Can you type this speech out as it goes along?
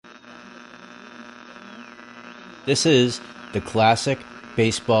This is the Classic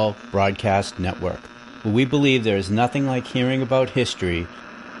Baseball Broadcast Network, where we believe there is nothing like hearing about history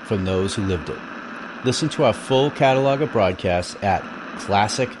from those who lived it. Listen to our full catalog of broadcasts at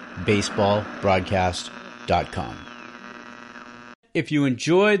classicbaseballbroadcast.com. If you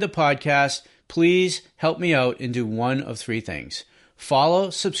enjoy the podcast, please help me out and do one of three things. Follow,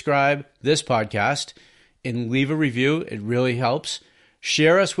 subscribe this podcast, and leave a review. It really helps.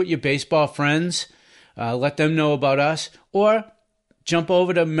 Share us with your baseball friends. Let them know about us. Or jump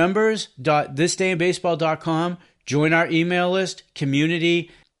over to members.thisdayinbaseball.com. Join our email list,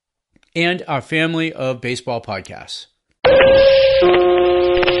 community, and our family of baseball podcasts.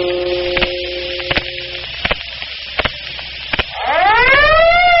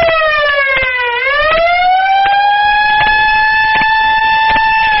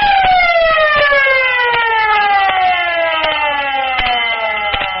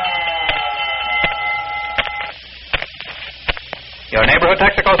 Your neighborhood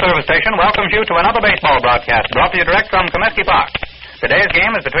Texaco service station welcomes you to another baseball broadcast brought to you direct from Comiskey Park. Today's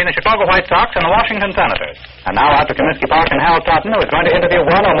game is between the Chicago White Sox and the Washington Senators. And now out to Comiskey Park and Hal Totten, who is going to interview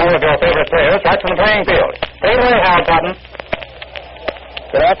one or more of your favorite players right from the playing field. Take it away, Hal Totten.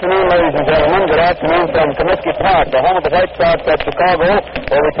 Good afternoon, ladies and gentlemen. Good afternoon from Comiskey Park, the home of the White Sox at Chicago,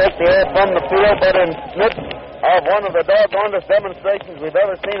 where we take the air from the field, but in midst of one of the doggonest demonstrations we've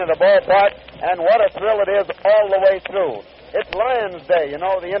ever seen at a ballpark, and what a thrill it is all the way through. It's Lions Day, you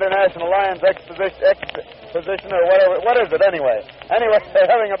know, the International Lions Exposition or whatever. What is it anyway? Anyway, they're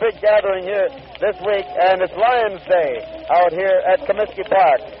having a big gathering here this week, and it's Lions Day out here at Comiskey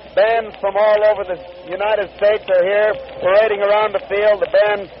Park. Bands from all over the United States are here parading around the field. The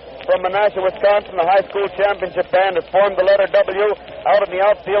band from Menasha, Wisconsin, the high school championship band, has formed the letter W out in the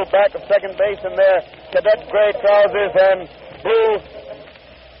outfield back of second base in their cadet gray trousers and blue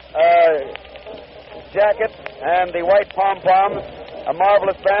jacket and the white pom-poms. A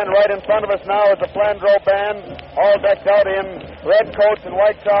marvelous band. Right in front of us now is the Flandreau band, all decked out in red coats and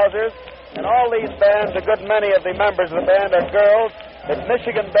white trousers. And all these bands, a good many of the members of the band are girls. The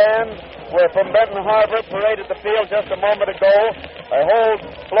Michigan band were from Benton Harbor, paraded the field just a moment ago. A whole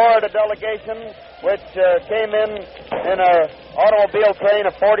Florida delegation, which came in an automobile train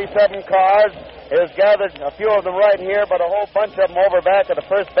of 47 cars, is gathered, a few of them right here, but a whole bunch of them over back at the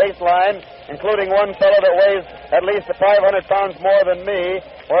first base line, including one fellow that weighs at least 500 pounds more than me,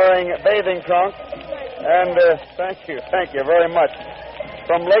 wearing bathing trunks. And thank you very much.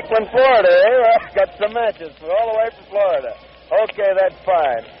 From Lakeland, Florida, eh? Got some matches all the way from Florida. Okay, that's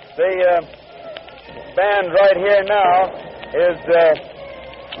fine. The band right here now is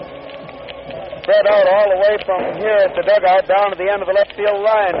spread out all the way from here at the dugout down to the end of the left field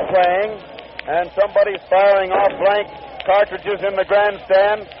line playing. And somebody's firing off blank cartridges in the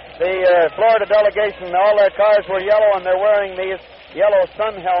grandstand. The Florida delegation, all their cars were yellow, and they're wearing these yellow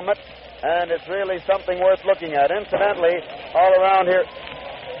sun helmets, and it's really something worth looking at. Incidentally, all around here...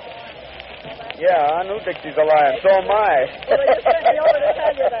 Yeah, I knew Dixie's a lion. So am I. Well, you sent me over to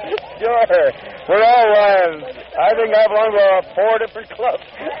tell you that. Sure. We're all lions. I think I belong to 4 different clubs.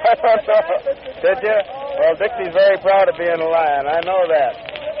 I don't know. Did you? Well, Dixie's very proud of being a lion. I know that.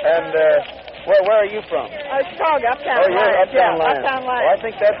 And... where are you from? Chicago, Uptown Lions. Oh, you're Uptown Lions. Uptown Lions. Well, I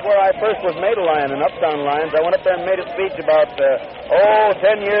think that's where I first was made a lion, in Uptown Lions. I went up there and made a speech about,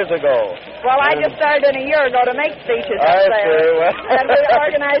 10 years ago. Well, I just started a year ago to make speeches I up there. see. Well. And we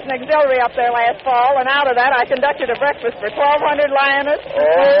organized an auxiliary up there last fall, and out of that I conducted a breakfast for 1,200 lionesses.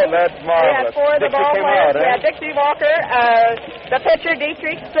 Oh, that's marvelous. We had 4 of the Dixie ball came players. out, eh? We had Dixie Walker, the pitcher,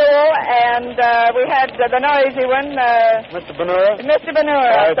 Dietrich Sewell, and we had the noisy one, Mr. Benura? Mr.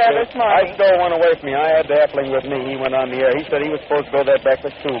 Benura up there this morning. I stole one away from me. I had the Epling with me. He went on the air. He said he was supposed to go to that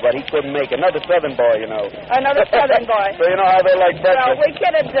breakfast too, but he couldn't make it. Another Southern boy, you know. Another Southern boy. So you know how they like breakfast. Well, we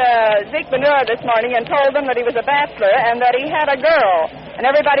kidded Zeke Benura this morning and told him that he was a bachelor and that he had a girl. And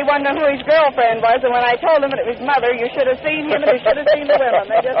everybody wanted to know who his girlfriend was, and when I told him that it was mother, you should have seen him and you should have seen the women.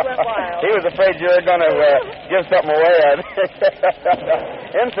 They just went wild. He was afraid you were going to give something away.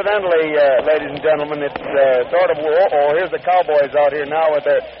 Incidentally, ladies and gentlemen, it's sort of, here's the Cowboys out here now with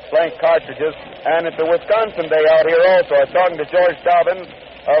their blank cartridges, and it's a Wisconsin day out here also. I was talking to George Dobbins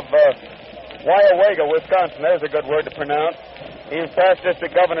of Weyauwega, Wisconsin. There's a good word to pronounce. He's past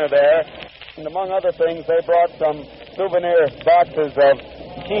district governor there. And among other things, they brought some souvenir boxes of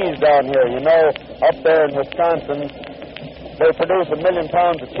cheese down here. You know, up there in Wisconsin, they produce 1 million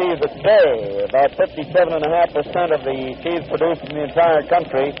pounds of cheese a day. About 57.5% of the cheese produced in the entire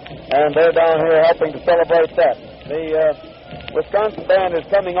country, and they're down here helping to celebrate that. The Wisconsin band is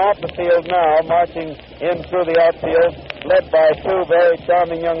coming off the field now, marching in through the outfield, led by 2 very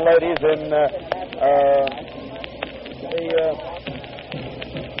charming young ladies in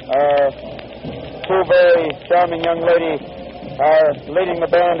Two very charming young ladies are leading the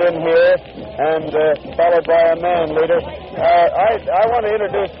band in here, and followed by a man leader. I want to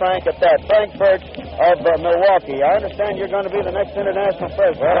introduce Frank at that. Frank Birch of Milwaukee. I understand you're going to be the next international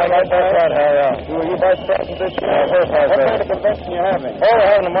president. Well, that's right, Harry. Are you vice president this year? First vice What president. kind of convention are you having? Oh, we're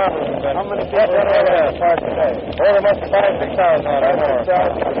having a marvelous convention. How many people are there in the park today? Oh, there must be 5,000, 6,000 out there.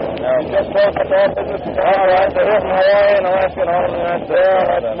 You just closed up all business? All right, they're here from Hawaii and Alaska and all of the United States.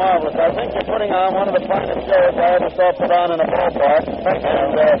 Yeah, that's marvelous. I think you're putting on one of the finest shows I ever saw put on in a ballpark.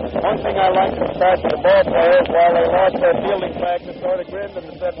 And one thing I liked was the fact that the ball players, while they lost their fielding practice, sort of grinned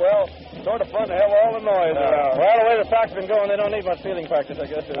and said, well, sort of fun to have all the noise around. Well, the way the Sox have been going, they don't need much fielding practice, I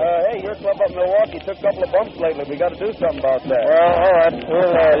guess. Hey, your club up in Milwaukee took a couple of bumps lately. We got to do something about that. Well, all right.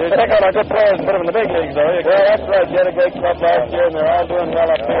 You take out our good players and put them in the big leagues, though. Well, that's right. You had a great club last year, and they're all doing well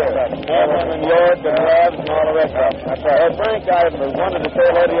up here. Hamlin and York and Ravs and all the rest of them. That's right. Frank, I wanted to say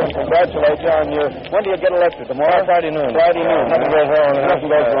hello to you and congratulate you on your... When do you get elected? Tomorrow? Friday noon. Friday noon. Nothing goes wrong. Nothing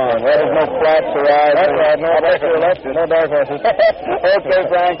goes wrong. Well, there's no flats or eyes. That's right. No dark dark horses. elected. No dark horses. Okay,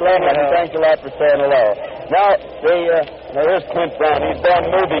 Frank. Thanks a lot for saying hello. Now, here's Clint Brown. He's gone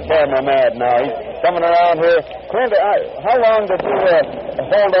movie camera mad now. He's coming around here. Clint, how long did you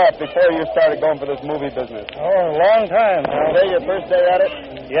hold off before you started going for this movie business? Oh, a long time. Today your first day at it?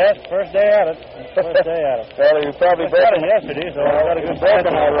 Yes, first day at it. First day at it. Well, you probably I got him yesterday, so I got a good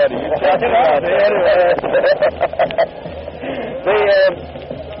broken already. You checked it out. The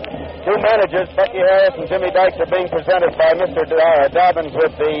two managers, Bucky Harris and Jimmy Dykes, are being presented by Mr. Dobbins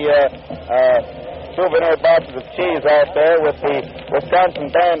with the souvenir boxes of cheese out there with the Wisconsin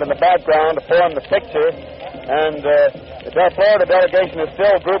band in the background to form the picture. And the Florida delegation is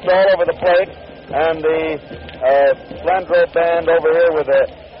still grouped all over the plate. And the Flandreau band over here with a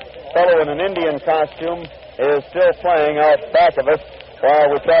fellow in an Indian costume is still playing out back of us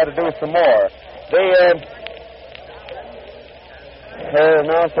while we try to do some more. They're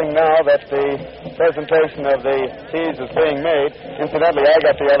announcing now that the presentation of the cheese is being made. Incidentally, I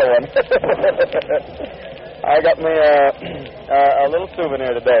got the other one. I got me a little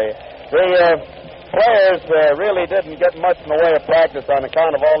souvenir today. The players really didn't get much in the way of practice on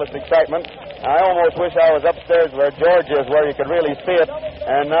account of all this excitement. I almost wish I was upstairs where George is, where you could really see it,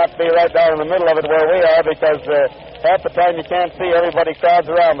 and not be right down in the middle of it where we are, because half the time you can't see, everybody crowds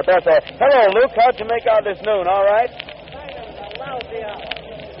around. But that's all. Hello, Luke. How'd you make out this noon? All right?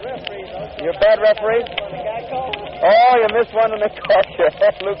 You're a bad referee? Oh, you missed one and they caught you.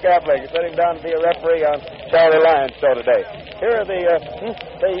 Luke Appling sent him down to be a referee on Charlie Lyons' show today. Here are the,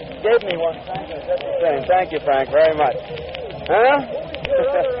 they gave me one. Thank you, Frank, very much. Huh?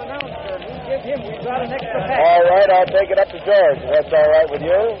 All right, I'll take it up to George. That's all right with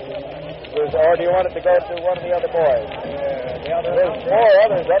you? Or do you want it to go to one of the other boys? There's four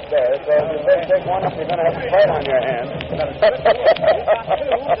others up there, so if you take one up, you're going to have a fight on your hands.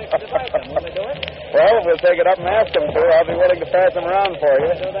 Well, we'll take it up and ask them to. I'll be willing to pass them around for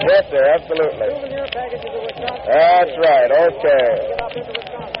you. Yes, sir, absolutely. That's right, okay.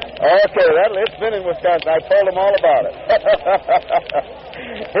 Okay, it's been in Wisconsin. I told them all about it.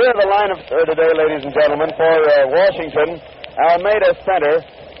 Here's the lineup today, ladies and gentlemen, for Washington. Almeida center,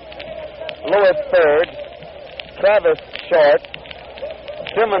 Lewis third, Travis short,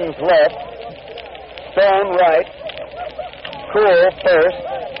 Simmons left, Stone right, Cool first,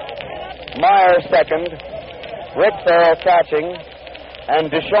 Meyer second, Rick Farrell catching, and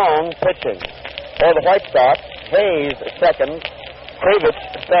Deschamps pitching. For the White Sox, Hayes second, Krivich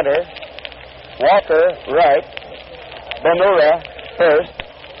center, Walker right, Benura first,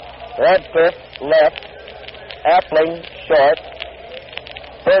 Radcliffe left, Appling short,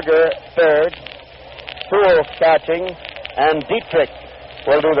 Berger third, Poole catching, and Dietrich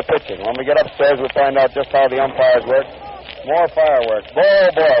will do the pitching. When we get upstairs, we'll find out just how the umpires work. More fireworks. Boy, oh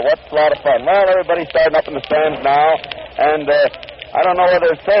boy, what a lot of fun. Well, everybody's starting up in the stands now, and I don't know whether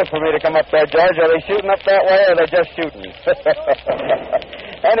it's safe for me to come up there, George. Are they shooting up that way, or are they just shooting?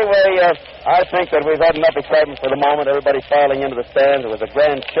 Anyway, I think that we've had enough excitement for the moment. Everybody's filing into the stands. It was a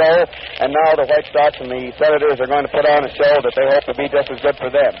grand show, and now the White Sox and the Senators are going to put on a show that they hope to be just as good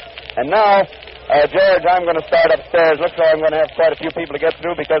for them. And now, George, I'm going to start upstairs. Looks like I'm going to have quite a few people to get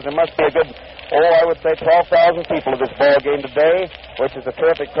through because there must be a good, I would say 12,000 people at this ball game today, which is a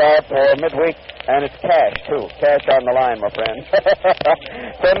terrific crowd for midweek, and it's cash, too. Cash on the line, my friend.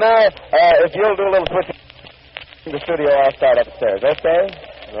 So now, if you'll do a little switching in the studio, I'll start upstairs, okay?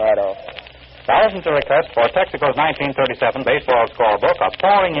 Righto. Thousands of requests for Texaco's 1937 baseball scorebook are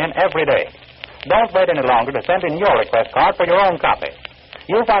pouring in every day. Don't wait any longer to send in your request card for your own copy.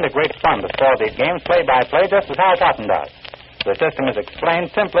 You'll find it great fun to score these games play-by-play just as Hal Totten does. The system is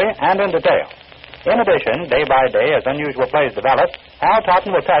explained simply and in detail. In addition, day by day, as unusual plays develop, Hal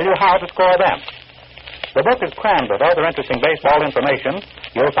Totten will tell you how to score them. The book is crammed with other interesting baseball information.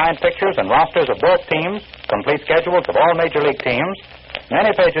 You'll find pictures and rosters of both teams, complete schedules of all major league teams, many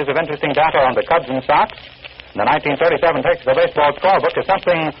pages of interesting data on the Cubs and Sox. The 1937 Texaco Baseball Scorebook is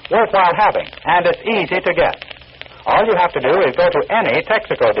something worthwhile having, and it's easy to get. All you have to do is go to any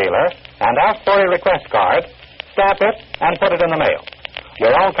Texaco dealer and ask for a request card, stamp it, and put it in the mail.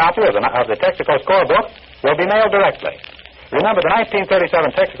 Your own copy of the Texaco Scorebook will be mailed directly. Remember, the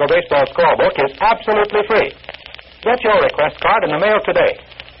 1937 Texaco Baseball Scorebook is absolutely free. Get your request card in the mail today.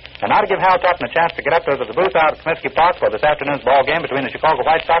 And now to give Hal Totten a chance to get up to the booth out at Comiskey Park for this afternoon's ball game between the Chicago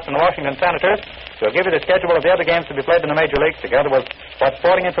White Sox and the Washington Senators. We'll give you the schedule of the other games to be played in the major leagues, together with what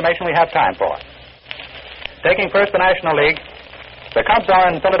sporting information we have time for. Taking first the National League, the Cubs are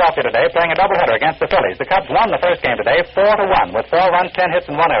in Philadelphia today playing a doubleheader against the Phillies. The Cubs won the first game today 4-1 with 4 runs, 10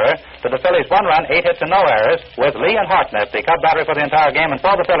 hits, and 1 error. To the Phillies, 1 run, 8 hits, and no errors, with Lee and Hartnett, the Cub battery for the entire game, and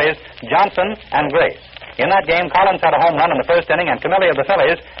for the Phillies, Johnson and Grace. In that game, Collins had a home run in the first inning, and Camilli of the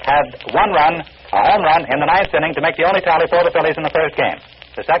Phillies had a home run in the ninth inning to make the only tally for the Phillies in the first game.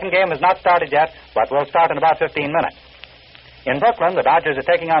 The second game has not started yet, but will start in about 15 minutes. In Brooklyn, the Dodgers are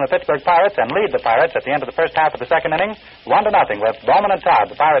taking on the Pittsburgh Pirates and lead the Pirates at the end of the first half of the second inning, 1-0 with Bowman and Todd,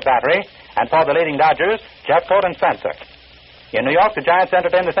 the Pirate battery, and for the leading Dodgers, Jeffcoat and Spencer. In New York, the Giants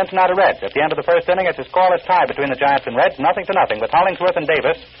entertain the Cincinnati Reds. At the end of the first inning, it's a scoreless tie between the Giants and Reds, 0-0, with Hollingsworth and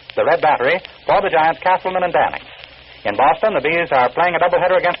Davis, the Red battery, for the Giants, Castleman and Danning. In Boston, the Bees are playing a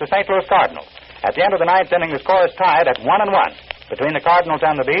doubleheader against the St. Louis Cardinals. At the end of the ninth inning, the score is tied at 1-1 between the Cardinals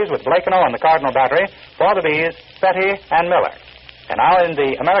and the Bees, with Blake and Owen, the Cardinal battery, for the Bees, Petty and Miller. And now in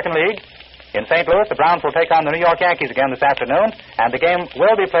the American League, in St. Louis, the Browns will take on the New York Yankees again this afternoon, and the game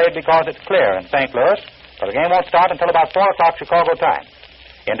will be played because it's clear in St. Louis, but the game won't start until about 4 o'clock Chicago time.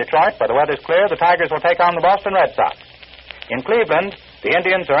 In Detroit, where the weather's clear, the Tigers will take on the Boston Red Sox. In Cleveland, the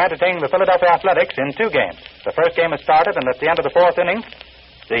Indians are entertaining the Philadelphia Athletics in 2 games. The first game has started, and at the end of the fourth inning,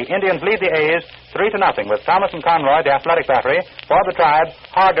 the Indians lead the A's 3-0 with Thomas and Conroy, the athletic battery, for the Tribe,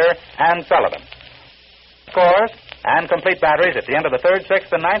 Harder, and Sullivan. Scores and complete batteries at the end of the third,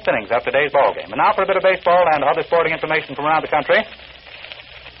 sixth, and ninth innings of today's ball game. And now for a bit of baseball and other sporting information from around the country.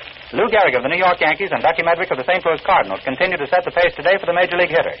 Lou Gehrig of the New York Yankees and Ducky Medwick of the St. Louis Cardinals continue to set the pace today for the Major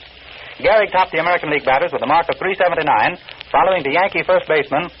League hitters. Gehrig topped the American League batters with a mark of 379. Following the Yankee first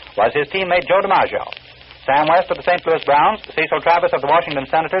baseman was his teammate Joe DiMaggio. Sam West of the St. Louis Browns, Cecil Travis of the Washington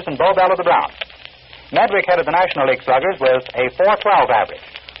Senators, and Bo Bell of the Browns. Medwick headed the National League sluggers with a .412 average.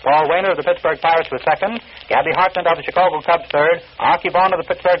 Paul Wainer of the Pittsburgh Pirates was second, Gabby Hartnett of the Chicago Cubs third, Archie Bond of the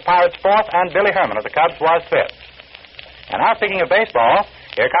Pittsburgh Pirates fourth, and Billy Herman of the Cubs was fifth. And now, speaking of baseball,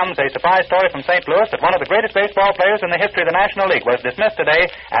 here comes a surprise story from St. Louis that one of the greatest baseball players in the history of the National League was dismissed today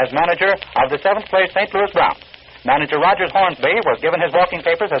as manager of the 7th-place St. Louis Browns. Manager Rogers Hornsby was given his walking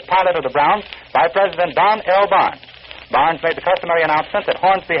papers as pilot of the Browns by President Don L. Barnes. Barnes made the customary announcement that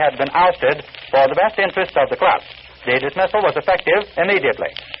Hornsby had been ousted for the best interests of the club. The dismissal was effective immediately.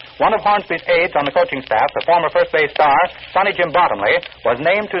 One of Hornsby's aides on the coaching staff, the former first base star, Sonny Jim Bottomley, was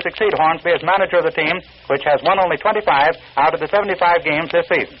named to succeed Hornsby as manager of the team, which has won only 25 out of the 75 games this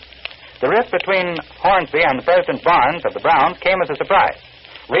season. The rift between Hornsby and President Barnes of the Browns came as a surprise.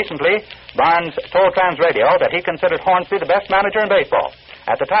 Recently, Barnes told Trans Radio that he considered Hornsby the best manager in baseball.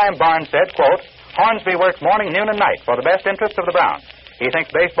 At the time, Barnes said, quote, "Hornsby works morning, noon, and night for the best interests of the Browns. He thinks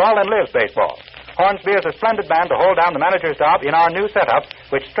baseball and lives baseball. Hornsby is a splendid man to hold down the manager's job in our new setup,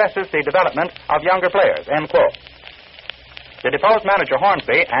 which stresses the development of younger players," end quote. The deposed manager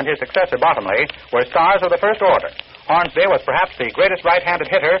Hornsby and his successor Bottomley were stars of the first order. Hornsby was perhaps the greatest right-handed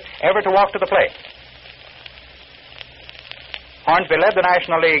hitter ever to walk to the plate. Hornsby led the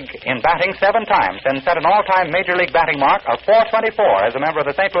National League in batting 7 times and set an all-time Major League batting mark of .424 as a member of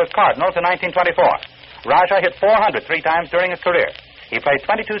the St. Louis Cardinals in 1924. Raja hit .400 3 times during his career. He played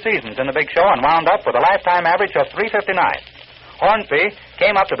 22 seasons in the Big Show and wound up with a lifetime average of .359. Hornsby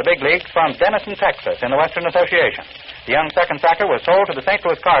came up to the big leagues from Denison, Texas, in the Western Association. The young second-secker was sold to the St.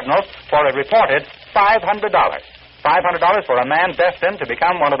 Louis Cardinals for a reported $500. $500 for a man destined to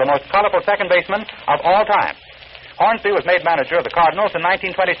become one of the most colorful second basemen of all time. Hornsby was made manager of the Cardinals in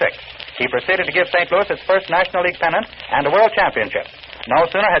 1926. He proceeded to give St. Louis its first National League pennant and a World Championship. No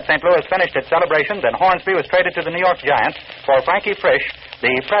sooner had St. Louis finished its celebration than Hornsby was traded to the New York Giants for Frankie Frisch,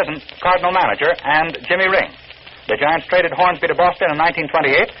 the present Cardinal manager, and Jimmy Ring. The Giants traded Hornsby to Boston in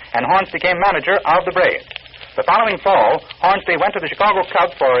 1928, and Hornsby became manager of the Braves. The following fall, Hornsby went to the Chicago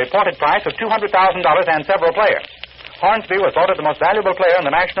Cubs for a reported price of $200,000 and several players. Hornsby was voted the most valuable player in the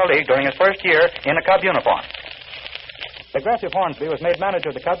National League during his first year in a Cub uniform. Aggressive Hornsby was made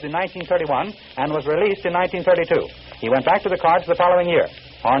manager of the Cubs in 1931 and was released in 1932. He went back to the Cards the following year.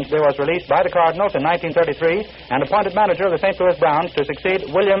 Hornsby was released by the Cardinals in 1933 and appointed manager of the St. Louis Browns to succeed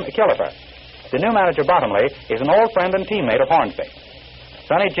William Killefer. The new manager, Bottomley, is an old friend and teammate of Hornsby.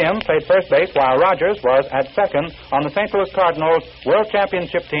 Sonny Jim played first base while Rogers was at second on the St. Louis Cardinals World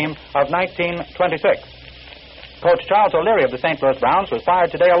Championship team of 1926. Coach Charles O'Leary of the St. Louis Browns was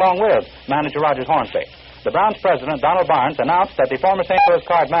fired today along with manager Rogers Hornsby. The Browns president, Donald Barnes, announced that the former St. Louis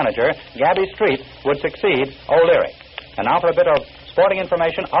Card manager, Gabby Street, would succeed O'Leary. And now for a bit of sporting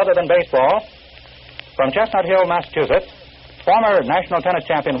information other than baseball. From Chestnut Hill, Massachusetts, former national tennis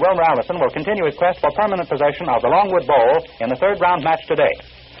champion Wilmer Allison will continue his quest for permanent possession of the Longwood Bowl in the third-round match today.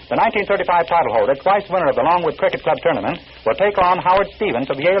 The 1935 title holder, twice winner of the Longwood Cricket Club tournament, will take on Howard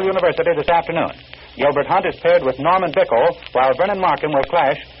Stevens of Yale University this afternoon. Gilbert Hunt is paired with Norman Bickle, while Brennan Markham will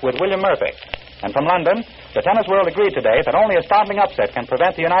clash with William Murphy. And from London, the tennis world agreed today that only a startling upset can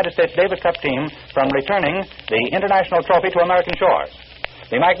prevent the United States Davis Cup team from returning the international trophy to American shores.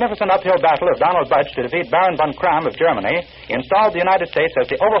 The magnificent uphill battle of Donald Budge to defeat Baron von Kram of Germany installed the United States as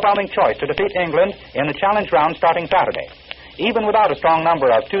the overwhelming choice to defeat England in the challenge round starting Saturday. Even without a strong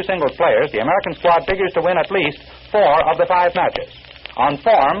number of two singles players, the American squad figures to win at least 4 of the 5 matches. On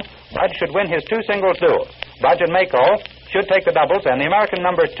form, Budge should win his 2 singles duels. Budge and Mako should take the doubles, and the American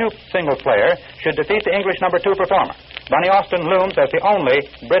number 2 singles player should defeat the English number 2 performer. Bunny Austin looms as the only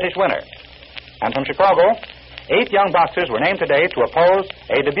British winner. And from Chicago, 8 young boxers were named today to oppose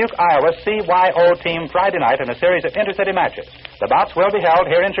a Dubuque, Iowa CYO team Friday night in a series of intercity matches. The bouts will be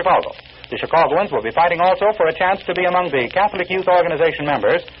held here in Chicago. The Chicagoans will be fighting also for a chance to be among the Catholic Youth Organization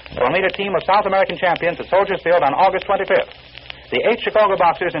members who will meet a team of South American champions at Soldiers Field on August 25th. The 8 Chicago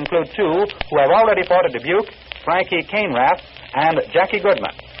boxers include 2 who have already fought at Dubuque, Frankie Cainrath and Jackie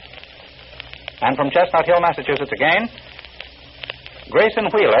Goodman. And from Chestnut Hill, Massachusetts again,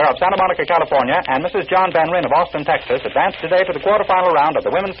 Grayson Wheeler of Santa Monica, California, and Mrs. John Van Ryn of Austin, Texas, advanced today to the quarterfinal round of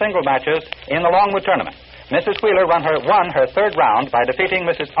the women's single matches in the Longwood tournament. Mrs. Wheeler won her third round by defeating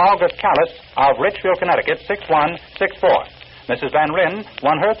Mrs. August Callis of Richfield, Connecticut, 6-1, 6-4. Mrs. Van Ryn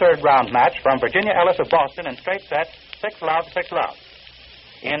won her third round match from Virginia Ellis of Boston in straight sets, 6-love, 6-love.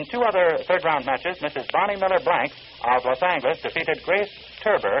 In 2 other third-round matches, Mrs. Bonnie Miller Blank of Los Angeles defeated Grace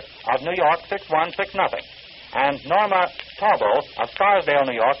Turber of New York 6-1, 6-0. And Norma Taubo of Scarsdale,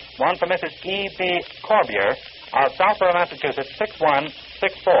 New York, won for Mrs. E.B. Corbier of Southborough, Massachusetts 6-1,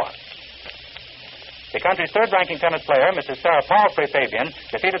 6-4. The country's third-ranking tennis player, Mrs. Sarah Palfrey Fabian,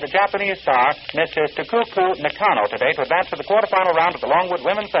 defeated the Japanese star, Mrs. Takuku Nakano, today to advance to the quarterfinal round of the Longwood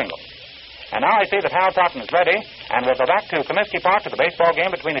women's singles. And now I see that Hal Totten is ready, and we'll go back to Comiskey Park to the baseball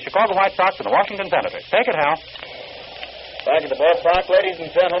game between the Chicago White Sox and the Washington Senators. Take it, Hal. Back at the ballpark, ladies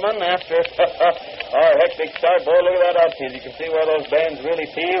and gentlemen, after our hectic start. Boy, look at that outfield. You can see where those bands really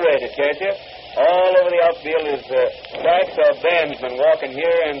T-rated, can't you? All over the outfield is stacks of bandsmen walking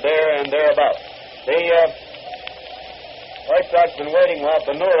here and thereabouts. The White Sox been waiting while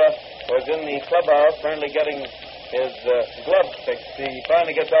Benura was in the clubhouse, apparently getting his gloves fixed. He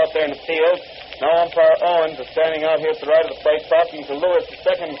finally gets out there in the field. Now umpire Owens is standing out here at the right of the plate, talking to Lewis, the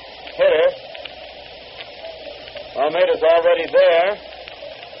second hitter. Almeida's already there.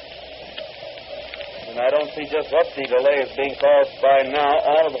 And I don't see just what the delay is being caused by now.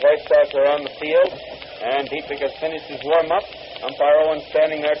 All of the White Sox are on the field, and Dietrich has finished his warm-up. Umpire Owens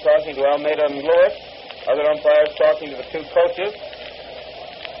standing there talking to Almeida and Lewis. Other umpires talking to the 2 coaches.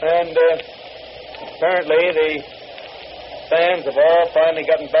 And apparently the fans have all finally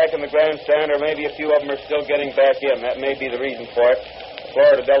gotten back in the grandstand, or maybe a few of them are still getting back in. That may be the reason for it. The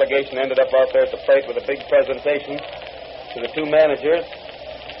Florida delegation ended up out there at the plate with a big presentation to the 2 managers,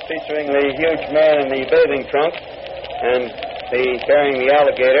 featuring the huge man in the bathing trunk and carrying the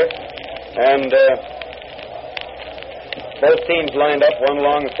alligator. And both teams lined up, one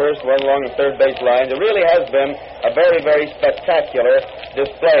along the first, one along the third base lines. It really has been a very, very spectacular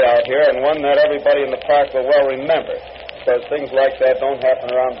display out here, and one that everybody in the park will well remember, because things like that don't happen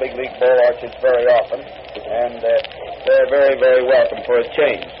around big league ball arches very often, and they're very, very welcome for a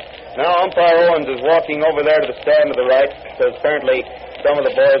change. Now umpire Owens is walking over there to the stand to the right, because apparently some of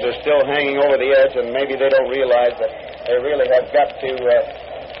the boys are still hanging over the edge, and maybe they don't realize that they really have got to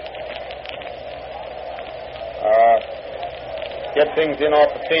get things in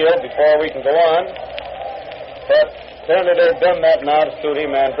off the field before we can go on. But apparently they've done that now to suit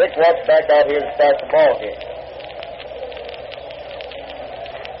him, and Brick walks back out here to start the ball game.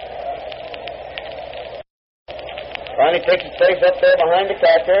 Finally takes his place up there behind the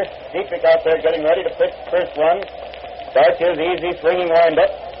catcher. Dietrich out there getting ready to pitch the first one. starts his easy swinging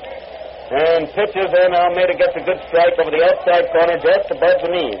windup and pitches in. Almeida gets a good strike over the outside corner just above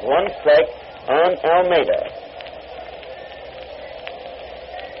the knees. One strike on Almeida.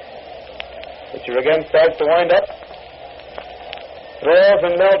 Pitcher again starts to wind up. Throws,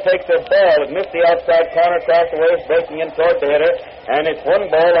 and Mel takes a ball. It missed the outside corner across the waist, breaking in toward the hitter, and it's 1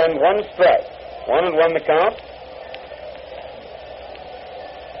 ball and 1 strike. 1-1 the count.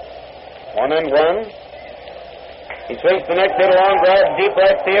 1-1. He swings the next hit, a long drive, deep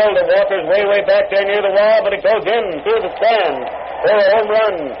right field. The Walker's way back there near the wall, but it goes in through the stands for a home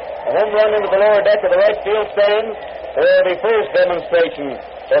run. A home run into the lower deck of the right field stand for the first demonstration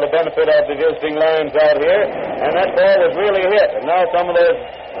for the benefit of the visiting Lions out here. And that ball was really hit. And now some of those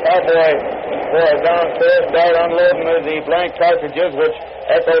cowboy boys downstairs start unloading the blank cartridges, which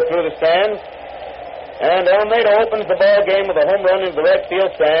echo through the stands. And Almeida opens the ball game with a home run into the right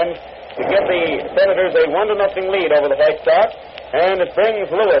field stand to give the Senators a 1-0 lead over the White Sox. And it brings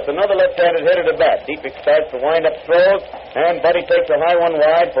Lewis, another left-handed hitter, to bat. Dietrich starts to wind up throws, and Buddy takes a high one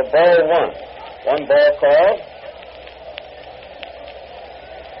wide for ball 1. 1 ball call.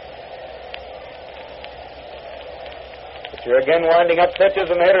 You're again winding up pitches,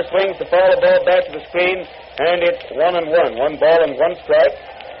 and the hitter swings to foul the ball back to the screen, and it's 1-1. 1 ball and 1 strike.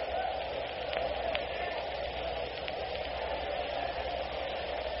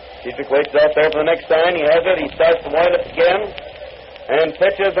 Dietrich waits out there for the next sign. He has it. He starts to wind up again, and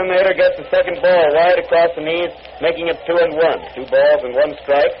pitches, and the hitter gets the second ball wide across the knees, making it 2-1. 2 balls and 1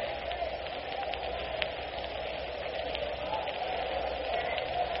 strike.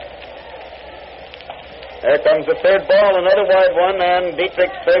 There comes the third ball, another wide one, and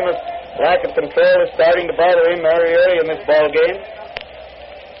Dietrich's famous lack of control is starting to bother him very early in this ball game.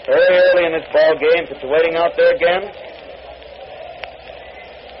 Very early in this ball game, it's waiting out there again.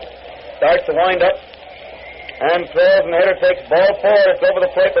 Starts to wind up and throws, and the hitter takes ball 4. It's over the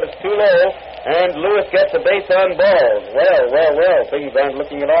plate, but it's too low, and Lewis gets a base on balls. Well. Things aren't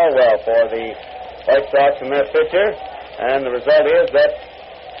looking at all well for the White Sox and their pitcher, and the result is that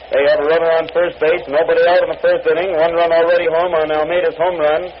they have a runner on first base, nobody out in the first inning, 1 run already home on Almeida's home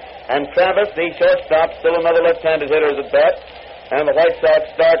run, and Travis, the shortstop, still another left-handed hitter, is at bat, and the White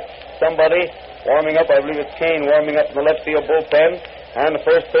Sox start somebody warming up. I believe it's Kane warming up in the left field bullpen, and the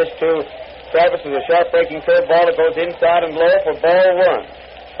first pitch to Travis is a sharp-breaking curveball that goes inside and low for ball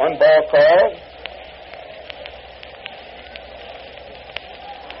 1. 1 ball call.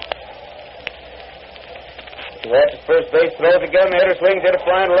 Watches first base, throws again. The hitter swings, hit a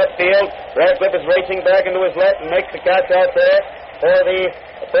fly in left field. Radcliffe is racing back into his left and makes the catch out there for the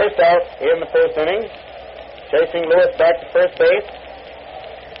first out in the first inning. Chasing Lewis back to first base.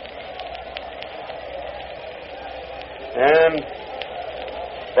 And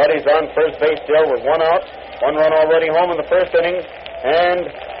Buddy's on first base still with 1 out. 1 run already home in the first inning. And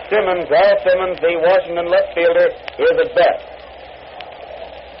Simmons, Al Simmons, the Washington left fielder, is at bat.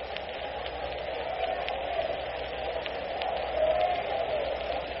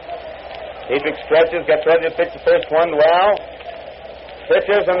 Dietrich stretches, gets ready to pitch the first one. Wow.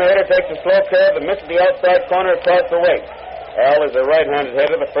 Pitches, and the hitter takes a slow curve and misses the outside corner across the waist. Al is a right-handed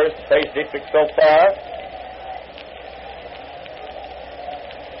hitter, the first to face Dietrich so far.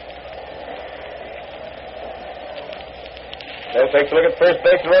 Al takes a look at first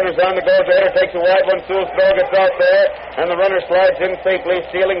base. The runner's on the go. The hitter takes a wide one. Sewell's throw gets out there, and the runner slides in safely,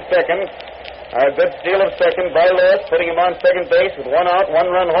 stealing second. A good steal of second by Lewis, putting him on second base with 1 out, 1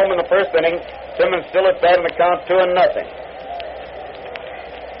 run home in the first inning. Simmons still at bat in the count, 2-0.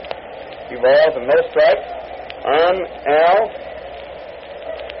 2 balls and no strikes on Al.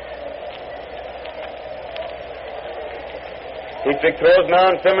 Dietrich throws now,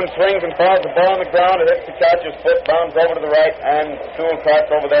 and Simmons swings and fouls the ball on the ground. It hits the catcher's foot, bounds over to the right, and Sewell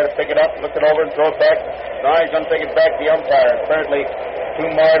trots over there to pick it up, look it over, and throw it back. Now he's going to take it back to the umpire. Apparently too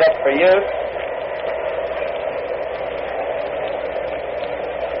marred up for use.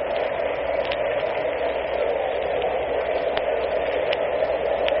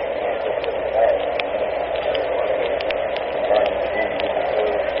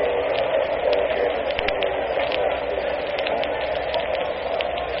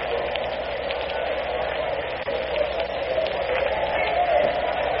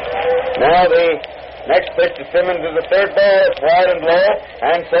 Now the next pitch to Simmons is the third ball. It's wide and low,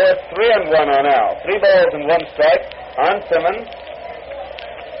 and so it's 3-1 on Al. 3 balls and 1 strike on Simmons.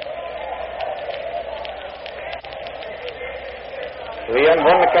 Three and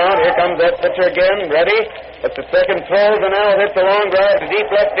 1 the count. Here comes that pitcher again, ready. But the second throws, and now hits the long drive to deep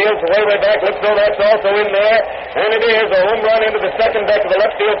left field, so way back. Looks though that's also in there. And it is a home run into the second deck of the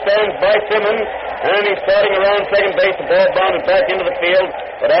left field stands by Simmons. And he's starting around second base. The ball bounded back into the field.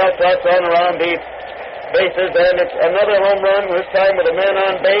 But Al starts on around the bases, and it's another home run, this time with a man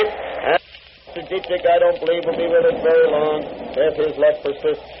on base. And Mr. Dietrich, I don't believe, will be with us very long if his luck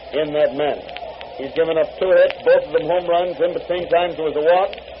persists in that manner. He's given up 2 hits, both of them home runs. In between times there was a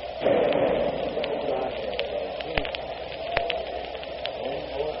walk.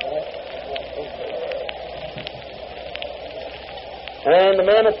 And the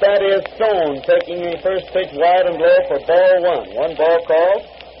man at bat is Stone, taking the first pitch wide and low for ball 1. 1 ball called.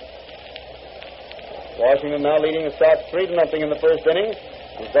 Washington now leading the Sox 3-0 in the first inning.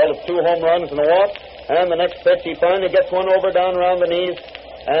 Result of 2 home runs and a walk. And the next pitch he finally gets one over down around the knees,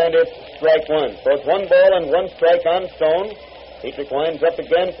 and it's strike 1. So it's 1 ball and 1 strike on Stone. Dietrich winds up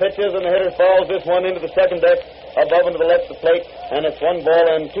again, pitches, and the hitter fouls this one into the second deck, above and to the left of the plate, and it's 1 ball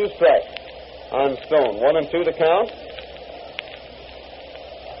and 2 strikes on Stone. 1-2 the count.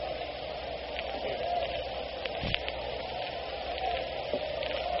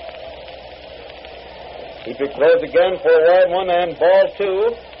 Dietrich throws again for a wide one and ball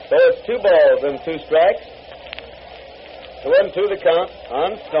 2. So it's 2 balls and 2 strikes. 2-2 the count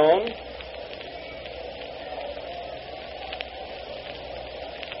on Stone.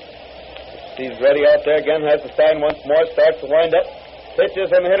 He's ready out there again, has the sign once more, starts to wind up. Pitches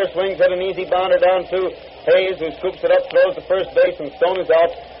and the hitter swings at an easy bounder down to Hayes, who scoops it up, throws the first base, and Stone is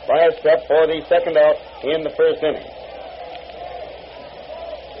out by a step for the second out in the first inning.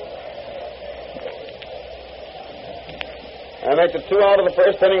 And that's a 2 out of the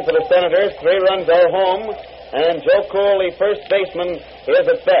first inning for the Senators. 3 runs are home. And Joe Cool, the first baseman, is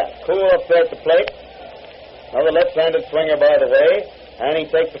at bat. Cool up there at the plate. Another left-handed swinger, by the way. And he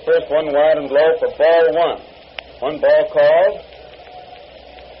takes the first one wide and low for ball 1. 1 ball called.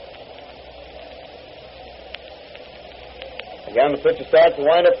 Again, the pitcher starts to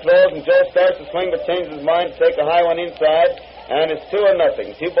wind up throws, and Joe starts to swing, but changes his mind to take a high one inside. And it's 2-0.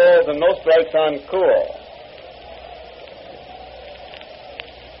 2 balls and no strikes on Cool.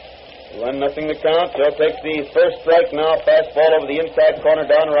 1-0 the count. Joe takes the first strike now. Fastball over the inside corner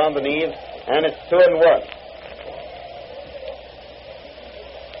down around the knees. And it's 2-1.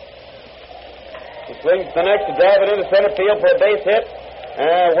 He swings the next to drive it into center field for a base hit.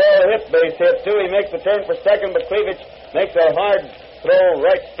 Well hit base hit, too. He makes the turn for second, but Cleavage makes a hard throw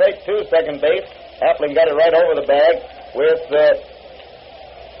right straight to second base. Appling got it right over the bag with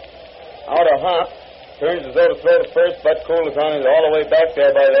out a hop. Turns as though to throw to first, but Cool is on it all the way back there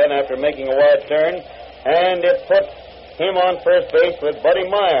by then after making a wide turn. And it puts him on first base with Buddy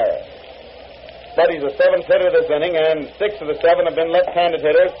Meyer. Buddy's a 7th hitter this inning, and 6 of the 7 have been left-handed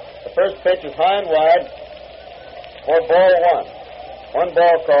hitters. The first pitch is high and wide for ball 1. 1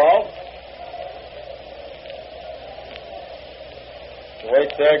 ball call.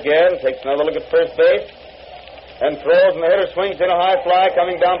 Waits there again, takes another look at first base. And throws, and the hitter swings in a high fly,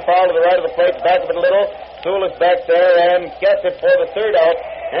 coming down foul to the right of the plate, back of it a little. Sewell is back there and gets it for the third out,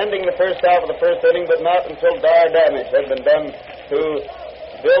 ending the first half of the first inning, but not until dire damage had been done to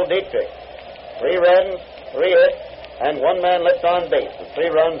Bill Dietrich. 3 runs, 3 hits, and 1 man left on base. The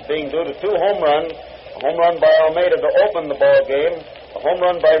 3 runs being due to 2 home runs. A home run by Almeida to open the ball game, a home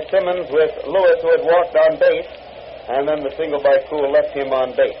run by Simmons with Lewis, who had walked on base, and then the single by Cool left him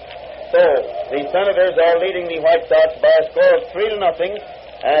on base. So, the Senators are leading the White Sox by a score of 3-0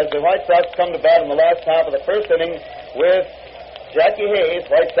 as the White Sox come to bat in the last half of the first inning with Jackie Hayes,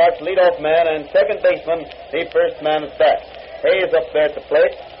 White Sox leadoff man, and second baseman, the first man at bat. Hayes up there at the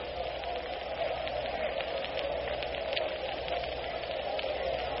plate.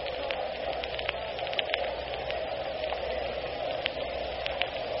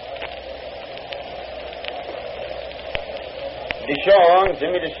 DeShong,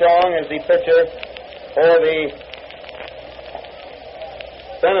 Jimmy DeShong is the pitcher for the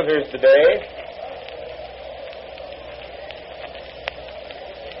Senators today.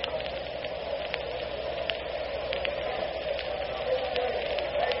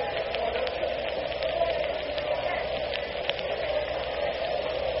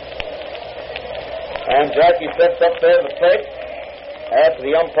 And Jackie steps up there to the plate after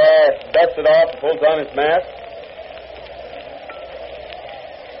the umpire dusts it off and pulls on his mask.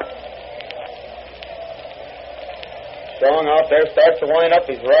 Strong out there, starts to wind up.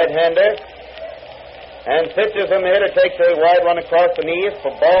 He's right-hander. And pitches, and the hitter takes a wide run across the knees for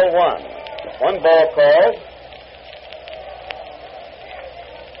ball 1. 1 ball called.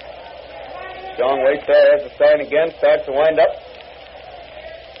 Strong waits there, has the sign again, starts to wind up.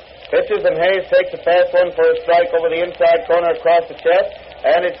 Pitches, and Hayes takes a fast one for a strike over the inside corner across the chest,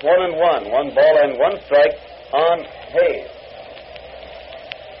 and it's 1-1. 1 ball and 1 strike on Hayes.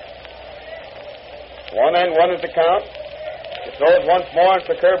 1-1 is the count. He throws once more, and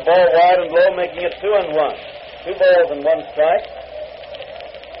it's a curved ball wide and low, making it 2-1. 2 balls and 1 strike.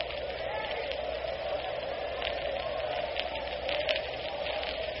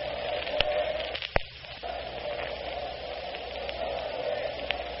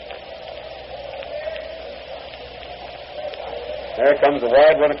 There comes a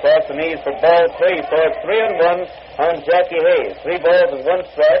wide one across the knees for ball 3. So it's 3-1 on Jackie Hayes. 3 balls and 1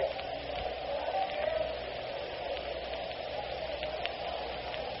 strike.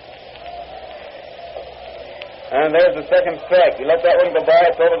 And there's the second strike. He let that one go by.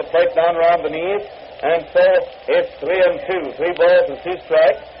 It's over the plate down around the knees. And so it's 3-2. 3 balls and 2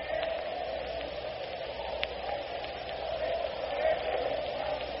 strikes.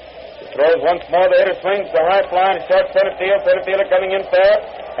 Throws once more. The hitter swings the high fly and short center field. Center fielder coming in fast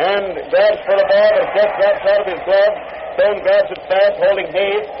and grabs for the ball, but it just drops out of his glove. Stone grabs it fast, holding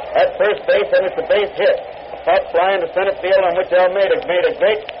Hayes at first base, and it's a base hit. A pop fly into center field on which Almeida made a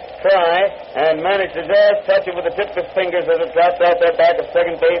great try and managed to just touch it with the tip of his fingers as it drops out there back of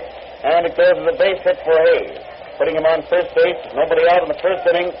second base, and it goes as a base hit for Hayes. Putting him on first base, nobody out in the first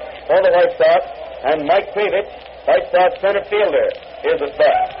inning for the White Sox, and Mike Krivich, White Sox center fielder, is at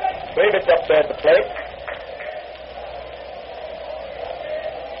bat. Krivich up there at the plate.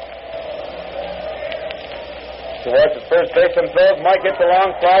 Towards the first baseman throws. Mike gets a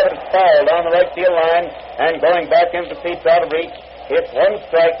long fly, but it's foul down the right field line, and going back into the seats out of reach. It's 1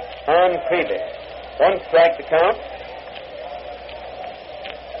 strike on Krivich. 1 strike to count.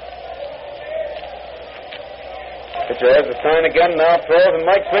 Pitcher has the sign again, now throws, and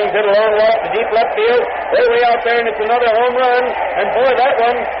Mike swings it a long walk to deep left field. Way out there, and it's another home run. And boy, that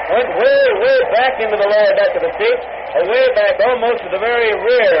one went way back into the lower deck of the seats. Way back, almost to the very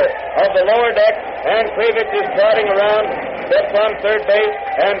rear of the lower deck. And Krivich is trotting around, steps on third base,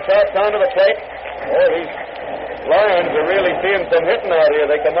 and trots onto the plate. Boy, these Lions are really seeing some hitting out here.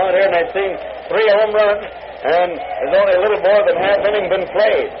 They come out here and they've seen 3 home runs, and there's only a little more than half inning been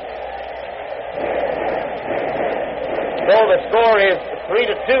played. So the score is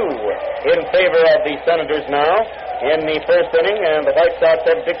 3-2 in favor of the Senators now in the first inning, and the White Sox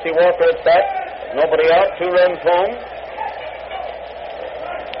have Dixie Walker at bat. Nobody out, 2 runs home.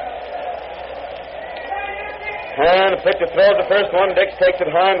 And the pitcher throws the first one. Dix takes it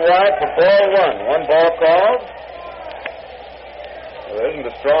high and wide for ball 1. 1 ball called. There isn't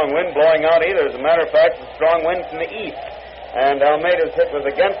a strong wind blowing out either. As a matter of fact, it's a strong wind from the east. And Almeida's hit was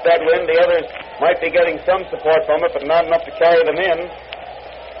against that wind. The others might be getting some support from it, but not enough to carry them in.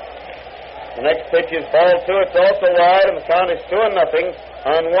 The next pitch is ball 2. It's also wide, and the count is 2-0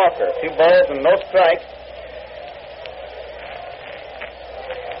 on Walker. 2 balls and no strikes.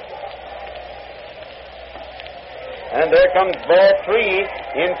 And there comes ball 3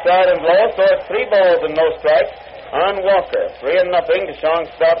 inside and low, so it's 3 balls and no strikes on Walker. 3-0. DeShong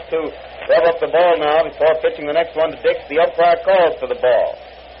stops to rev up the ball now before pitching the next one to Dix. The umpire calls for the ball,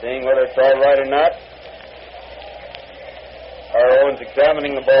 seeing whether it's all right or not. Owens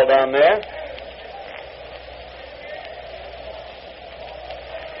examining the ball down there.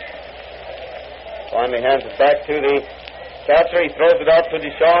 Finally hands it back to the catcher. He throws it out to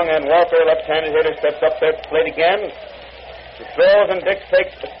DeShong, and Walker, left-handed hitter, steps up there to plate again. He throws, and Dix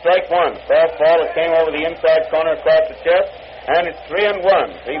takes strike 1. Fastball that came over the inside corner across the chest, and it's 3-1.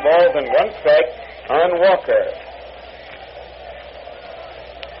 3 balls and 1 strike on Walker.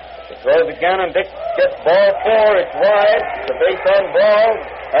 He throws again, and Dix gets ball 4. It's wide. The base on ball,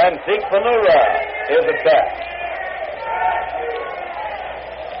 and Zeke Panura is at bat.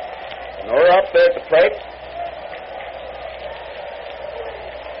 Panura up there at the plate.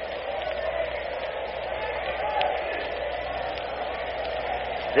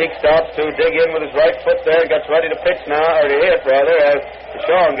 Zeke stops to dig in with his right foot there and gets ready to pitch now, or to hit, rather, as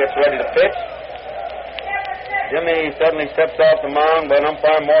DeShong gets ready to pitch. Jimmy suddenly steps off the mound, but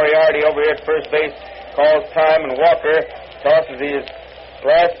umpire Moriarty over here at first base calls time, and Walker tosses his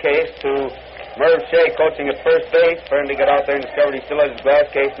glass case to Merv Shea, coaching at first base. Apparently got out there and discovered he still has his glass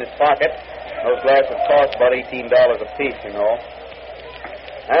case in his pocket. Those glasses cost about $18 a piece, you know.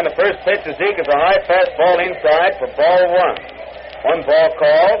 And the first pitch to Zeke is a high fastball inside for ball 1. 1 ball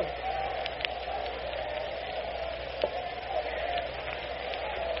called.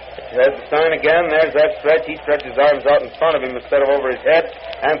 There's the sign again. There's that stretch. He stretches his arms out in front of him instead of over his head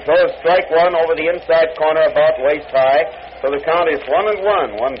and throws strike 1 over the inside corner about waist high. So the count is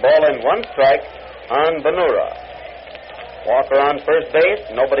 1-1. 1 ball and 1 strike on Benura. Walker on first base,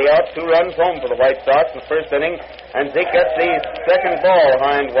 nobody out, 2 runs home for the White Sox in the first inning, and Zeke gets the second ball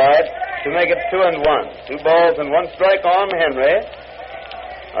high and wide to make it 2-1. 2 balls and 1 strike on Henry.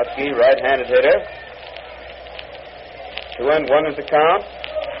 Hutsky, right-handed hitter. 2-1 is the count.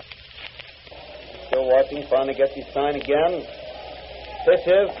 Still watching, finally gets his sign again.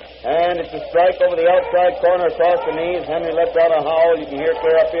 Pitches, and it's a strike over the outside corner across the knees. Henry lets out a howl. You can hear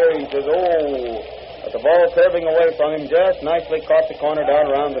clear up here. He says, oh. But the ball curving away from him, just nicely caught the corner down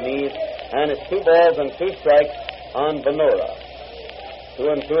around the knees, and it's 2 balls and 2 strikes on Ventura.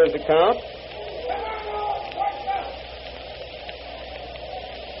 2-2 is the count.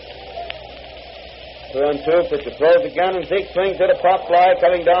 Two and two, pitcher throws again, and Zeke swings at a pop fly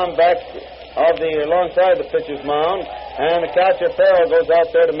coming down back of the alongside the pitcher's mound, and the catcher Farrell goes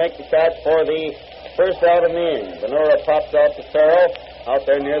out there to make the catch for the first out in the inning. Ventura pops out to Farrell out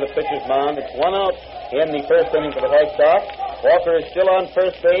there near the pitcher's mound. It's 1 out in the first inning for the White Sox. Walker is still on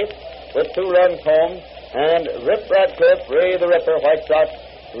first base with 2 runs home, and Rip Radcliffe, Ray the Ripper, White Sox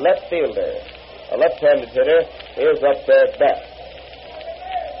left fielder, a left-handed hitter, is up there at bat.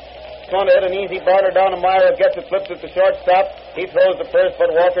 Going to hit an easy batter down to Myra, gets it, flips it to shortstop. He throws the first, but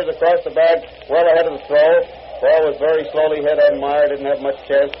Walker's across the bag, well ahead of the throw. Ball was very slowly hit on Meyer, didn't have much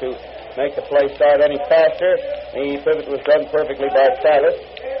chance to make the play start any faster. The pivot was done perfectly by Travis.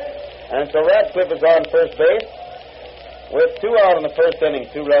 And so Radcliffe is on first base with 2 out in the first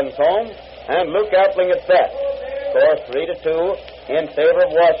inning, 2 runs home, and Luke Appling at bat. Score 3-2 in favor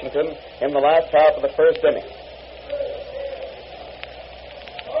of Washington in the last half of the first inning.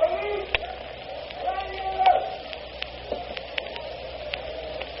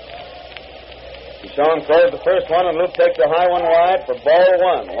 Sean throws the first one, and Luke takes a high one wide for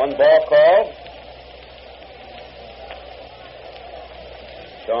ball 1. 1 ball called.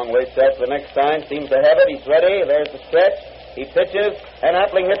 Sean waits out for the next sign, seems to have it. He's ready. There's the stretch. He pitches, and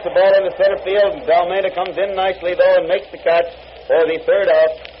Appling hits the ball into center field. Dalmeda comes in nicely, though, and makes the catch for the third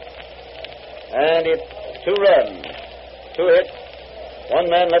out. And it's 2 runs, 2 hits,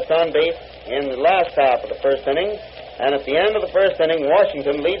 1 man left on base in the last half of the first inning. And at the end of the first inning,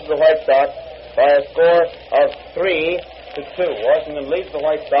 Washington leads the White Sox by a score of 3-2. Washington leads the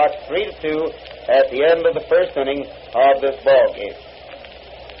White Sox 3-2 at the end of the first inning of this ball game.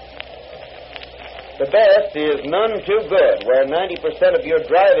 The best is none too good, where 90% of your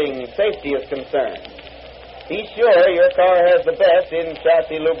driving safety is concerned. Be sure your car has the best in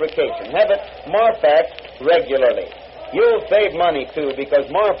chassis lubrication. Have it Marfax regularly. You'll save money, too,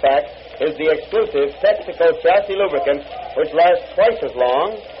 because Marfax is the exclusive Texaco chassis lubricant which lasts twice as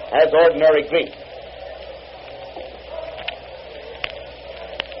long as ordinary grease.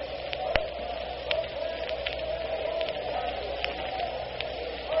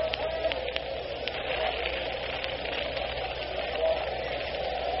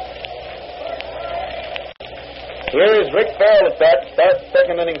 Here is Rick Farrell at bat, starts the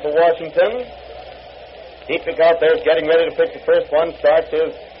second inning for Washington. Dietrich out there is getting ready to pitch the first one, starts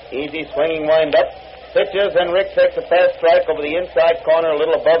his easy swinging wind-up, pitches, and Rick takes a fast strike over the inside corner a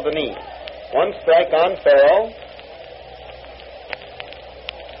little above the knee. 1 strike on Farrell.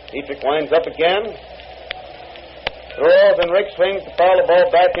 Dietrich winds up again, throws, and Rick swings to foul the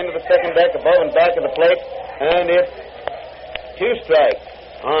ball back into the second deck above and back of the plate, and it's 2 strikes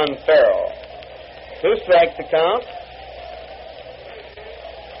on Farrell. 2 strikes to count.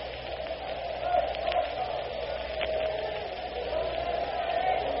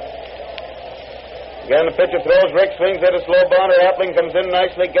 Again, the pitcher throws. Rick swings at a slow bounder. Appling comes in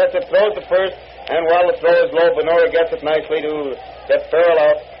nicely, gets it, throws the first, and while the throw is low, Benora gets it nicely to get Farrell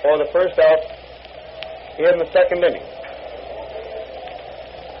out for the first out in the second inning.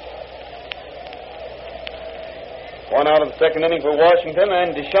 One out of the second inning for Washington,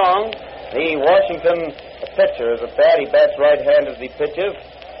 and DeShong, the Washington pitcher, is a bat. He bats right-handed as he pitches,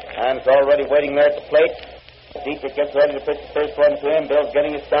 and is already waiting there at the plate. Dietrich gets ready to pitch the first one to him. Bill's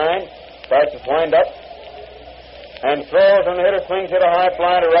getting his sign. Starts his wind-up and throws, and the hitter swings it a high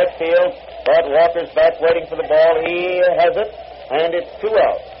fly to right field, but Walker's back waiting for the ball. He has it, and it's 2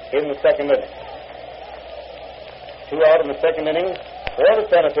 out in the second inning. 2 out in the second inning for the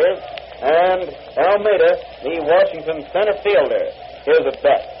Senators, and Almeida, the Washington center fielder, is at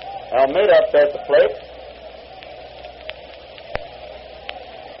bat. Almeida up there at the plate.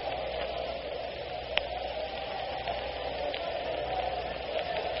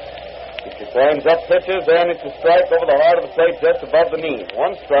 Winds up, pitches, and it's a strike over the heart of the plate just above the knees.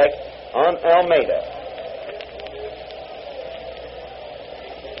 1 strike on Almeida.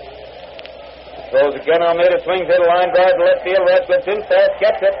 Throws again. Almeida swings, hit a line drive to left field. Radcliffe's in fast,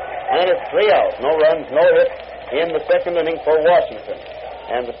 gets it, and it's 3 out. No runs, no hits, in the second inning for Washington.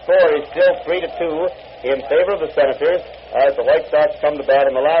 And the score is still 3-2 in favor of the Senators as the White Sox come to bat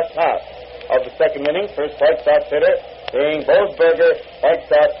in the last half of the second inning. First White Sox hitter being Bosberger, White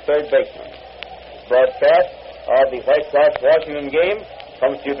Sox third baseman. Broadcast of the White Sox-Washington game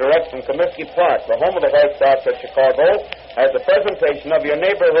comes to you direct from Comiskey Park, the home of the White Sox at Chicago, as a presentation of your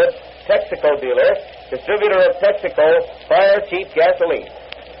neighborhood Texaco dealer, distributor of Texaco Fire Chief Gasoline.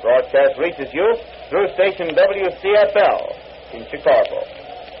 Broadcast reaches you through station WCFL in Chicago.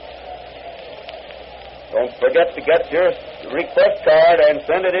 Don't forget to get your request card and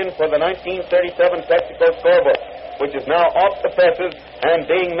send it in for the 1937 Texaco scorebook, which is now off the presses and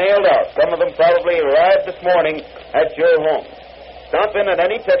being mailed out. Some of them probably arrived this morning at your home. Stop in at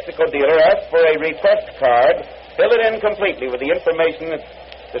any Texaco dealer, ask for a request card, fill it in completely with the information that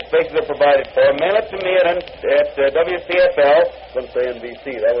the spaces are provided for. Mail it to me at WCFL. I was going to say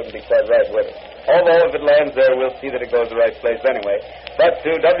NBC. That wouldn't be quite right with it. Although if it lands there, we'll see that it goes the right place anyway. But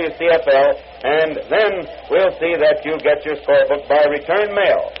to WCFL, and then we'll see that you get your scorebook by return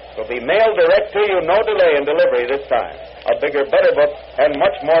mail. It'll be mailed direct to you, no delay in delivery this time. A bigger, better book, and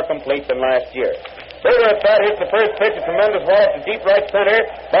much more complete than last year. Berger at bat hits the first pitch, a tremendous ball to deep right center,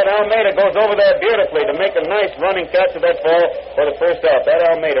 but Almeida goes over there beautifully to make a nice running catch of that ball for the first out. That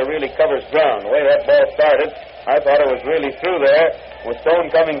Almeida really covers ground. The way that ball started, I thought it was really through there. With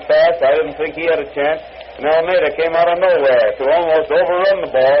Stone coming fast, I didn't think he had a chance. And Almeida came out of nowhere to almost overrun the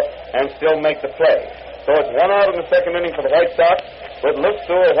ball and still make the play. So it's 1 out in the second inning for the White Sox, with Luke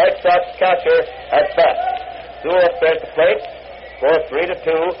Sewell, White Sox catcher, at bat. Sewell up there at the plate. Score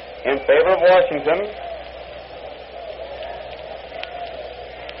 3-2 in favor of Washington.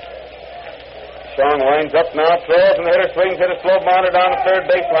 Sean winds up now, throws, and the hitter swings, hit a slow bounder down the third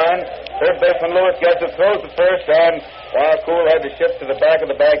baseline. Third baseman Lewis gets it, throws to first, and while Cool had to shift to the back of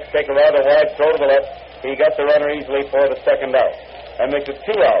the bag to take a rather wide throw to the left, he got the runner easily for the second out. That makes it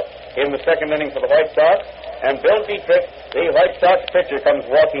 2 out in the second inning for the White Sox. And Bill Dietrich, the White Sox pitcher, comes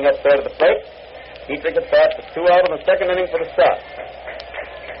walking up there to the plate. Dietrich at bat for 2 out in the second inning for the Sox.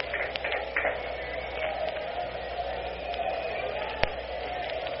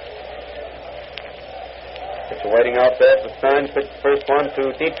 Pitcher waiting out there for the sign. Pitch the first one to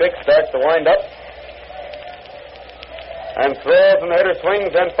Dietrich. Starts to wind up. And throws, and the hitter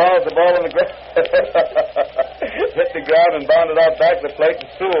swings and fouls the ball in the ground. Hit the ground and bounded out back to the plate.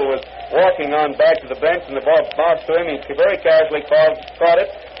 And Sewell was walking on back to the bench, and the ball bounced to him. He very casually caught it,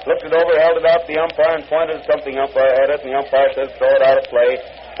 looked it over, held it out to the umpire, and pointed at something umpire had it, and the umpire says throw it out of play.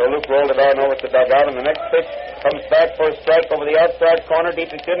 So Luke rolled it on over to the dugout, and the next pitch comes back for a strike over the outside corner.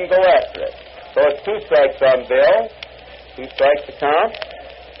 Dietrich didn't go after it. So it's 2 strikes on Bill. 2 strikes to count.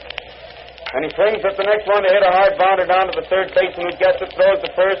 And he swings at the next one to hit a hard bounder down to the third baseman who gets it, throws to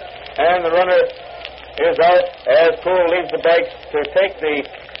first, and the runner is out as Cool leaves the bag to take the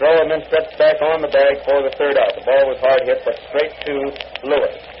throw and then steps back on the bag for the third out. The ball was hard hit, but straight to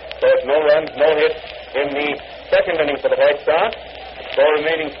Lewis. So it's no runs, no hits in the second inning for the White Sox. The score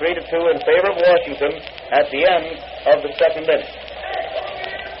remaining 3-2 in favor of Washington at the end of the second inning.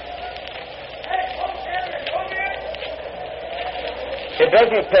 It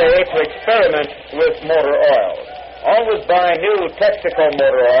doesn't pay to experiment with motor oils. Always buy new Texaco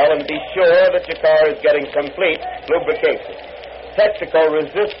motor oil and be sure that your car is getting complete lubrication. Texaco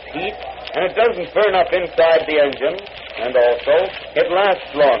resists heat, and it doesn't burn up inside the engine, and also it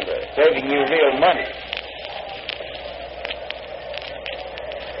lasts longer, saving you real money.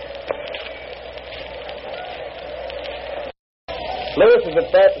 Lewis is at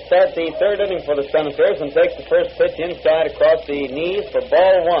bat to start the third inning for the Senators and takes the first pitch inside across the knees for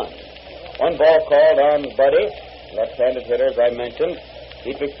ball 1. 1 ball called on Buddy, left-handed hitter, as I mentioned.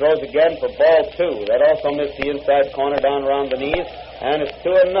 Dietrich throws again for ball 2. That also missed the inside corner down around the knees, and it's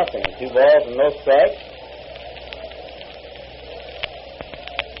 2-0. 2 balls and no strikes.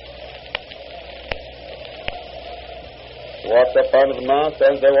 Walks up onto the mound,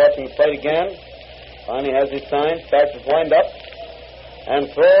 stands there watching the plate again. Finally has his sign, starts his wind-up,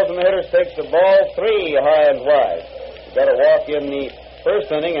 and throws, and the hitter takes the ball 3 high and wide. He got a walk in the first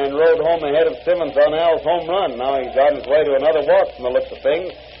inning and rode home ahead of Simmons on Al's home run. Now he's on his way to another walk from the looks of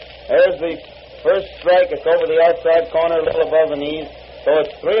things. There's the first strike. It's over the outside corner, a little above the knees. So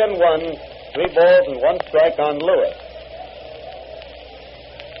it's 3-1, 3 balls and 1 strike on Lewis.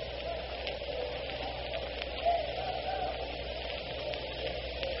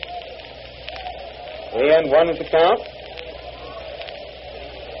 And 1 is the count.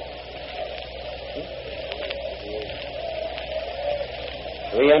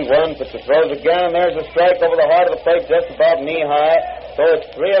 3-1, but the throws again, and there's a strike over the heart of the plate just about knee-high. So it's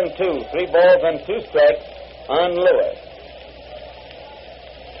 3-2, 3 balls and 2 strikes on Lewis.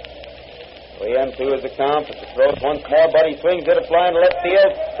 3-2 is the count. It's the throw once more. Buddy swings it a fly in left field.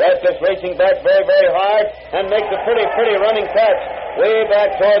 Radcliffe racing back very, very hard and makes a pretty, pretty running catch way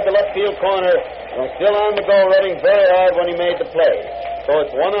back toward the left field corner. And still on the go, running very hard when he made the play. So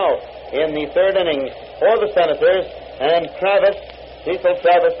it's 1 out in the third inning for the Senators. And Cecil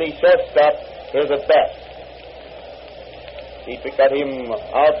Travis, the shortstop, is at bat. Dietrich got him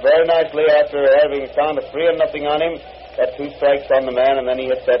out very nicely after having a count of 3-0 on him. Got 2 strikes on the man, and then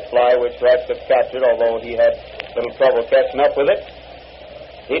he hit that fly, which Radcliffe captured, although he had little trouble catching up with it.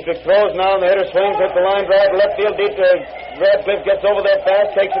 Dietrich throws now, and the hitter swings at the line drive to left field. Radcliffe gets over there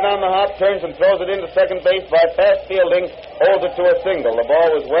fast, takes it on the hop, turns and throws it into second base by fast fielding, holds it to a single. The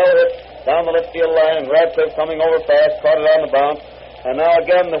ball was well hit down the left field line, and Radcliffe coming over fast, caught it on the bounce. And now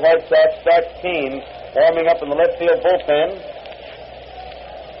again the White Sox start Keane warming up in the left field bullpen.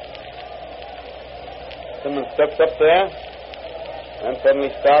 Simmons steps up there and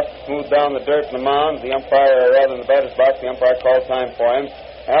suddenly stops, smooth down the dirt and the mound. The umpire, rather than the batter's box, the umpire calls time for him.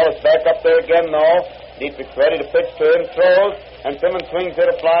 Alice back up there again, though. Dietrich's ready to pitch to him, throws, and Simmons swings it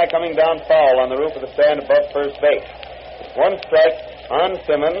a fly coming down foul on the roof of the stand above first base. It's 1 strike on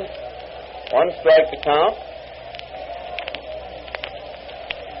Simmons, 1 strike to count.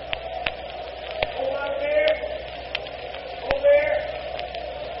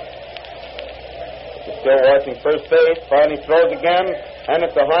 Still watching first base, finally throws again, and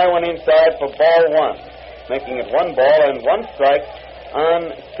it's a high one inside for ball 1, making it 1 ball and 1 strike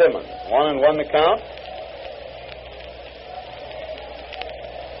on Simmons. 1-1 the count.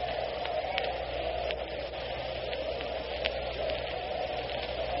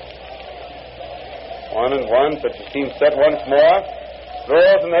 One and one, but you seem set once more.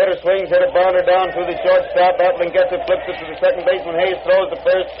 Throws, and the hitter swings, hit a bounder down through the shortstop. Appling gets it, flips it to the second baseman. Hayes throws the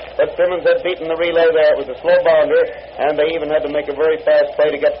first, but Simmons had beaten the relay there. It was a slow bounder, and they even had to make a very fast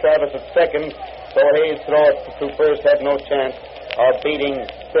play to get Travis at second. So Hayes' throw to first had no chance of beating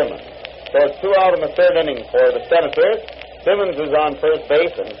Simmons. So it's 2 out in the third inning for the Senators. Simmons is on first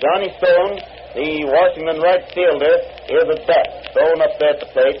base, and Johnny Stone, the Washington right fielder, is at bat. Stone up there at the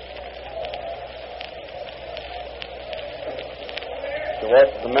plate. He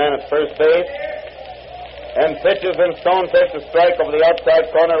watches the man at first base and pitches, and Stone takes a strike over the outside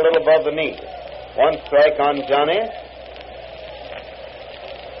corner a little above the knee. 1 strike on Johnny.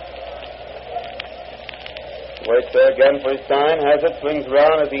 Waits there again for his sign, has it, swings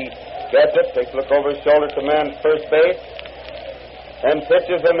around as he gets it, takes a look over his shoulder to man at first base, and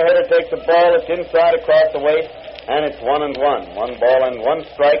pitches, and the hitter takes a ball that's inside across the waist, and it's 1-1. 1 ball and 1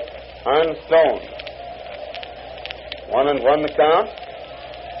 strike on Stone. 1-1 the count.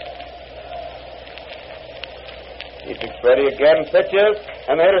 Dietrich's ready again, pitches,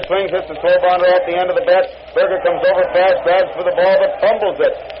 and the hitter swings, hits the slow bounder off the end of the bat. Berger comes over fast, grabs for the ball, but fumbles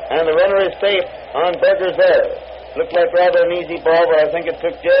it, and the runner is safe on Berger's error. Looked like rather an easy ball, but I think it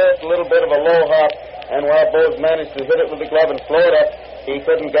took just a little bit of a low hop, and while Bose managed to hit it with the glove and slow it up, he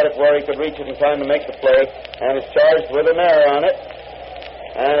couldn't get it where he could reach it in time to make the play, and is charged with an error on it,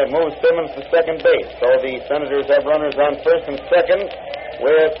 and it moves Simmons to second base. So the Senators have runners on first and second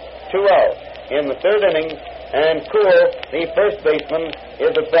with 2 out in the third inning. And Kuhl, the first baseman,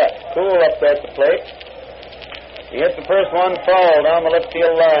 is at bat. Kuhl up there at the plate. He hits the first one foul down the left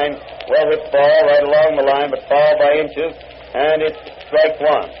field line. Well hit ball right along the line, but foul by inches. And it's strike 1.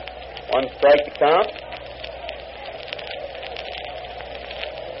 1 strike to count.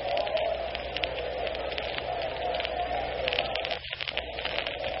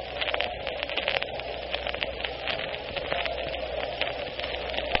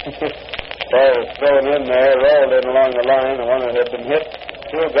 Ball was thrown in there, rolled in along the line. The one that had been hit,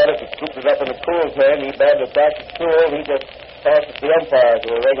 Kuhl got it and scooped it up into Kuhl's hand. He batted it back to Kuhl. He just passed it to the umpires.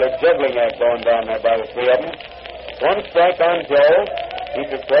 There was a regular juggling act going down there by the 3 of them. 1 strike on Joe. He's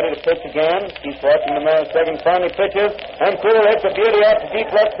just ready to pitch again. He's watching the man at second. Finally pitches, and Kuhl hits a beauty out to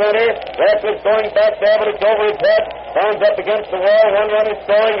deep left center. Radcliffe going back there, but it's over his head. Bounds up against the wall. 1 run is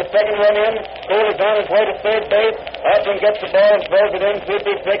scoring. The second run in. Kuhl is on his way to third base. Appling gets the ball and throws it in.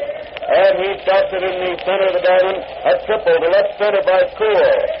 2-3-6. And he stops it in the center of the diamond. A triple to left center by Kuhl,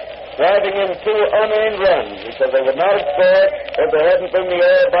 driving in 2 unearned runs because they would not have scored if there hadn't been the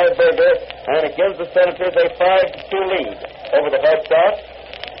error by Berger. And it gives the Senators a 5-2 lead over the White Sox.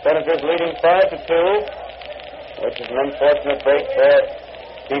 Senators leading 5-2, which is an unfortunate break for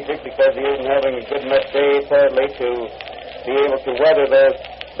Dietrich because he isn't having a good enough day apparently to be able to weather those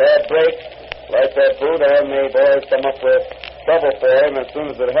bad breaks like that boot, and the boys come up with trouble for him as soon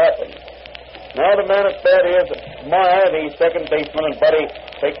as it happens. Now the man at bat is Meyer, the second baseman, and Buddy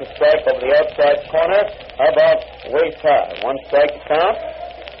takes a strike over the outside corner, about waist high. One strike to count.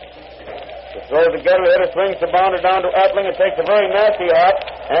 The throw together, the hitter swings the bounder down to Appling. It takes a very nasty hop,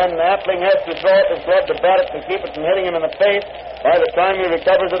 and Appling has to throw up his glove to bat it to keep it from hitting him in the face. By the time he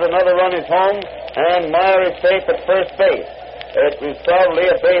recovers it, another run is home, and Meyer is safe at first base. It is probably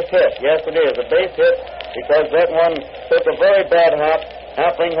a base hit. Yes, it is a base hit, because that one took a very bad hop.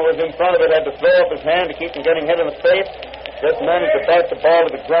 Appling, who was in front of it, had to throw up his hand to keep from getting hit in the face. Just managed to bat the ball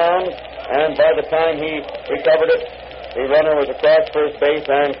to the ground, and by the time he recovered it, the runner was across first base,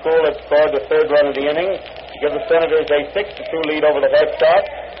 and Cool had scored the third run of the inning to give the Senators a 6-2 lead over the White Sox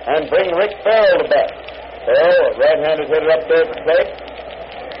and bring Rick Farrell to bat. Farrell, a right-handed hitter up there at the plate.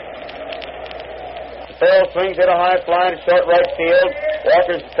 Farrell swings hit a high fly to short right field.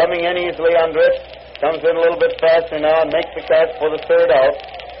 Walker's coming in easily under it. Comes in a little bit faster now and makes the catch for the third out.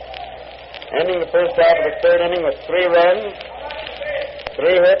 Ending the first half of the third inning with 3 runs, 3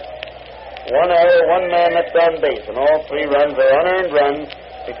 hits, 1 error, 1 man that's on base, and all 3 runs are unearned runs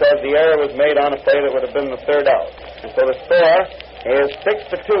because the error was made on a play that would have been the third out. And so the score is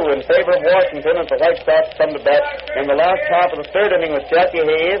 6-2 in favor of Washington as the White Sox come to bat in the last half of the third inning with Jackie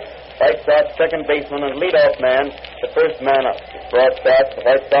Hayes, White Sox second baseman and leadoff man, the first man up. This broadcast, the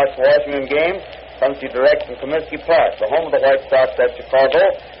White Sox-Washington game, comes to you direct from Comiskey Park, the home of the White Sox at Chicago,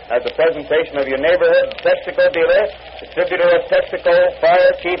 as a presentation of your neighborhood Texaco dealer, distributor of Texaco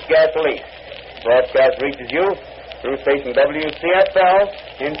Fire Chief Gasoline. Broadcast reaches you through station WCFL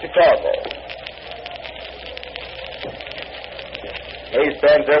in Chicago. Hayes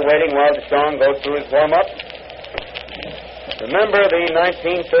stands there waiting while Deshawn goes through his warm-up. Remember, the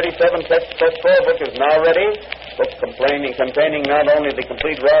 1937 Texaco scorebook is now ready. Book containing not only the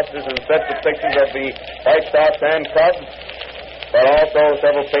complete rosters and sets of pictures of the White Sox and Cubs, but also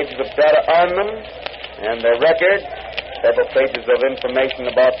several pages of data on them and their records, several pages of information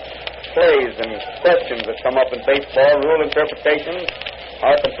about plays and questions that come up in baseball, rule interpretations,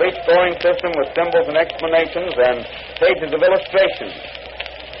 our complete scoring system with symbols and explanations, and pages of illustrations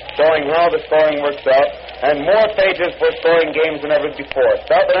showing how the scoring works out, and more pages for scoring games than ever before.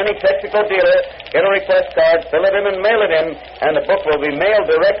 Stop at any Texaco dealer, get a request card, fill it in and mail it in, and the book will be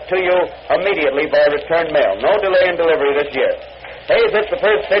mailed direct to you immediately by return mail. No delay in delivery this year. Hayes hits the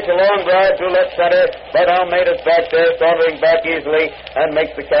first pitch, a long drive to left center, but Almeida's back there, sauntering back easily, and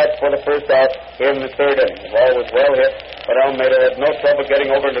makes the catch for the first out in the third inning. The ball was well hit, but Almeida had no trouble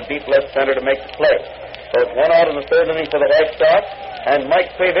getting over into deep left center to make the play. So it's 1 out in the third inning for the White Sox, and Mike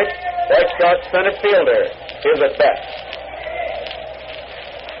Krivich, White Sox center fielder, is at bat.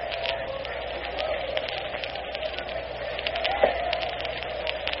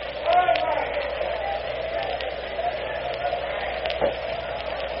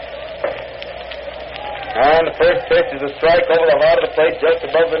 And the first pitch is a strike over the heart of the plate just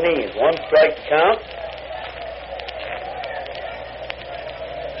above the knees. 1 strike to count.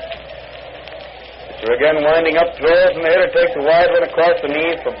 Pitcher again winding up, throws, and the hitter takes a wide one across the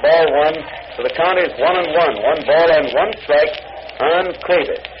knees for ball 1. So the count is 1-1. 1 ball and 1 strike on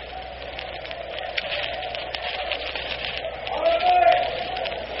Krivich.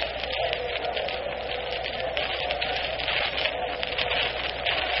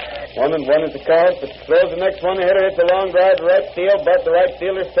 One is the count, but throws the next one. The hitter hits a long drive to right field, but the right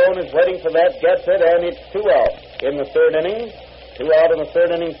fielder, Stone, is waiting for that, gets it, and it's 2 out in the third inning. 2 out in the third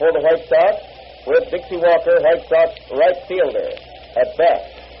inning for the White Sox, with Dixie Walker, White Sox right fielder, at bat.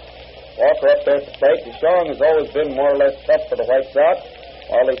 Walker up there at the plate. Deshawn has always been more or less tough for the White Sox.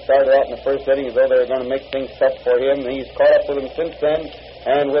 While they started out in the first inning as though they were going to make things tough for him, he's caught up with them since then,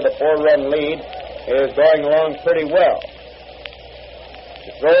 and with a 4-run lead, is going along pretty well. He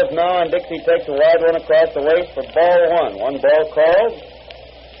throws now, and Dixie takes a wide one across the waist for ball 1. 1 ball called.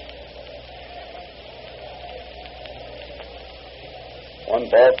 One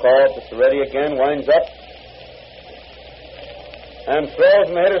ball called. It's ready again, winds up, and throws,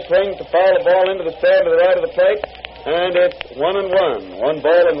 and the hitter swings to foul the ball into the stand to the right of the plate, and it's 1-1. 1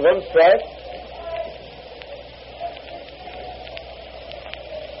 ball and 1 strike.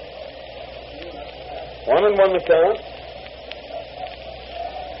 One and 1 the count.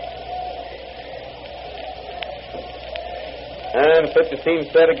 And the pitcher seems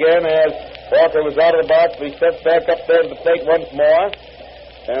set again as Walker was out of the box, but he steps back up there to the plate once more.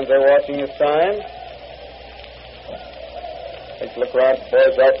 Stands there watching his sign. Takes a look around at the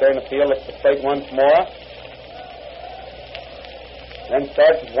boys out there in the field, looks at the plate once more. Then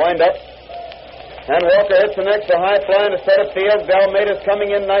starts his wind-up. And Walker hits the next, a high fly in the center field. Almeida's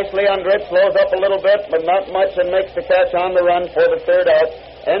coming in nicely under it, slows up a little bit, but not much, and makes the catch on the run for the third out.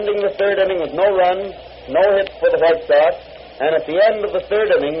 Ending the third inning with no runs, no hits for the White Sox. And at the end of the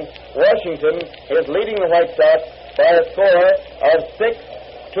third inning, Washington is leading the White Sox by a score of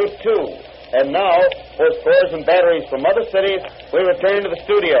 6-2. And now, for scores and batteries from other cities, we return to the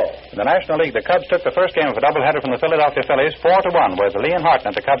studio. In the National League, the Cubs took the first game of a doubleheader from the Philadelphia Phillies 4-1, where the Lee and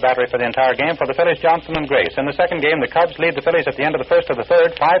Harton at the Cub battery for the entire game. For the Phillies, Johnson and Grace. In the second game, the Cubs lead the Phillies at the end of the first to the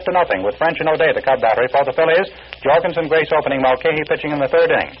third, 5-0, with French and O'Day at the Cub battery. For the Phillies, Jorgensen, Grace opening, Mulcahy pitching in the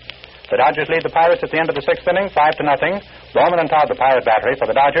third inning. The Dodgers lead the Pirates at the end of the sixth inning, 5-0. Bowman and Todd, the Pirate battery. For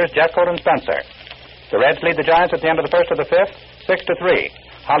the Dodgers, Jeffcoat and Spencer. The Reds lead the Giants at the end of the first to the fifth, 6-3.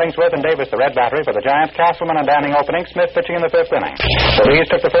 Hollingsworth and Davis, the Red battery. For the Giants, Castleman and Danning opening, Smith pitching in the fifth inning. The Bees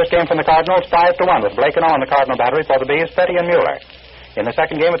took the first game from the Cardinals 5-1, with Blake and Owen the Cardinal battery. For the Bees, Petty and Mueller. In the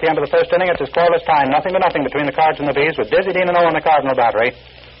second game at the end of the first inning, it's a scoreless tie, 0-0 between the Cards and the Bees, with Dizzy Dean and Owen the Cardinal battery.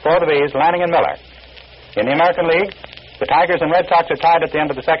 For the Bees, Lanning and Miller. In the American League, the Tigers and Red Sox are tied at the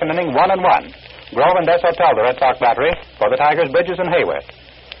end of the second inning, 1-1. Grove and Desautels, the Red Sox battery. For the Tigers, Bridges and Hayworth.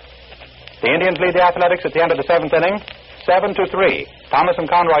 The Indians lead the Athletics at the end of the seventh inning, 7-3. Thomas and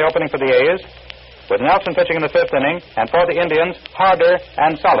Conroy opening for the A's, with Nelson pitching in the fifth inning, and for the Indians, Harder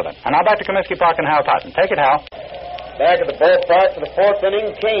and Sullivan. And now back to Comiskey Park and Hal Totten. Take it, Hal. Back at the ballpark for the fourth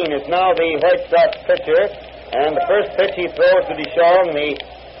inning, Kane is now the White Sox pitcher, and the first pitch he throws to Deschamps, the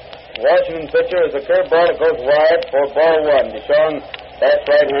Washington pitcher, is a curveball that goes wide for ball one. Deschamps bats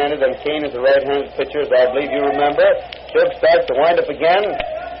right-handed, and Kane is a right-handed pitcher, as I believe you remember. Shug starts to wind up again.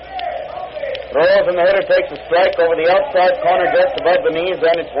 Throws, and the hitter takes a strike over the outside corner just above the knees,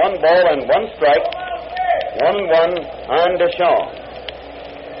 and it's 1 ball and 1 strike. 1-1 on Deschamps.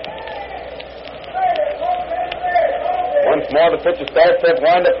 Once more, the pitcher starts that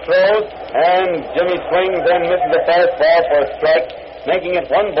wind-up throws, and Jimmy swings and misses a fastball for a strike, making it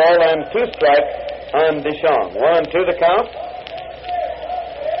 1 ball and 2 strikes on Deschamps. 1-2 the count.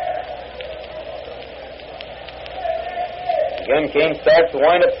 Again, Kane starts the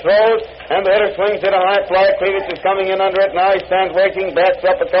wind-up throws, and the hitter swings it a high fly. Cleavage is coming in under it. Now he stands waiting, backs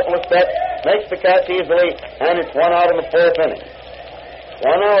up a couple of steps, makes the catch easily, and it's 1 out in the fourth inning.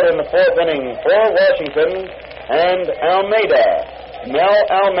 1 out in the fourth inning for Washington and Almeida. Mel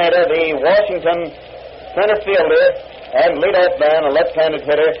Almeida, the Washington center fielder and leadoff man, a left-handed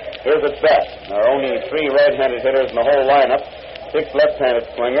hitter, is at bat. There are only 3 right-handed hitters in the whole lineup, 6 left-handed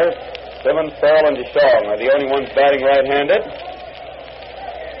swingers. Simmons, Farrell, and Deschamps are the only ones batting right-handed.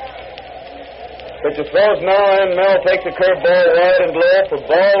 Pitcher throws now, and Mel takes a curveball wide and low for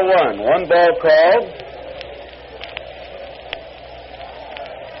ball 1. 1 ball called.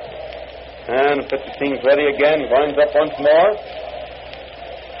 And the pitcher seems ready again. Winds up once more.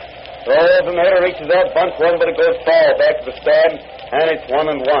 Throws, and the hitter reaches out, bunts one, but it goes foul back to the stand. And it's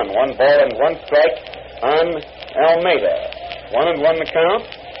 1-1. 1 ball and 1 strike on Almeida. 1-1 the count.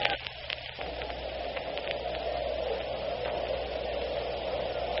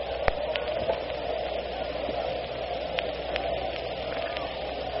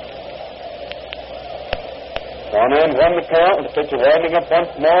 And 1 the count, with the pitcher winding up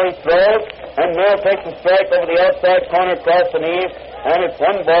once more. He throws, and Mel takes a strike over the outside corner across the knees, and it's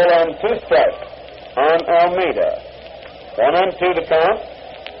 1 ball and 2 strikes on Almeida. 1-2 the count.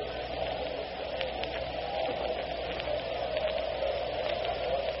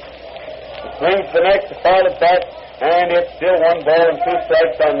 He swings the next to foul it back, and it's still 1 ball and 2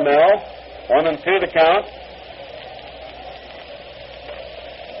 strikes on Mel. 1-2 the count.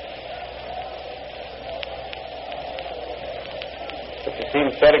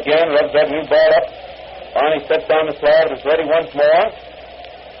 Seems set again, rubs that new ball up. Finally sets down the slab and is ready once more.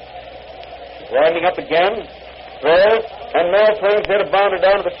 Winding up again. Throws, and Mel swings hit a bounder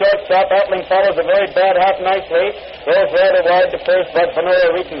down to the shortstop. Atling follows a very bad half nicely. Throws rather wide to first, but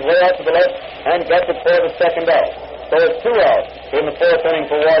Venora reaches way out to the left and gets it for the second out. So it's 2 out in the fourth inning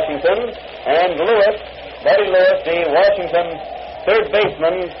for Washington. And Lewis, Buddy Lewis, the Washington third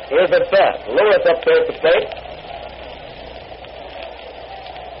baseman, is at bat. Lewis up there at the plate.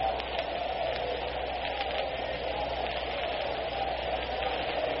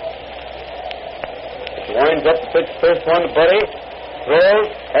 Winds up the pitch, first one to Buddy. Throws,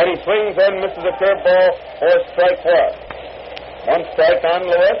 and he swings and misses a curveball for strike 1. 1 strike on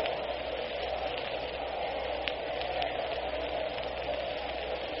Lewis.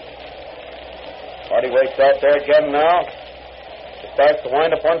 Buddy waits out there again now. He starts to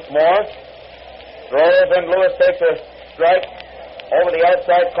wind up once more. Throws, and Lewis takes a strike over the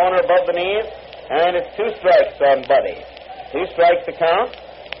outside corner above the knees. And it's 2 strikes on Buddy. 2 strikes to count.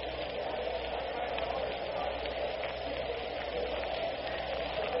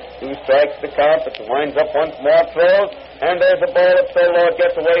 2 strikes to count, but winds up once more, throws, and there's a ball up so low it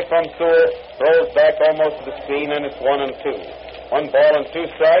gets away from Sewell, Throws back almost to the screen, and it's 1-2. 1 ball and 2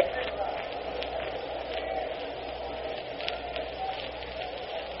 strikes.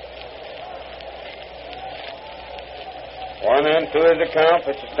 One and 2 is the count.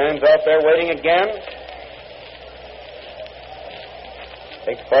 Pitcher stands out there waiting again.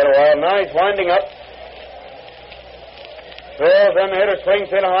 Takes quite a while. Now he's winding up. Throws, and the hitter swings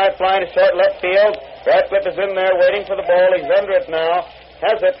in a high fly to short left field. Ratcliffe is in there waiting for the ball. He's under it now.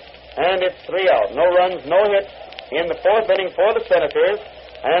 Has it, and it's 3 out. No runs, no hits in the 4th inning for the Senators,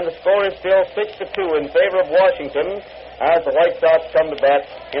 and the score is still 6-2 in favor of Washington as the White Sox come to bat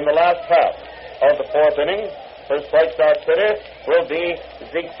in the last half of the 4th inning. First White Sox hitter will be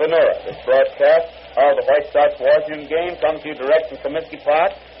Zeke Ventura. This broadcast of the White Sox-Washington game comes to you direct from Comiskey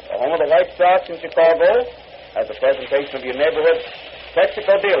Park, the home of the White Sox in Chicago, as a presentation of your neighborhood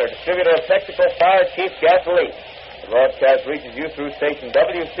Texaco dealer, distributor of Texaco Fire Chief Gasoline. The broadcast reaches you through station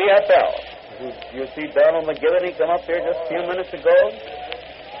WCFL. You see Donald McGivney come up here just a few minutes ago?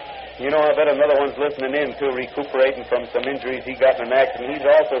 You know, I bet another one's listening in, too, recuperating from some injuries he got in an accident. He's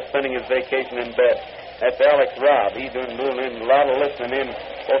also spending his vacation in bed. That's Alex Robb. He's doing a lot of listening in,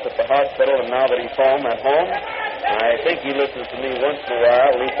 both at the hospital and now that he's home at home. I think he listens to me once in a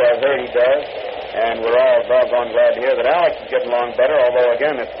while. At least I've heard he does. And we're all doggone glad to hear that Alex is getting along better, although,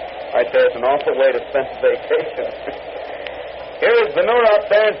 again, I say it's an awful way to spend vacation. Here is Ventura up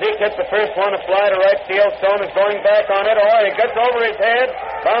there, and Zeke hits the first one, a fly to right field. Stone is going back on it. Oh, it gets over his head,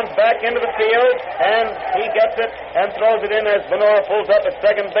 bounces back into the field, and he gets it and throws it in as Ventura pulls up at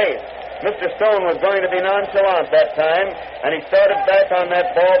second base. Mr. Stone was going to be nonchalant that time, and he started back on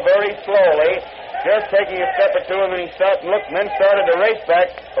that ball very slowly, just taking a step or two, and then he stopped and looked, and then started to race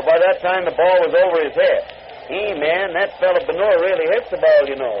back, but by that time the ball was over his head. Man, that fellow Ventura really hits the ball,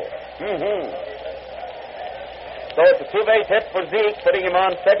 you know. So it's a 2-base hit for Zeke, putting him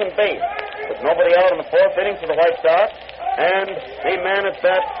on second base. With nobody out in the 4th inning for the White Sox. And the man at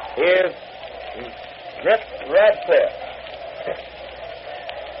bat is Rip Ratcliffe.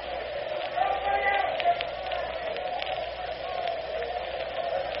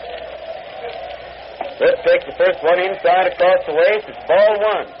 Rip takes the first one inside across the waist. It's ball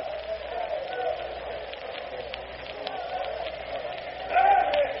 1.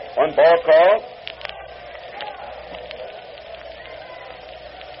 One ball call.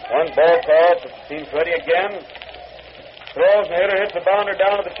 One ball call. The team's ready again. Throws, and the hitter hits the bounder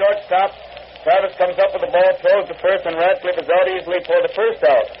down to the shortstop. Travis comes up with the ball, throws to first, and Ratcliffe is out easily for the first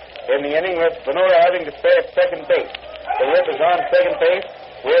out in the inning, with Ventura having to stay at second base. The Rip is on second base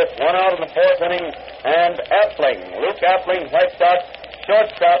with 1 out in the 4th inning, and Appling, Luke Appling, White Sox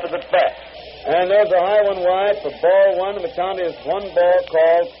shortstop, is at bat. And there's a high one wide for ball 1, and the count is 1 ball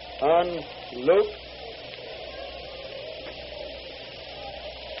called on Luke.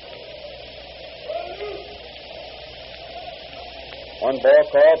 One ball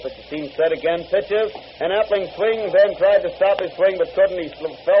call, but the team set again, pitches, and Appling swings, then tried to stop his swing, but couldn't. He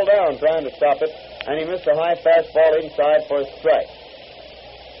fell down trying to stop it, and he missed a high fastball inside for a strike.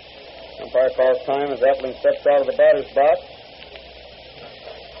 Umpire calls time as Appling steps out of the batter's box.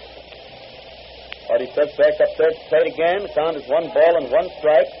 But he steps back up there to plate again. The count is 1 ball and 1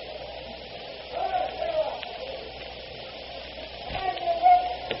 strike.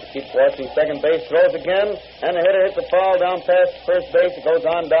 Keeps watching second base, throws again, and the hitter hits a foul down past first base. It goes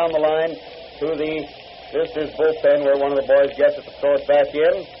on down the line to the visitor's bullpen, where one of the boys gets it to throw it back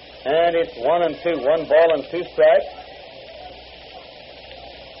in. And it's 1-2. 1 ball and 2 strikes.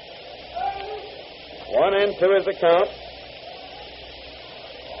 1-2 is the count.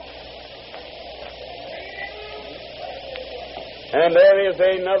 And there is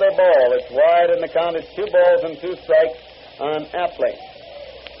another ball. It's wide, and the count is 2 balls and 2 strikes on Appling.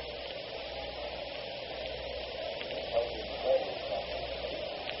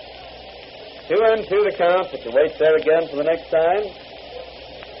 2-2 the count, but you waits there again for the next time.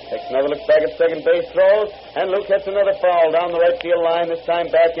 Takes another look back at second base, throws, and Luke hits another foul down the right field line, this time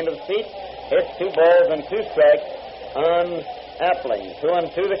back into the seat. Hits 2 balls and 2 strikes on Appling.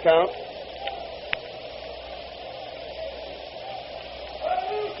 2-2 the count.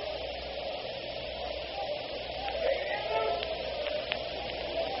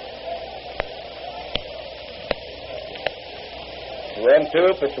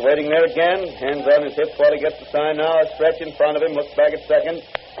 Two, but you're waiting there again. Hands on his hips while he gets the sign now. A stretch in front of him. Looks back at second.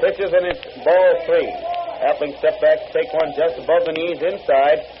 Pitches, and it's ball 3. Appling steps back to take one just above the knees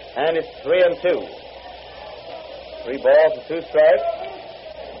inside, and it's 3-2. 3 balls and 2 strikes.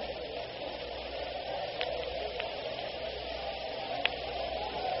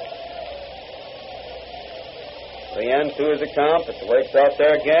 The 3-2 is the count, but the wait's out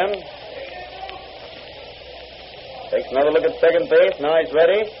there again. Takes another look at second base. Now he's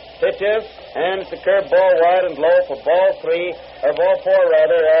ready. Pitches, and it's a curve ball wide and low for ball 4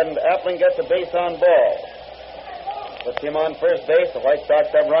 rather, and Appling gets a base on ball. Puts him on first base. The White Sox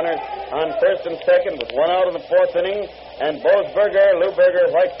have runners on first and second with one out in the fourth inning, and Lou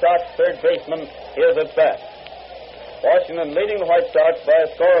Berger, White Sox third baseman, is at bat. Washington leading the White Sox by a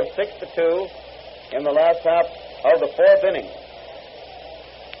score of 6-2 in the last half of the fourth inning.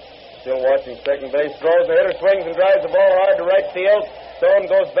 Still watching second base. Throws, the hitter swings and drives the ball hard to right field. Stone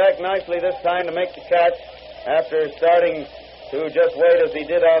goes back nicely this time to make the catch after starting to just wait as he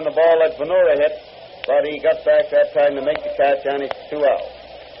did on the ball that Ventura hit, but he got back that time to make the catch, and it's 2 out.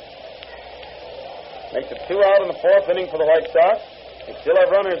 Makes it 2 out in the fourth inning for the White Sox. They still have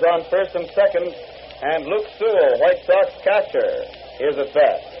runners on first and second, and Luke Sewell, White Sox catcher, is at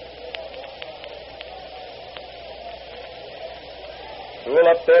bat. Sewell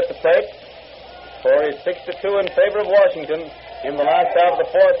up there at the plate for his 6-2 in favor of Washington in the last half of the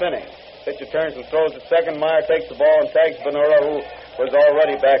fourth inning. Pitcher turns and throws to second. Meyer takes the ball and tags Venura, who was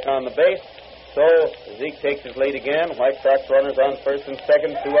already back on the base. So Zeke takes his lead again. White Sox runners on first and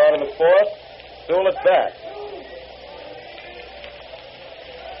second, 2 out in the fourth. Sewell at bat.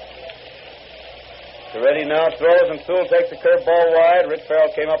 Ready now throws, and Sewell takes the curve ball wide. Rick Farrell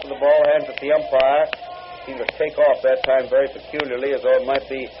came up with the ball, hands it to the umpire. Seemed to take off that time very peculiarly, as though it might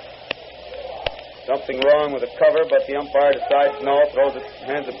be something wrong with the cover, but the umpire decides no,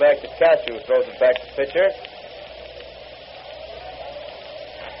 hands it back to Cashew, throws it back to pitcher.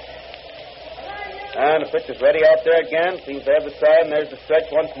 And the pitcher's ready out there again. Seems to have the side, and there's the stretch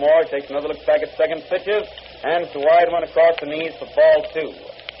once more. Takes another look back at second, pitches, and it's a wide one across the knees for ball 2.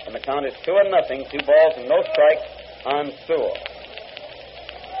 And the count is 2-0, 2 balls and no strikes on Sewell.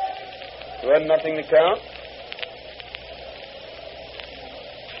 2-0 the count.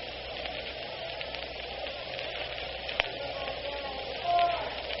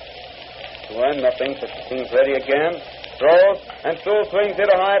 2-0. Team's ready again. Throws, and Sewell swings it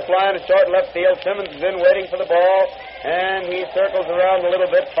a high fly in a short left field. Simmons is in waiting for the ball, and he circles around a little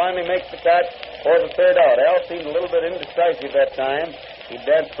bit, finally makes the catch for the third out. Al seemed a little bit indecisive that time. He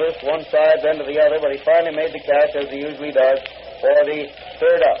danced first one side, then to the other, but he finally made the catch, as he usually does, for the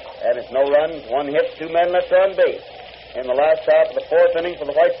third out. And it's no runs, 1 hit, 2 men left on base in the last half of the fourth inning for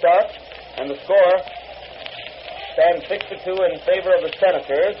the White Sox, and the score stands 6-2 in favor of the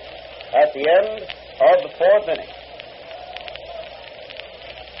Senators at the end of the fourth inning.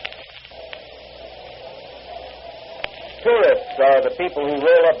 Tourists are the people who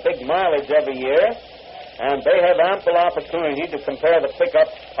roll up big mileage every year, and they have ample opportunity to compare the pickup,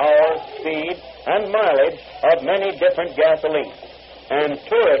 power, speed, and mileage of many different gasolines. And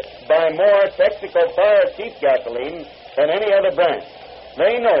tourists buy more Texaco Fire Chief gasoline than any other brand.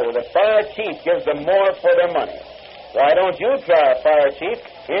 They know that Fire Chief gives them more for their money. Why don't you try Fire Chief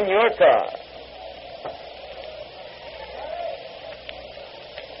in your car?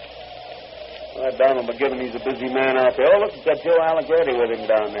 Donald McGibbon, he's a busy man out there. Oh, look, he's got Joe Allegretti with him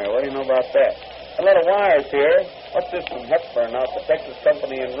down there. What do you know about that? A lot of wires here. What's this from Hepburn out the Texas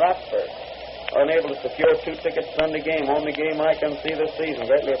Company in Rockford? Unable to secure 2 tickets Sunday game. Only game I can see this season.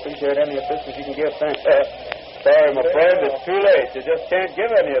 Greatly appreciate any assistance you can give. Thanks. Sorry, my friend, it's too late. You just can't give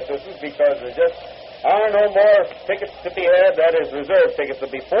any assistance because there just are no more tickets to be had. That is, reserve tickets.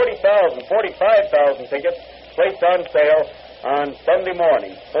 There'll be 45,000 tickets placed on sale on Sunday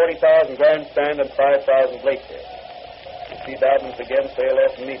morning. 40,000 grandstand and 5,000 bleachers. C. Dobbins again, say hello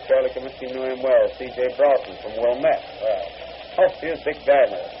from me. Charlie Comiskey knew him well. C.J. Broughton from Wilmette. Oh, here's Dick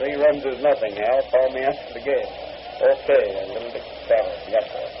Gardner. 3 runs is nothing, Al. Call me after the game. Okay, and little Dick Starr. Yes,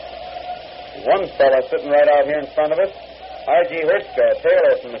 sir. One fella sitting right out here in front of us, R.G. Hertzka,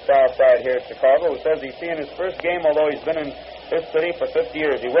 Taylor from the south side here at Chicago, who says he's seeing his first game, although he's been in this city for 50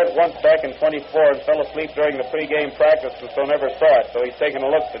 years. He went once back in 24 and fell asleep during the pregame practice and so never saw it, so he's taking a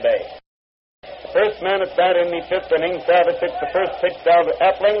look today. The first man at bat in the 5th inning, Savage hits the first pitch down to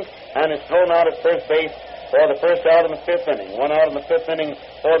Appling and is thrown out at first base for the first out in the 5th inning. 1 out in the 5th inning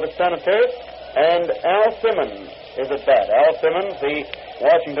for the Senators, and Al Simmons is at bat. Al Simmons, the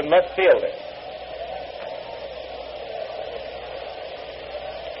Washington left fielder.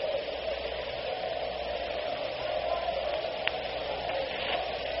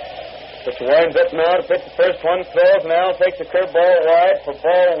 Pitcher winds up now to pitch the first one, throws, and Al takes a curveball wide for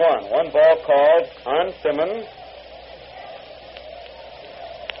ball 1. 1 ball called on Simmons.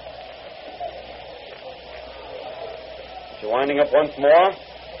 Pitcher winding up once more.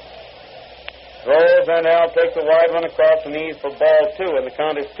 Throws, and Al takes a wide one across the knees for ball 2, and the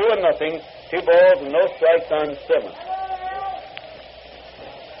count is 2-0. 2 balls and no strikes on Simmons.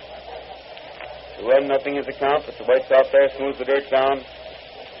 2-0 is the count, but the White Sox there smooths the dirt down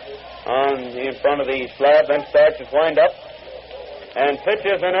in front of the slab, then starts his wind-up. And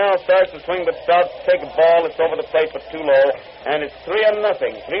pitches, and now starts to swing, but stops to take a ball that's over the plate but too low. And it's 3-0.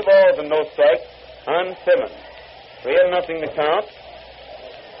 3 balls and no strikes on Simmons. 3-0 the count.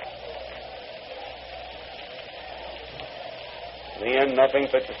 Nothing.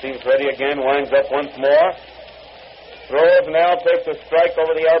 Pitcher seems ready again. Winds up once more. Throws, and now takes a strike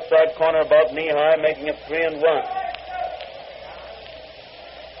over the outside corner about knee-high, making it 3-1.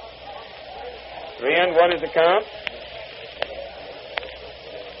 3-1 is the count.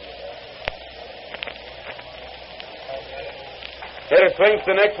 Hitter swings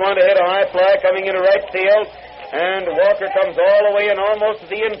the next one to hit a high fly coming into right field, and Walker comes all the way in almost to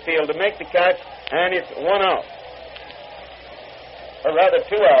the infield to make the catch, and it's 1 out. Or rather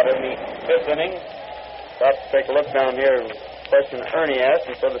 2 out in the 5th inning. Stop to take a look down here. Question Ernie asked,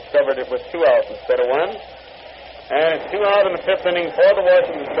 and so discovered it was 2 outs instead of 1. And it's 2 out in the 5th inning for the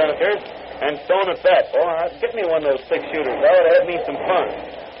Washington Senators, and Stone at bat. Oh, get me one of those 6 shooters. That would have me some fun.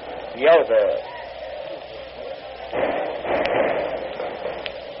 Yowza.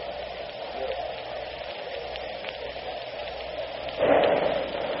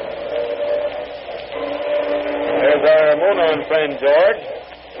 Moon-on friend George.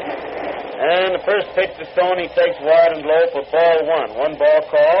 And the first pitch to Stone, he takes wide and low for ball 1. 1 ball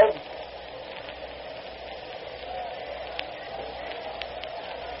called.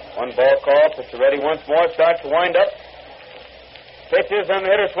 1 ball called. Pitcher ready once more. Starts to wind up. Pitches and the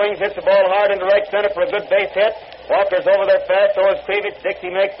hitter swings. Hits the ball hard into right center for a good base hit. Walker's over there fast. So is Krivich.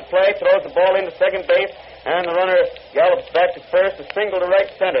 Dixie makes the play. Throws the ball into second base. And the runner gallops back to first. A single to right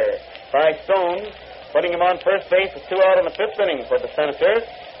center by Stone, putting him on first base with 2 out in the 5th inning for the Senators.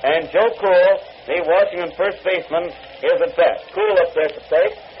 And Joe Cool, the Washington first baseman, is at bat. Cool up there to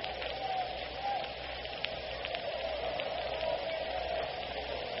plate.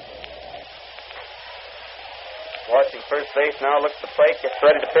 Washington first base now looks at the plate, gets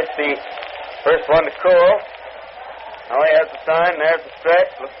ready to pitch the first one to Cool. Now he has the sign, there's the stretch,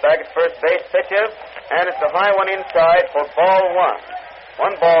 looks back at first base, pitches, and it's a high one inside for ball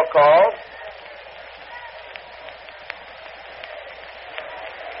 1. 1 ball called.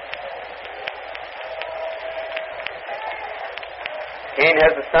 Kane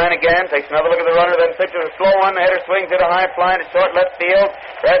has the sign again, takes another look at the runner, then pitches a slow one. The hitter swings it a high fly to short left field.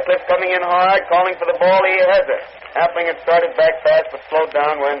 Radcliffe coming in hard, calling for the ball. He has it. Appling had started back fast, but slowed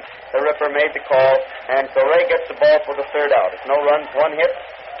down when the Ripper made the call. And so Ray gets the ball for the 3rd out. It's no runs, 1 hit,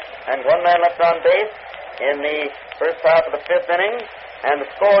 and 1 man left on base in the first half of the 5th inning. And the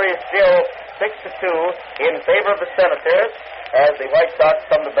score is still 6-2 in favor of the Senators as the White Sox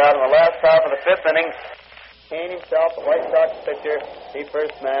come to bat in the last half of the 5th inning. Kane himself, the White Sox pitcher, the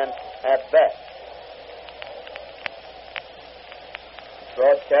first man at bat.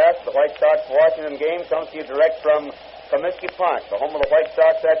 Broadcast, the White Sox Washington game comes to you direct from Comiskey Park, the home of the White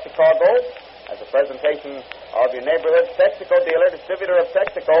Sox at Chicago, as a presentation of your neighborhood Texaco dealer, distributor of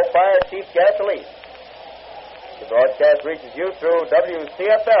Texaco Fire Chief Gasoline. The broadcast reaches you through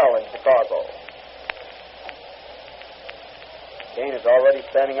WCFL in Chicago. Kane is already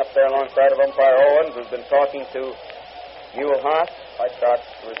standing up there alongside of umpire Owens, who's been talking to Ewell Haas, White Sox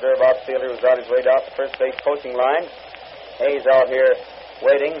reserve outfielder who's on his way down the first base coaching line. Hayes out here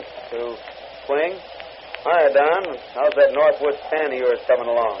waiting to swing. Hi, Don. How's that Northwood fan of yours coming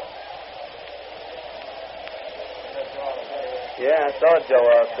along? Yeah, I saw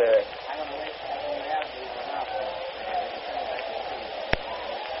Joe out there.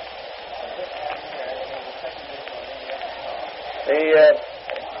 The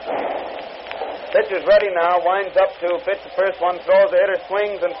pitcher's ready now, winds up to pitch the first one, throws, the hitter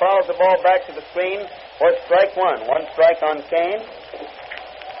swings and fouls the ball back to the screen for strike 1. 1 strike on Kane.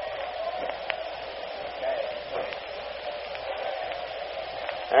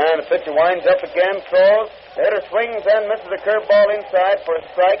 And the pitcher winds up again, throws, the hitter swings and misses a curveball inside for a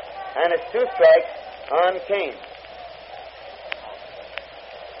strike, and it's 2 strikes on Kane.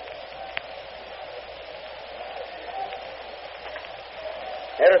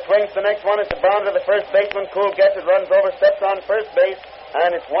 Hitter swings the next one. It's a bound to the first baseman. Cool gets it, runs over, steps on first base,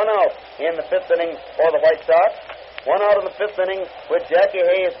 and it's 1 out in the 5th inning for the White Sox. 1 out in the 5th inning with Jackie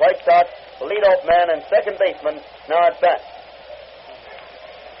Hayes, White Sox leadoff man and second baseman, now at bat.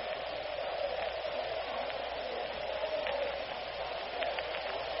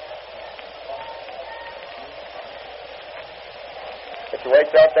 Pitcher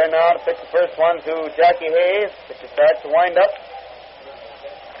waits out there now to pitch the first one to Jackie Hayes. Pitcher starts to wind up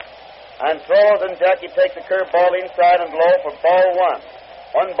and throws, and Jackie takes a curveball inside and low for ball 1.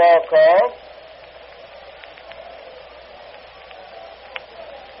 1 ball called.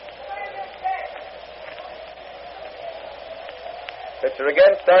 Pitcher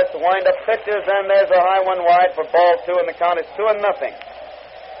again starts to wind up pitches, and there's a high one wide for ball 2, and the count is 2-0.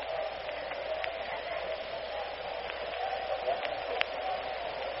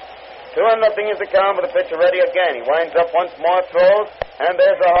 2-0 is the count with the pitcher ready again. He winds up once more, throws, and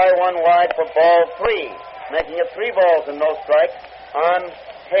there's a high one wide for ball 3, making it 3 balls and no strikes on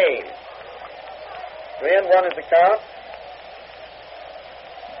Hayes. 3-1 is the count.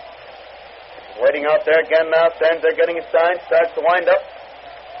 Waiting out there again now, stands there getting his sign, starts to wind up,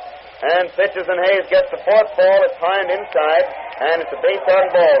 and pitches, and Hayes gets the 4th ball. It's high and inside, and it's a base on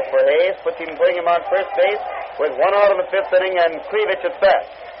balls for Hayes, which he can bring him on first base with 1 out in the 5th inning, and Krivich at bat.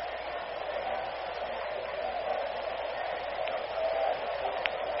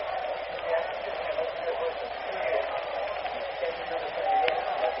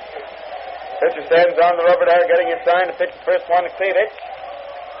 Pitcher stands on the rubber there, getting his sign to pitch the first one to Krivich.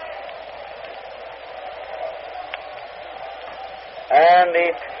 And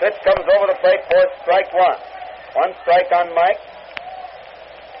the pitch comes over the plate for strike 1. 1 strike on Mike.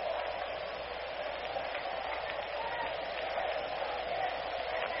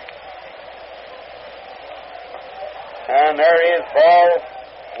 And there is ball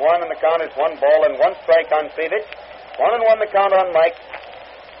 1, and the count is 1 ball and 1 strike on Krivich. 1-1 the count on Mike.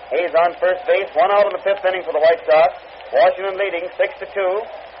 Hayes on first base, 1 out in the 5th inning for the White Sox. Washington leading 6-2.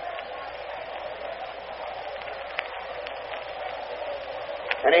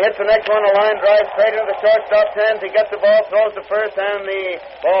 And he hits the next one, a line drive straight into the shortstop's hands. He gets the ball, throws to first, and the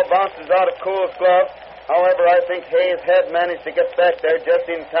ball bounces out of Kuhl's glove. However, I think Hayes had managed to get back there just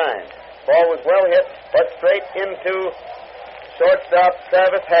in time. Ball was well hit, but straight into shortstop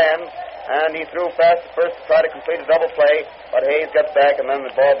Travis' hands, and he threw past the first to try to complete a double play, but Hayes got back, and then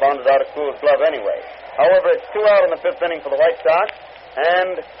the ball bounded out of Kuhl's glove anyway. However, it's 2 out in the 5th inning for the White Sox,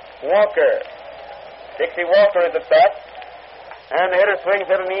 and Dixie Walker is at bat. And the hitter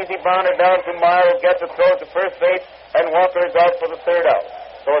swings at an easy bounder down to Meyer, who gets a throw to first base, and Walker is out for the 3rd out.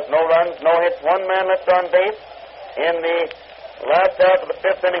 So it's no runs, no hits, 1 man left on base in the last half of the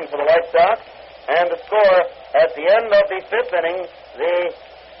 5th inning for the White Sox. And the score at the end of the 5th inning, the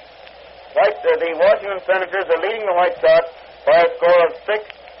Washington Senators are leading the White Sox by a score of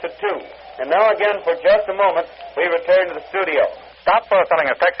 6-2. And now again, for just a moment, we return to the studio. Stop for filling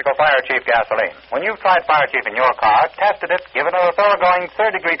of Texaco Fire Chief gasoline. When you've tried Fire Chief in your car, tested it, given it a thoroughgoing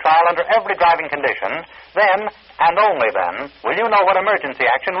third-degree trial under every driving condition, then, and only then, will you know what emergency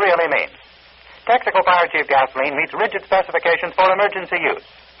action really means. Texaco Fire Chief gasoline meets rigid specifications for emergency use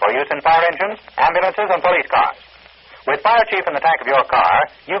in fire engines, ambulances, and police cars. With Fire Chief in the tank of your car,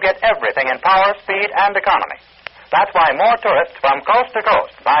 you get everything in power, speed, and economy. That's why more tourists from coast to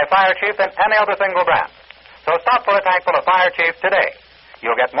coast buy Fire Chief than any other single brand. So stop for a tank full of Fire Chief today.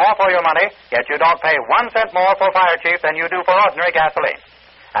 You'll get more for your money, yet you don't pay 1 cent more for Fire Chief than you do for ordinary gasoline.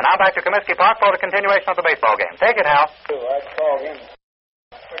 And now back to Comiskey Park for the continuation of the baseball game. Take it, Hal.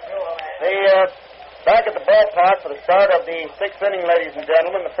 Back at the ballpark for the start of the 6th inning, ladies and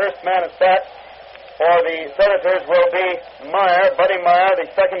gentlemen. The first man at bat for the Senators will be Buddy Meyer, the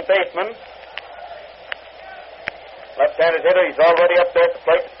second baseman. Left-handed hitter, he's already up there at the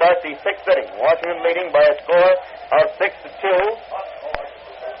plate to start the 6th inning. Washington leading by a score of 6-2.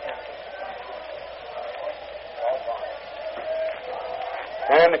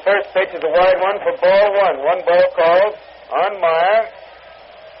 And the first pitch is a wide one for ball 1. 1 ball called on Meyer.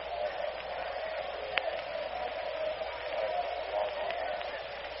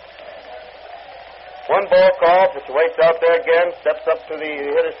 One ball called, which waits out there again, steps up to the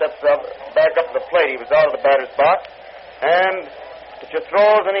hitter, steps up, back up to the plate. He was out of the batter's box. And pitcher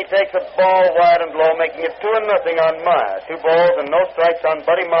throws, and he takes a ball wide and low, making it 2-0 on Meyer. 2 balls and no strikes on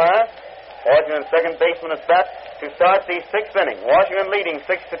Buddy Meyer. Washington second baseman at bat to start the 6th inning. Washington leading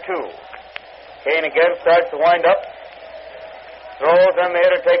 6-2. Kane again starts to wind up. Throws, and the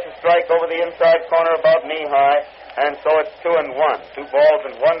hitter takes a strike over the inside corner about knee-high. And so it's 2-1. 2 balls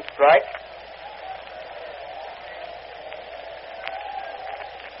and 1 strike.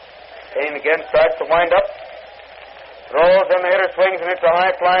 Kane again starts to wind up. Throws, and the hitter swings, and it's a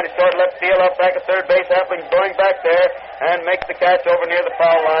high fly to short left field, up back at third base. Appling's going back there and makes the catch over near the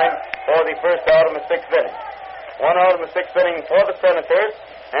foul line for the first out in the 6th inning. 1 out in the 6th inning for the Senators,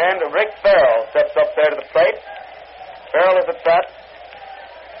 and Rick Farrell steps up there to the plate. Farrell is at bat.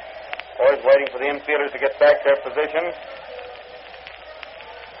 Always waiting for the infielders to get back their position.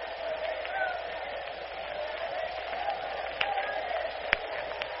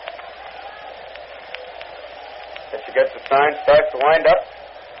 Gets the sign, starts to wind up,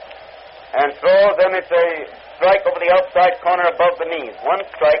 and throws, and it's a strike over the outside corner above the knees. 1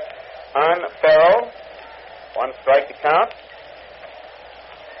 strike on Farrell. 1 strike to count.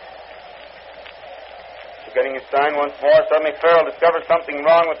 After getting his sign once more, suddenly Farrell discovers something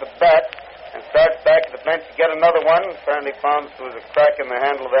wrong with the bat and starts back to the bench to get another one. Apparently found there was a crack in the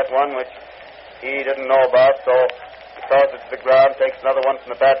handle of that one, which he didn't know about, so he throws it to the ground, takes another one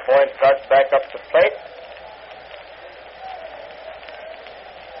from the bat boy, and starts back up to the plate.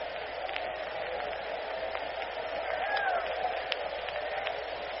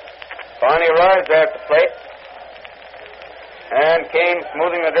 Finally arrives there at the plate. And Kane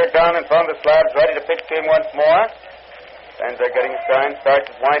smoothing the dirt down in front of the slabs, ready to pitch to him once more. Stands there getting his sign, starts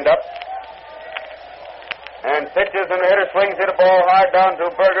his wind-up. And pitches, and the hitter swings, hit a ball hard down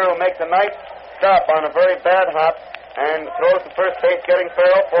to Berger, who makes a nice stop on a very bad hop and throws to first base, getting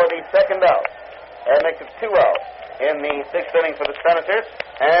Farrell for the second out. That makes it 2 outs in the 6th inning for the Senators.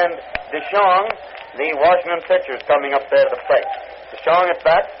 And DeShong, the Washington pitcher, is coming up there to the plate. DeShong at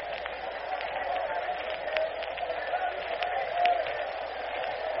bat.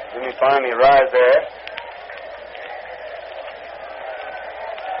 Jimmy finally arrives there.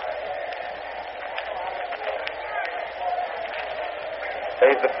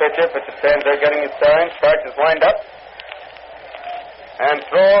 Plays the pitcher stands there getting his sign, starts his wind-up, and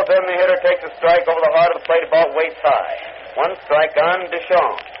throws, and the hitter takes a strike over the heart of the plate about waist high. 1 strike on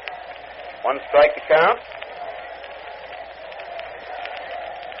DeShong. 1 strike to count.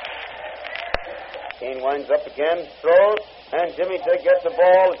 Kane winds up again, throws, and Jimmy gets the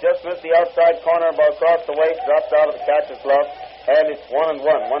ball, just missed the outside corner, about across the waist, drops out of the catcher's glove, and it's 1-1.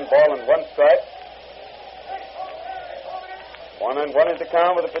 1 ball and 1 strike. 1-1 is the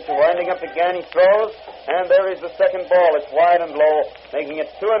count with the pitcher winding up again. He throws, and there is the second ball. It's wide and low, making it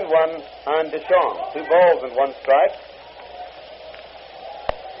 2-1 on DeShong. 2 balls and 1 strike.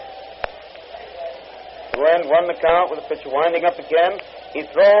 2-1 the count with the pitcher winding up again. He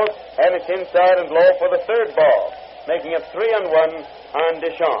throws, and it's inside and low for the 3rd ball, making it 3-1 on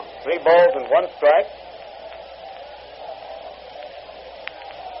DeShong. 3 balls and 1 strike.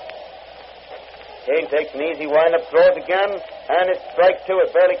 Kane takes an easy wind-up, throws again, and it's strike 2.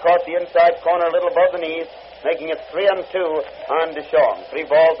 It barely caught the inside corner, a little above the knees, making it 3-2 on DeShong. 3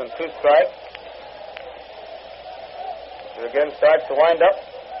 balls and 2 strikes. He again starts to wind up,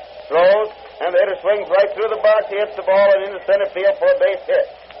 throws, and the hitter swings right through the box. He hits the ball and into center field for a base hit.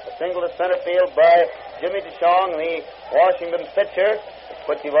 A single to center field by Jimmy DeShong, the Washington pitcher. This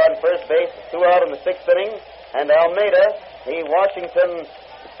puts him on first base, 2 out in the 6th inning. And Almeida, the Washington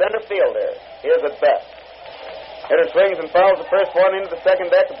center fielder, is at bat. Hitter swings and fouls the first one into the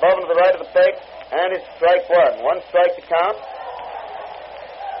second deck, above and to the right of the plate, and it's strike 1. 1 strike to count.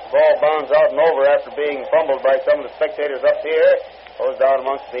 The ball bounds out and over after being fumbled by some of the spectators up here. Goes down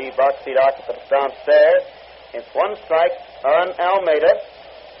amongst the box seat occupants downstairs. It's 1 strike on Almeida.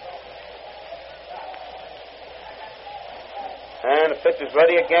 And the pitcher's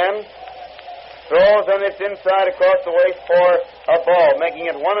ready again. Throws, and it's inside across the waist for a ball, making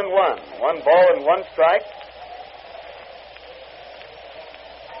it 1-1. 1 ball and 1 strike.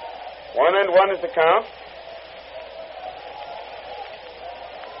 1-1 is the count.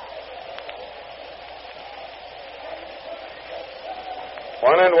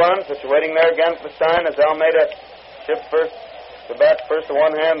 One and one, situating there again for the sign as Almeida shifts first the bat first to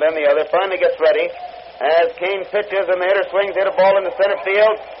one hand, then the other. Finally gets ready as Kane pitches, and the hitter swings, hit a ball in the center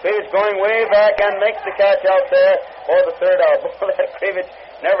field. Krivich going way back and makes the catch out there for the 3rd out. Boy, that Krivich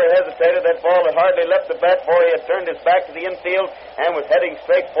never hesitated. That ball had hardly left the bat before he had turned his back to the infield and was heading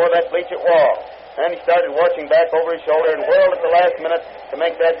straight for that bleacher wall. And he started watching back over his shoulder and whirled at the last minute to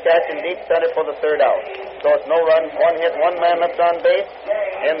make that catch in deep center for the 3rd out. So it's no run, 1 hit, 1 man left on base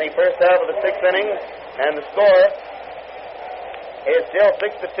in the first half of the 6th inning, and the score is still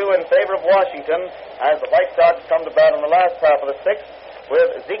 6-2 in favor of Washington as the White Sox come to bat in the last half of the 6th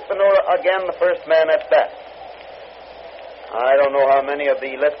with Zeke Benura again the first man at bat. I don't know how many of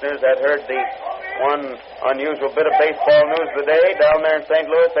the listeners had heard the one unusual bit of baseball news of the day. Down there in St.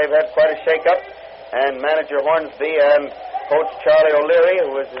 Louis, they've had quite a shake-up, and manager Hornsby and coach Charlie O'Leary,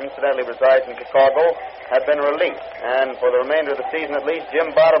 who incidentally resides in Chicago, have been released. And for the remainder of the season at least,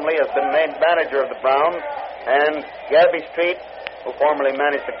 Jim Bottomley has been named manager of the Browns, and Gabby Street, who formerly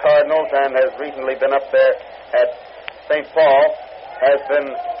managed the Cardinals and has recently been up there at St. Paul, has been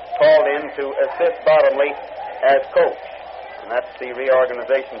called in to assist Bottomley as coach. And that's the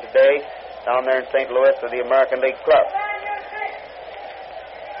reorganization today down there in St. Louis of the American League Club.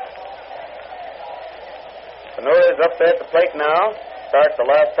 Benura is up there at the plate now. Starts the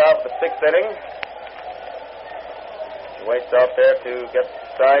last half of the 6th inning. He waits out there to get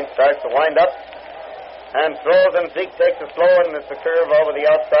the sign, starts to wind up, and throws, and Zeke takes a slow, and it's a curve over the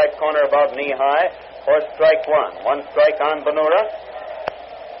outside corner about knee-high for strike 1. 1 strike on Benura.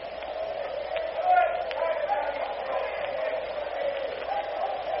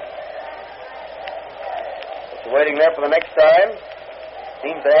 waiting there for the next time.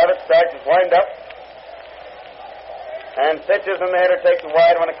 Seems to have it. Starts his wind up. And pitches, and the hitter takes a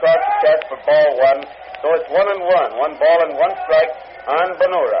wide one across the chest for ball one. So it's 1-1. 1 ball and 1 strike on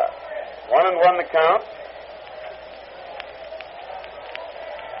Bonura. 1-1 the count.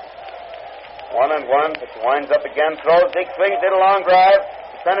 1-1. Pitch winds up again. Throws. Zeke swings. Did a long drive.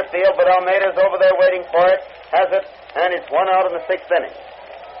 Center field, but Almeida's over there waiting for it. Has it. And it's 1 out in the 6th inning.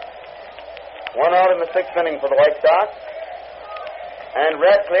 1 out in the 6th inning for the White Sox. And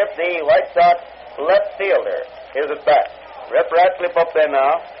Radcliffe, the White Sox left fielder, is at bat. Rep Radcliffe up there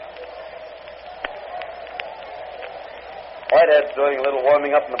now. Whitehead's doing a little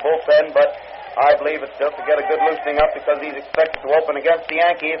warming up in the bullpen, but I believe it's just to get a good loosening up because he's expected to open against the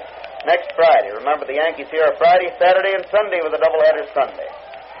Yankees next Friday. Remember, the Yankees here are Friday, Saturday, and Sunday with a doubleheader Sunday.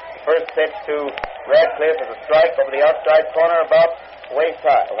 The first pitch to Radcliffe is a strike over the outside corner about waist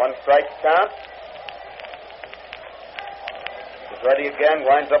high. 1 strike count. He's ready again,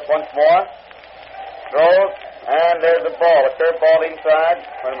 winds up once more. Throws, and there's a ball. A curveball inside.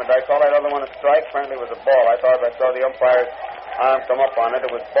 Wait a minute, did I call that other one a strike? Apparently it was a ball. I thought I saw the umpire's arm come up on it.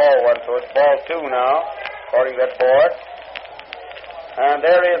 It was ball 1, so it's ball 2 now, according to that board. And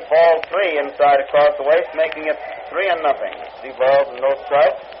there is ball 3 inside across the waist, making it 3-0. 3 balls and no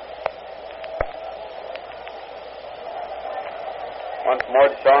strikes. Once more,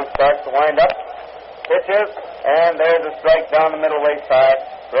 DeShong starts to wind up. Pitches, and there's a strike down the middle waist high.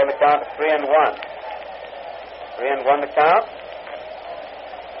 So the count is 3-1. 3-1 the count.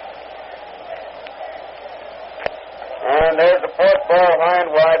 And there's the 4th ball high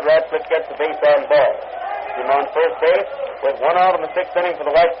and wide. Radcliffe gets the base on ball. He's on first base with 1 out in the 6th inning for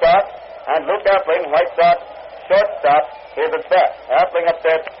the White Sox. And Luke Appling, White Sox shortstop, is at bat. Appling up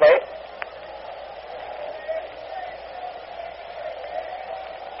there at the plate.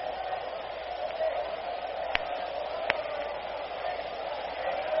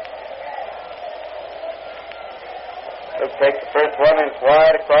 Luke takes the first one and it's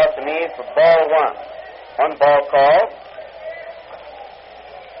wide across the knees for ball 1. 1 ball called.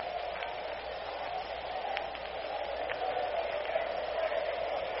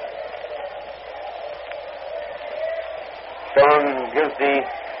 Sean gives the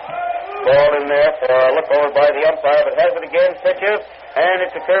ball in there for a look over by the umpire, but has it again, pitches, and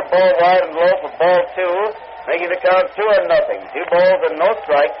it's a curve ball wide and low for ball 2, making the count 2-0. 2 balls and no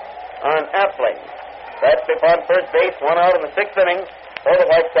strikes on Appling. Radcliffe on first base, 1 out in the 6th inning for the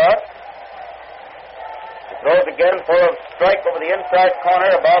White Sox. He throws again for a strike over the inside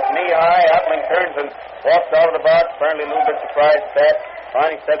corner, about knee-high. Appling turns and walks out of the box, apparently a little bit surprised at that.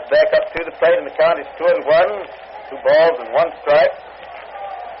 Finally steps back up to the plate, and the count is 2-1. 2 balls and 1 strike.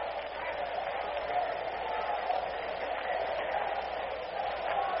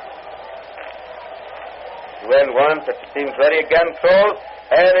 2-1. Pitcher seems ready again. Throws,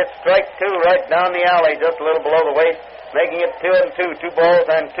 and it's strike 2 right down the alley, just a little below the waist, making it 2-2. 2 balls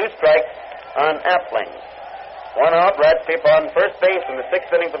and 2 strikes on Appling. 1 out. Radcliffe on first base in the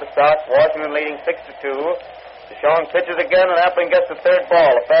 6th inning for the Sox. Washington leading 6-2. DeShong pitches again, and Appling gets the 3rd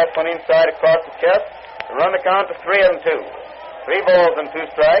ball. A fast one inside across the chest. To run the count to 3-2. 3 balls and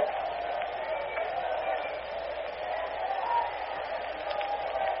 2 strikes.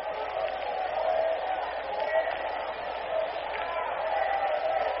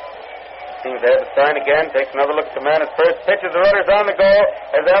 Seems to have the sign again. Takes another look at the man at first. Pitches, the runner's on the go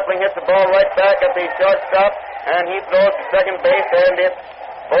as Appling hits the ball right back at the shortstop, and he throws to second base, and it's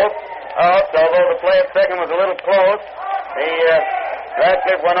both out, although the play at second was a little close.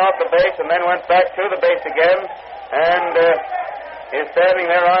 Radcliffe went off the base and then went back to the base again, and is standing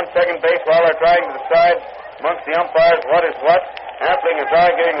there on second base while they're trying to decide amongst the umpires what is what. Appling is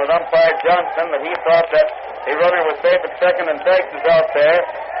arguing with umpire Johnson that he thought that the runner was safe at second and Dykes is out there.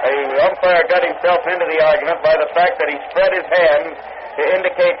 The umpire got himself into the argument by the fact that he spread his hand to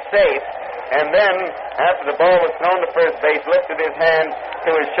indicate safe, and then, after the ball was thrown to first base, lifted his hand to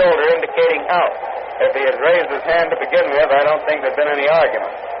his shoulder, indicating out. If he had raised his hand to begin with, I don't think there'd been any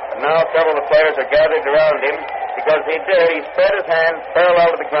argument. But now several of the players are gathered around him because he spread his hand parallel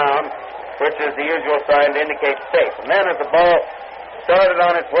to the ground, which is the usual sign to indicate safe. And then as the ball started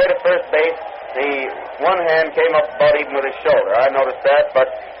on its way to first base, the one hand came up about even with his shoulder. I noticed that, but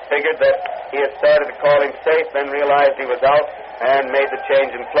figured that he had started to call him safe, then realized he was out and made the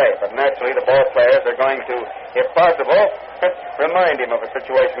change in play. But naturally, the ball players are going to, if possible, remind him of a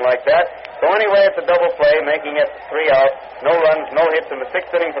situation like that. So anyway, it's a double play, making it 3 out. No runs, no hits in the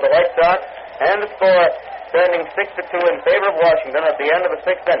 6th inning for the White Sox. And the score standing 6-2 in favor of Washington at the end of the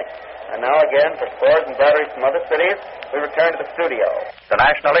sixth inning. And now again, for scores and batteries from other cities, we return to the studio. The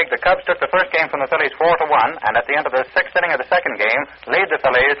National League, the Cubs took the first game from the Phillies 4-1, and at the end of the sixth inning of the second game, lead the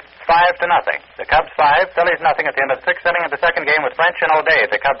Phillies 5-0. The Cubs 5, Phillies nothing at the end of the sixth inning of the second game with French and O'Day,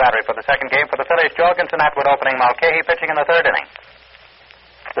 the Cub battery for the second game for the Phillies. Jorgensen, Atwood opening, Mulcahy pitching in the third inning.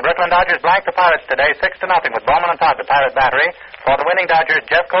 The Brooklyn Dodgers blanked the Pirates today 6-0 with Bowman and Todd, the Pirate battery. For the winning Dodgers,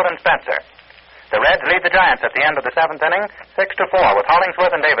 Jeffcoat and Spencer. The Reds lead the Giants at the end of the seventh inning, 6-4, with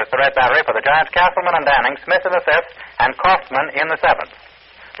Hollingsworth and Davis, the Red battery. For the Giants, Castleman and Danning, Smith in the fifth, and Kaufman in the seventh.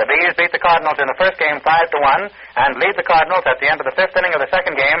 The Bees beat the Cardinals in the first game 5-1, and lead the Cardinals at the end of the fifth inning of the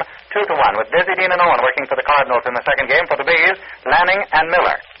second game, 2-1, with Dizzy, Dean, and Owen working for the Cardinals in the second game. For the Bees, Lanning and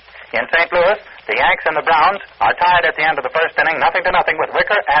Miller. In St. Louis, the Yanks and the Browns are tied at the end of the first inning, 0-0, with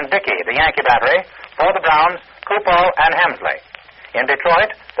Wicker and Dickey, the Yankee battery. For the Browns, Coupeau and Hemsley. In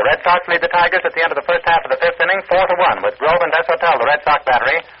Detroit, the Red Sox lead the Tigers at the end of the first half of the fifth inning, 4-1, with Grove and Deshotel, the Red Sox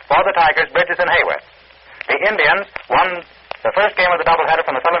battery. For the Tigers, Bridges and Hayward. The Indians won the first game of the doubleheader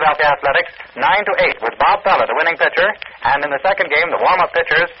from the Philadelphia Athletics, 9-8, with Bob Feller, the winning pitcher. And in the second game, the warm-up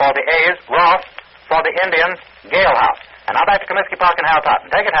pitchers for the A's, Ross. For the Indians, Galehouse. And now back to Comiskey Park and Hal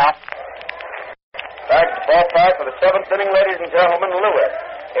Totten. Take it, Hal. Back to the ballpark for the seventh inning, ladies and gentlemen. Lewis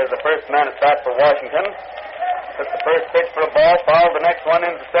is the first man at bat for Washington. Took the first pitch for a ball, fouled the next one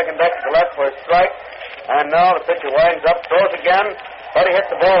into the second deck to the left for a strike. And now the pitcher winds up, throws again, but he hits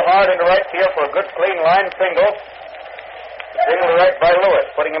the ball hard into right field for a good, clean line single. Single to right by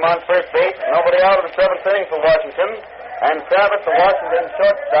Lewis, putting him on first base. Nobody out of the seventh inning for Washington. And Travis, the Washington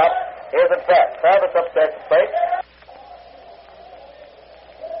shortstop, is at bat. Travis up there at the plate.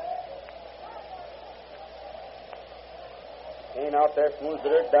 Kane out there, smooths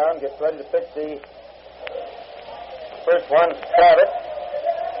the dirt down, gets ready to pitch the first one. Travis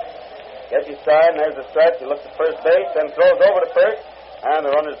gets his sign, there's the stretch. He looks at first base, then throws over to first, and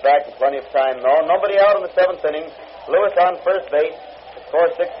the runner's back in plenty of time. No, nobody out in the seventh inning. Lewis on first base. The score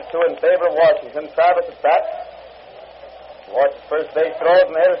 6-2 in favor of Washington. Travis at bat. Watches first base, throws,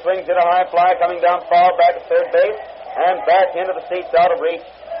 and the hitter swings in a high fly, coming down foul, back at third base, and back into the seats, out of reach.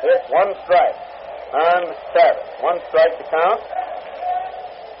 It's one strike on Travis. One strike to count.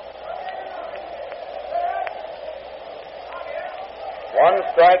 One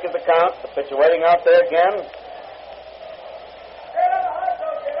strike is the count. The pitcher waiting out there again.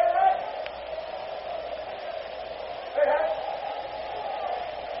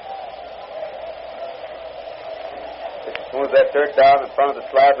 Pitcher smooths that dirt down in front of the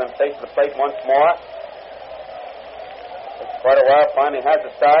slab, then takes the plate once more. Takes quite a while, finally has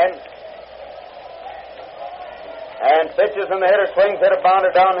the sign. And pitches, and the hitter swings, hit a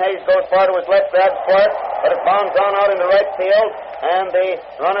bounder down. Hayes goes far to his left, grabs for it, but it bounds on out into right field. And the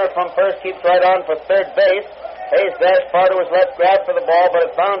runner from first keeps right on for third base. Hayes dashed far to his left, grabbed for the ball, but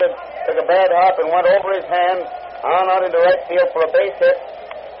it bounded, took a bad hop, and went over his hand on out into right field for a base hit.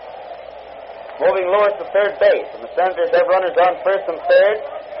 Moving Lewis to third base. And the Senators have runners on first and third,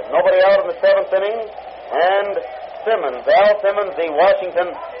 with nobody out in the seventh inning. And Simmons, Al Simmons, the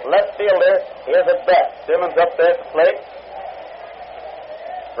Washington left fielder, is at bat. Simmons up there at the plate.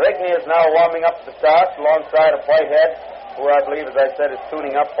 Rigney is now warming up the Sox alongside of Whitehead, who I believe, as I said, is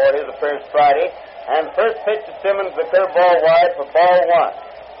tuning up for his appearance Friday. And first pitch to Simmons, the curveball wide for ball one.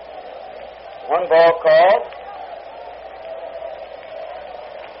 One ball called.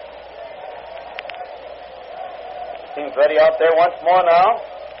 Seems ready out there once more now.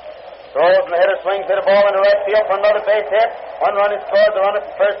 Throws, and the hitter swings, hit a ball into right field for another base hit. One run is scored. The runner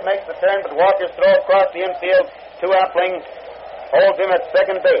from first makes the turn, but Walker's throw across the infield to Appling holds him at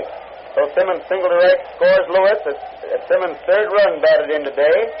second base. So Simmons single to right, scores Lewis. It's Simmons' third run batted in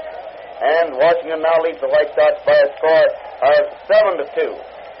today. And Washington now leads the White Sox by a score of 7-2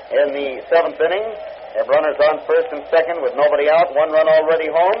 in the seventh inning. They have runners on first and second with nobody out, one run already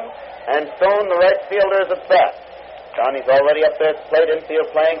home. And Stone, the right fielder, is at bat. Johnny's already up there at the plate, infield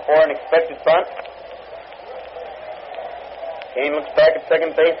playing for an expected bunt. Kane looks back at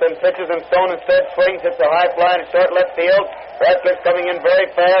second base, then pitches, and Stone instead swings, hits a high fly to short left field. Ratcliffe coming in very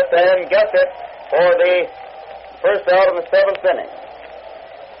fast and gets it for the first out in the seventh inning.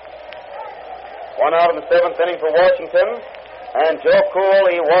 One out in the seventh inning for Washington, and Joe Cool,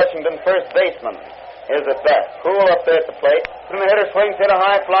 the Washington first baseman, is at bat. Cool up there at the plate. And the hitter swings, hit a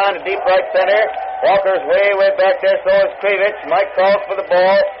high fly into deep right center. Walker's way back there, so is Krivich. Mike calls for the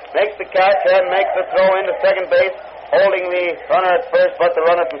ball, makes the catch, and makes the throw into second base, holding the runner at first, but the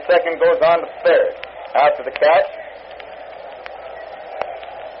runner from second goes on to third after the catch.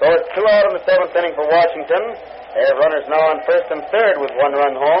 So it's 2 out in the seventh inning for Washington. They have runners now on first and third with one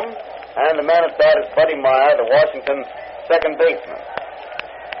run home. And the man at bat is Buddy Meyer, the Washington second baseman.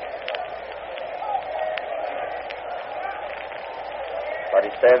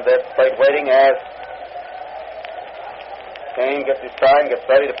 Buddy stands at the plate waiting as Kane gets his sign, gets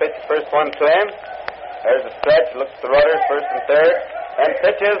ready to pitch the first one to him. There's a stretch, looks at the runners, first and third, and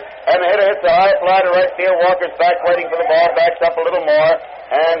pitches, and the hitter hits a high fly to right field. Walker's back waiting for the ball, backs up a little more,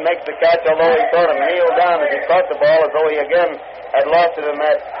 and makes the catch, although he sort of kneeled down as he caught the ball, as though he again had lost it in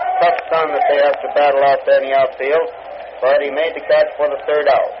that tough sun that they have to battle out there in the outfield. But he made the catch for the third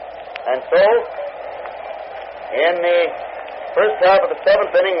out. And so, in the first half of the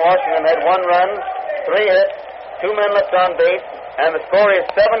seventh inning, Washington had 1 run, 3 hits, 2 men left on base, and the score is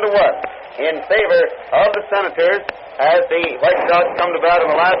 7-1 in favor of the Senators as the White Sox come to bat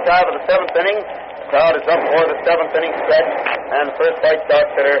in the last half of the seventh inning. The crowd is up for the seventh inning stretch, and the first White Sox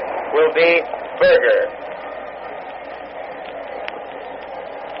hitter will be Berger.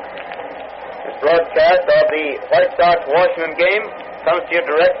 This broadcast of the White Sox-Washington game comes to you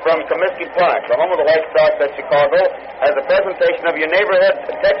direct from Comiskey Park, the home of the White Sox at Chicago, as a presentation of your neighborhood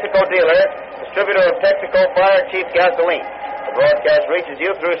Texaco dealer, distributor of Texaco Fire Chief Gasoline. The broadcast reaches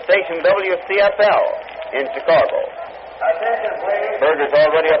you through station WCFL in Chicago. Berger's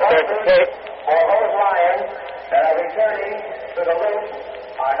already up there to tape. For those Lions that are returning to the loop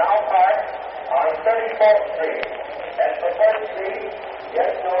are now parked on 34th Street. That's the first street,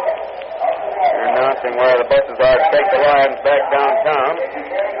 yes, no, of the They're announcing where the buses are to take the Lions back downtown.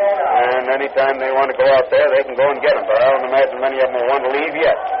 And anytime they want to go out there, they can go and get them. But I don't imagine many of them will want to leave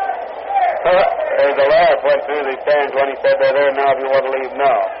yet. There's a laugh went through the stands when he said they're there now if you want to leave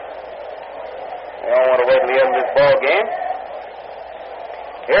now. They don't want to wait till the end of this ball game.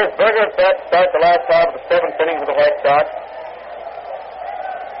 Here's Berger set to start the last half of the seventh inning for the White Sox.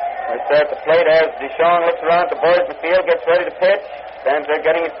 Right there at the plate as Deshawn looks around at the boys in the field, gets ready to pitch. Stands there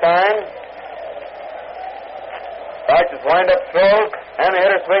getting his sign. Starts his wind-up throws, and the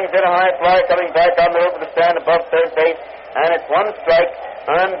hitter swings in a high fly coming back on the roof of the stand above third base, and it's 1 strike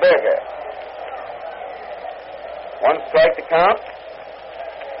on Berger. 1 strike to count.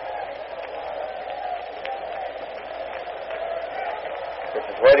 This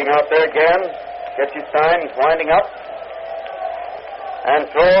is waiting out there again. Gets his sign. He's winding up. And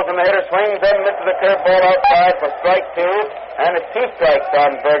throws, and the hitter swings and misses a curveball outside for strike 2. And it's 2 strikes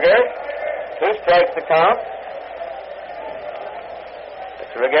on Berger. 2 strikes to count.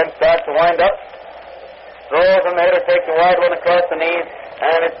 Pitcher again starts to wind up. Throws, and the hitter takes a wide one across the knees.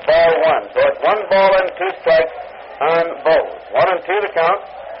 And it's ball 1. So it's 1 ball and 2 strikes on Bowes. 1 and 2 to count.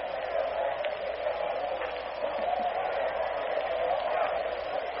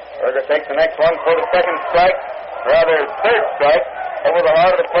 Berger takes the next one for the second strike, third strike, over the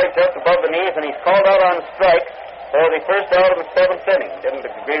heart of the plate just above the knees, and he's called out on strike for the first out of the seventh inning. Didn't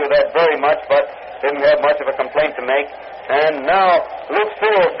agree with that very much, but didn't have much of a complaint to make. And now Luke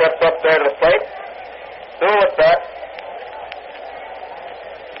Sewell steps up there to the plate. Sewell at bat.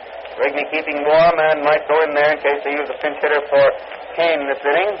 Rigney keeping warm and might go in there in case they use a pinch hitter for Kane this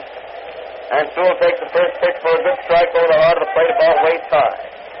inning. And Sewell takes the first pitch for a good strike over the heart of the plate about waist high.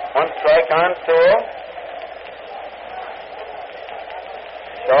 1 strike on Sewell.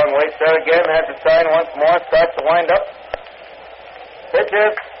 Sean waits there again, has the sign once more, starts to wind up.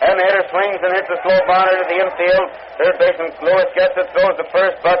 Pitches, and the hitter swings and hits a slow bounder to the infield. Third baseman Lewis gets it, throws the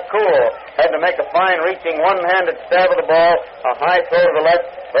first, but Cool had to make a fine reaching one-handed stab of the ball, a high throw to the left,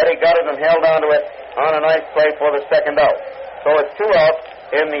 but he got it and held onto it on a nice play for the second out. So it's 2 outs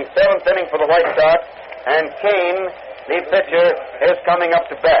in the seventh inning for the White Sox, and Kane, the pitcher, is coming up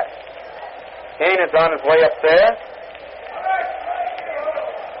to bat. Kane is on his way up there.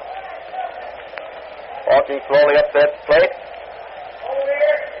 Walking slowly up that plate.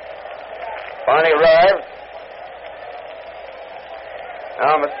 Finally arrives.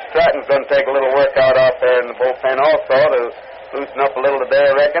 Now Mr. Stratton's going to take a little workout out there in the bullpen also to loosen up a little today,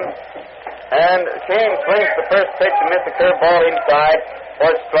 I reckon. And Kane swings the first pitch and misses a curveball inside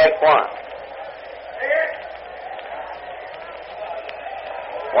for strike 1.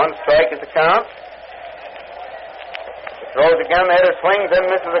 1 strike is the count. Throws again, the hitter swings and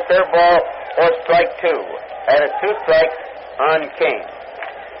misses a curveball for strike 2. And it's 2 strikes on Kane.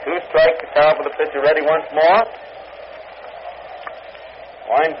 2 strikes to count for the pitcher ready once more.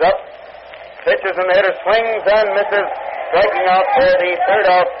 Winds up. Pitches and the hitter swings and misses, striking out for the third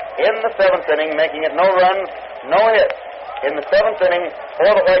out in the seventh inning, making it no runs, no hits in the seventh inning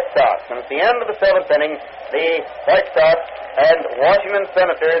for the White Sox. And at the end of the seventh inning, the White Sox and Washington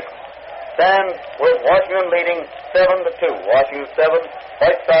Senators stand with Washington leading 7-2. Washington 7,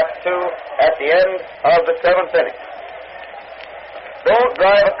 White Sox 2 at the end of the seventh inning. Don't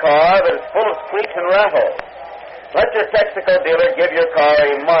drive a car that is full of squeaks and rattles. Let your Texaco dealer give your car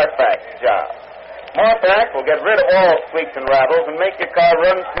a Marfax job. Marfax will get rid of all squeaks and rattles and make your car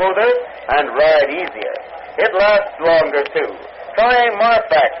run smoother and ride easier. It lasts longer, too. Try a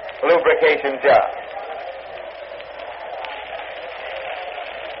Marfax lubrication job.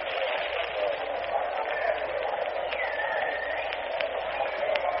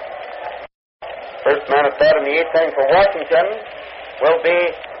 First man at bat in the eighth inning for Washington will be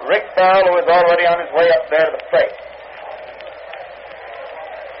Rick Fowle, who is already on his way up there to the plate.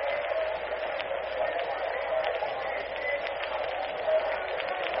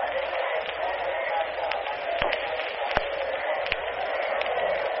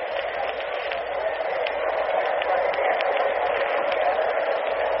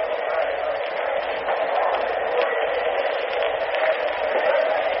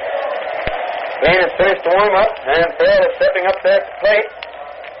 Bain has finished the warm-up, and Fowle is stepping up there at the plate.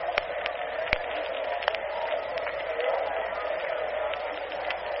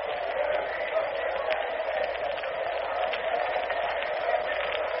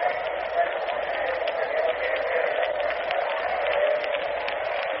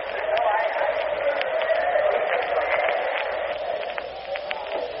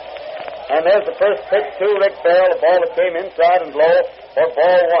 And there's the first pitch to Rick Fowle, the ball that came inside and low for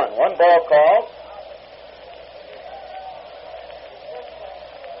ball one. One ball call.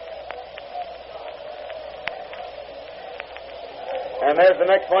 And there's the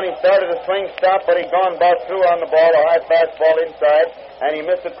next one. He started a swing stop, but he'd gone about through on the ball, a high fastball inside, and he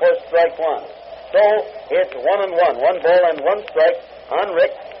missed it for strike one. So it's 1-1. One ball and one strike on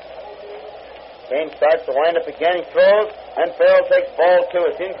Rick. Bain starts to wind up again. He throws, and Fowle takes ball two.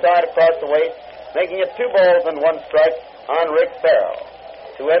 It's inside across the waist, making it 2 balls and 1 strike on Rick Fowle.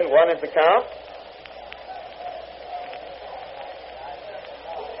 2-1 is the count.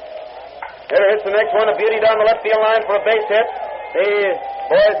 Hitter hits the next one, a beauty down the left field line for a base hit. The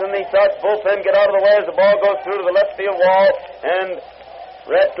boys in the Sox bullpen get out of the way as the ball goes through to the left field wall, and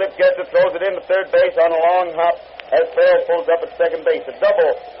Radcliffe gets it, throws it into third base on a long hop as Fowle pulls up at second base. A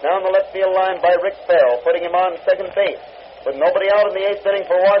double down the left field line by Rick Fowle, putting him on second base. With nobody out in the eighth inning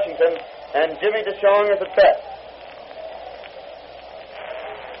for Washington, and Jimmy DeShong is at bat.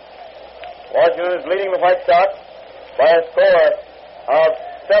 Washington is leading the White Sox by a score of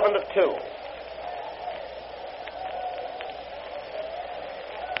 7-2.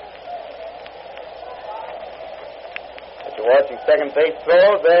 Watching second base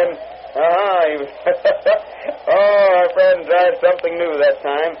throws, and our friend tried something new that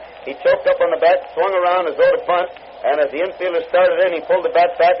time. He choked up on the bat, swung around as though to bunt, and as the infielder started in, he pulled the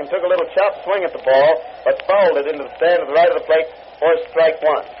bat back and took a little chop swing at the ball, but fouled it into the stand to the right of the plate for strike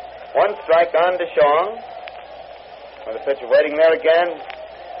one. 1 strike on DeShong. With the pitcher waiting there again.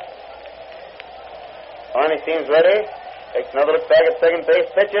 Finally seems ready. Takes another look back at second base,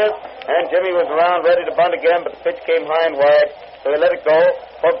 pitches, and Jimmy was around ready to bunt again, but the pitch came high and wide, so they let it go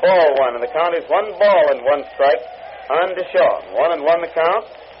for ball one. And the count is 1 ball and 1 strike on DeShong. 1-1 the count.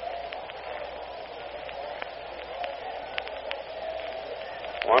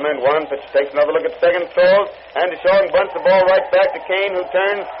 One and one. Pitcher takes another look at second, throws, and DeShong bunts the ball right back to Kane, who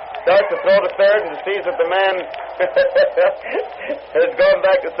turns, starts to throw to third, and sees that the man is going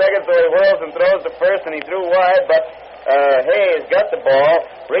back to second, so he whirls and throws to first, and he threw wide, but Hayes got the ball,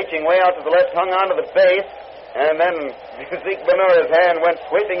 reaching way out to the left, hung onto the base, and then Zeke Benura's hand went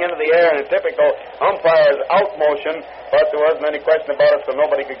sweeping into the air in a typical umpire's out motion, but there wasn't any question about it, so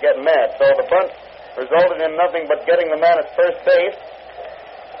nobody could get mad. So the bunt resulted in nothing but getting the man at first base,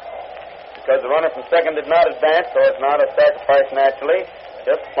 because the runner from second did not advance, so it's not a sacrifice naturally,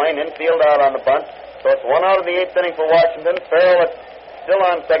 just plain infield out on the bunt. So it's 1 out of the 8th inning for Washington. Farrell is still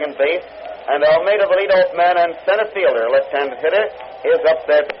on second base. And Almeida, the leadoff man and center fielder, left-handed hitter, is up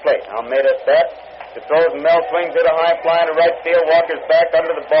there at the plate. Almeida at bat. The throws and Mel swings it a high fly to right field. Walker's back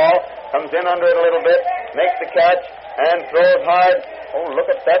under the ball. Comes in under it a little bit. Makes the catch and throws hard. Oh, look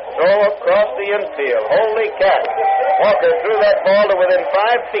at that throw across the infield. Holy catch. Walker threw that ball to within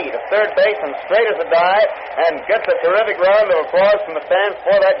 5 feet of third base and straight as a die and gets a terrific round of applause from the fans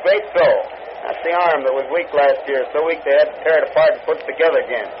for that great throw. That's the arm that was weak last year. So weak they had to tear it apart and put it together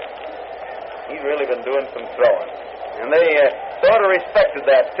again. He's really been doing some throwing. And they sort of respected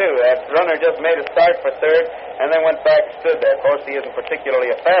that, too. That runner just made a start for third and then went back and stood there. Of course, he isn't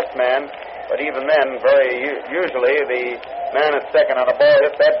particularly a fast man, but even then, very usually, the man at second on a ball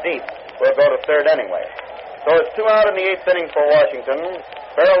hit that deep will go to third anyway. So it's 2 out in the 8th inning for Washington.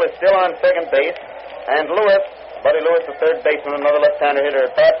 Farrell is still on second base, and Lewis, Buddy Lewis, the third baseman, another left-hander hitter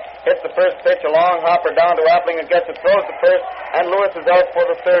at bat, hits the first pitch, a long hopper down to Appling and gets it, throws the first, and Lewis is out for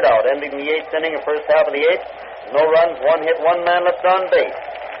the third out, ending the eighth inning, the first half of the eighth. No runs, one hit, one man left on base.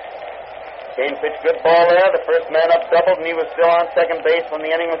 Kane pitched good ball there. The first man up doubled, and he was still on second base when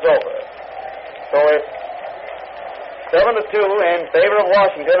the inning was over. So it's 7-2 in favor of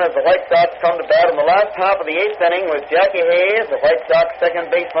Washington as the White Sox come to bat in the last half of the eighth inning with Jackie Hayes, the White Sox second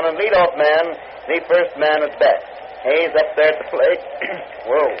baseman and leadoff man, the first man at bat. Hayes up there at the plate.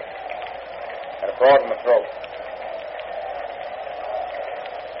 Whoa. Had a frog in the throat.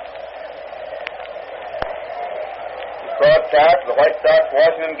 This broadcast of the White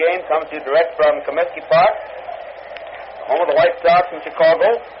Sox-Washington game comes to you direct from Comiskey Park, home of the White Sox in Chicago,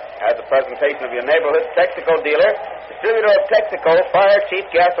 as a presentation of your neighborhood Texaco dealer, distributor of Texaco Fire Chief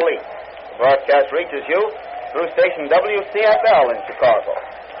Gasoline. The broadcast reaches you through station WCFL in Chicago.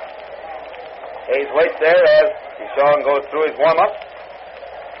 Hayes waits there as Deshawn goes through his warm-up.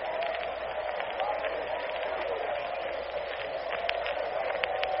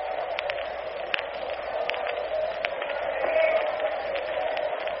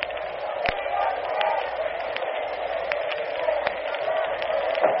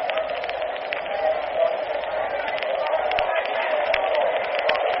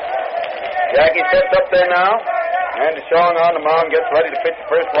 Jackie sets up there now, and Deshawn on the mound gets ready to pitch the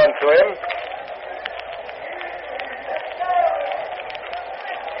first one to him.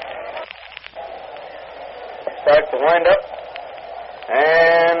 Starts to wind up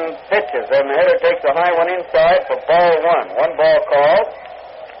and pitches, and the hitter takes a high one inside for ball one. One ball called.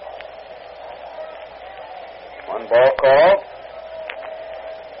 One ball called.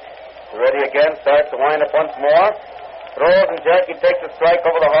 Ready again, starts to wind up once more. Throws, and Jackie takes a strike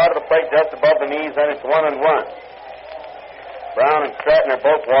over the heart of the plate just above the knees, and it's 1-1. Brown and Stratton are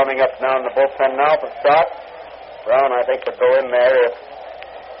both warming up now in the bullpen now for Stock. Brown, I think, could go in there if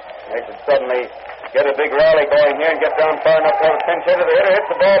they could suddenly get a big rally going here and get down far enough for the pinch hitter. The hitter hits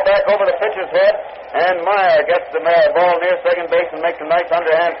the ball back over the pitcher's head, and Meyer gets the ball near second base and makes a nice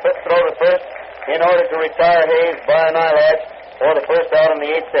underhand flip throw to first in order to retire Hayes by an eyelash for the first out in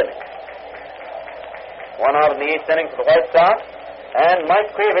the eighth inning. One out in the eighth inning for the White Sox, and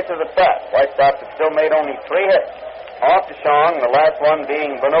Mike Krivich is at bat. White Sox have still made only 3 hits off Deshawn, the last one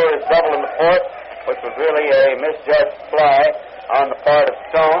being Benura's double in the fourth, which was really a misjudged fly on the part of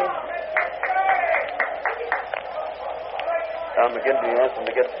Stone. Tom McGinty wants him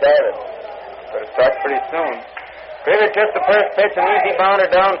to get started. Better start pretty soon. Krivich hits the first pitch, an easy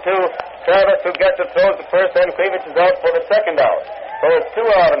bounder down to Travis, who gets it, throws the first, and Krivich is out for the second out. So it's 2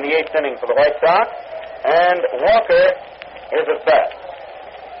 out in the eighth inning for the White Sox, and Walker is at bat.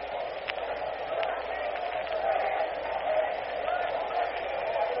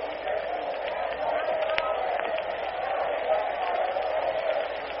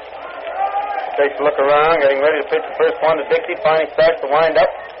 Takes a look around, getting ready to pitch the first one to Dixie. Finally starts to wind up,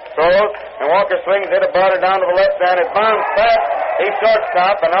 throws, and Walker swings, hit a bounder down to the left, and it bounds past the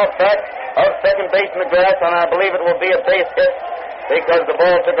shortstop and out back of second base in the grass, and I believe it will be a base hit because the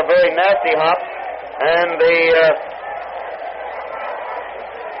ball took a very nasty hop, and the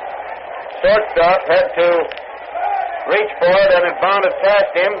shortstop had to reach for it, and it bounded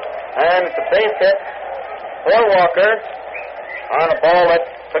past him, and it's a base hit for Walker on a ball that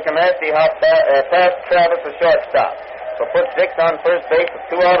took a nasty hop past Travis, the shortstop. So puts Dix on first base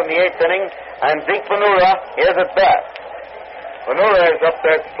with 2 out in the eighth inning, and Zeke Benura is at bat. Benura is up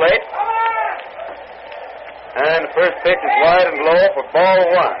there at the plate, and the first pitch is wide and low for ball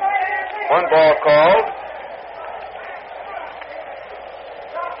one. One ball called.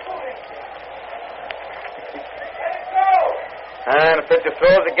 And the pitcher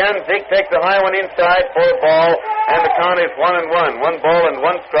throws again. Zeke takes a high one inside for a ball, and the count is 1-1. 1 ball and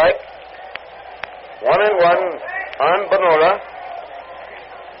 1 strike. 1-1 on Benura.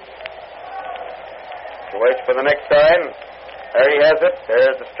 He waits for the next sign. There he has it.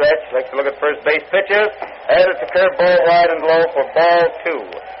 There's the stretch. Likes to look at first base pitches. And it's a curveball wide and low for ball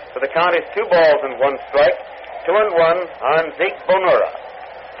 2. So the count is 2 balls and 1 strike. 2-1 on Zeke Benura.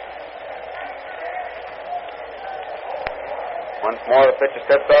 Once more, the pitcher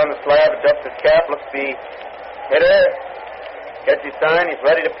steps on the slab, adjusts his cap, looks the hitter, gets his sign, he's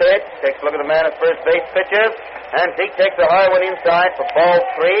ready to pitch, takes a look at the man at first base, pitches, and Zeke takes a high one inside for ball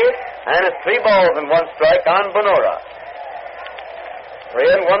 3, and it's 3 balls and 1 strike on Benura.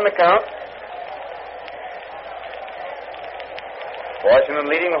 3-1 the count. Washington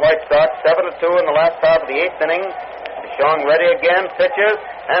leading the White Sox 7-2 in the last half of the eighth inning. Deshawn ready again, pitches,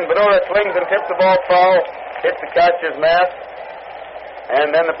 and Benura swings and tips the ball foul, hits the catcher's mask,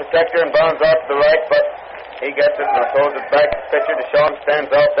 and then the protector and bounds out to the right, but He gets it and throws it back to the pitcher. Deshawn stands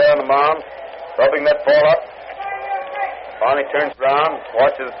out there on the mound, rubbing that ball up. Finally turns around,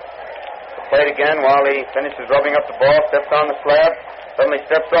 watches the plate again while he finishes rubbing up the ball, steps on the slab, suddenly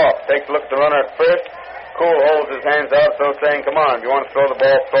steps off, takes a look at the runner at first. Cool holds his hands out, so saying, come on, if you want to throw the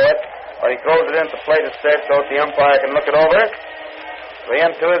ball, throw it. But he throws it into the plate instead so that the umpire can look it over.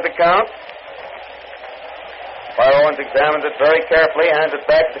 3-2 is the count. Umpire Owens examines it very carefully, hands it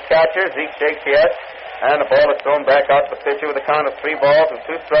back to the catcher. Zeke shakes yes, and the ball is thrown back out to the pitcher with a count of 3 balls and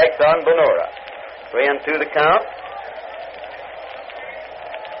 2 strikes on Bonura. 3-2 the count.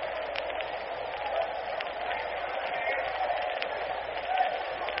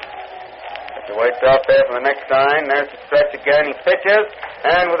 Pitcher waits out there for the next sign. There's the stretch again. He pitches,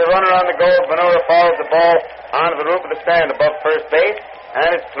 and with the runner on the goal, Bonura follows the ball onto the roof of the stand above first base,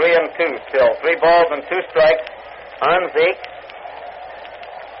 and it's 3-2 still. 3 balls and 2 strikes on Zeke.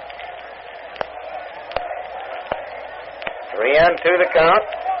 Three and 2 the count.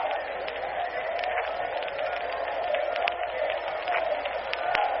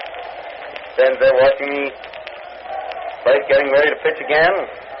 Stands there watching the plate, getting ready to pitch again.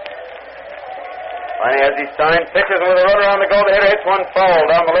 Finally, as he signed, pitches with a runner on the goal. The hitter hits one foul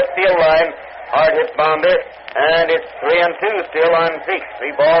down the left field line. Hard hit bounder, and it's 3-2 still on Zeke.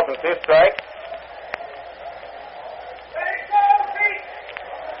 3 balls and 2 strikes.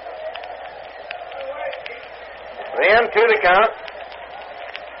 And 2 the count.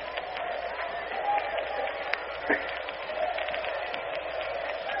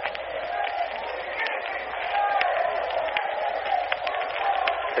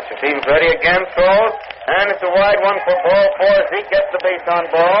 Pitcher seems ready again, throws, and it's a wide one for ball 4. Zeke gets the base on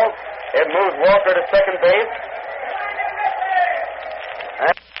ball. It moves Walker to second base.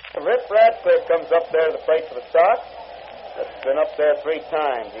 And Rip Radcliffe comes up there to the plate for the Sox. That's been up there 3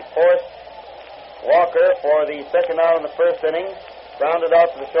 times. He forced Walker for the second out in the first inning, grounded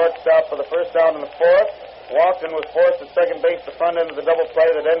out to the shortstop for the first out in the fourth. Walked and was forced to second base, the front end of the double play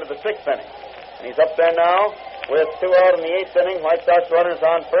that ended the 6th inning. And he's up there now with 2 out in the 8th inning. White Sox runners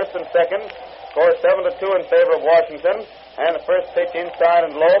on first and second. Score 7-2 in favor of Washington. And the first pitch inside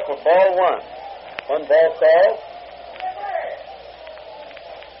and low for ball 1. 1 ball call.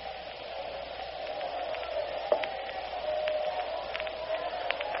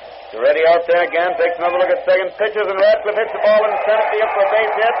 Ready out there again, takes another look at second, pitches, and Radcliffe hits the ball in center field for a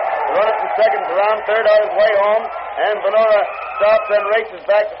base hit. The runner from second to round third on his way home, and Bonura stops and races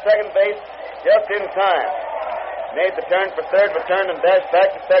back to second base just in time. Made the turn for third, returned and dashed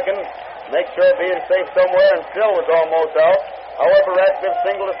back to second, make sure of being safe somewhere, and still was almost out. However, Radcliffe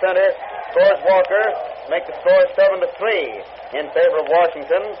single to center, scores Walker, make the score 7-3 in favor of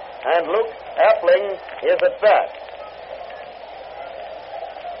Washington, and Luke Appling is at bat.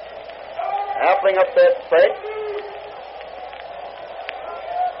 Appling up that plate.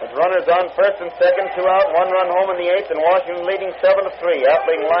 With runners on first and second, 2 out, 1 run home in the 8th, and Washington leading 7-3.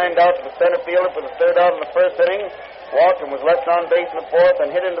 Appling lined out to the center fielder for the 3rd out in the first inning. Walked and was left on base in the 4th and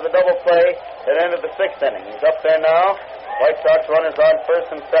hit into the double play that ended the 6th inning. He's up there now. White Sox runners on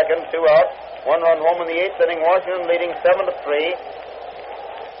first and second, 2 out, 1 run home in the 8th inning. Washington leading 7-3.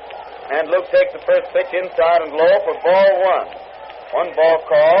 And Luke takes the first pitch inside and low for ball 1. 1 ball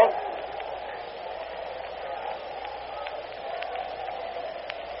call.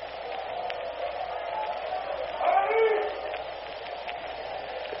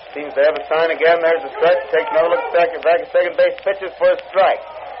 Seems to have a sign again. There's a stretch. Takes another look back at second base. Pitches for a strike.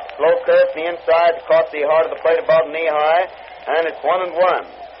 Slow curve to the inside. Caught the heart of the plate about knee high. And it's 1-1.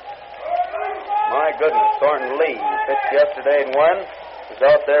 My goodness. Thornton Lee pitched yesterday and won. He's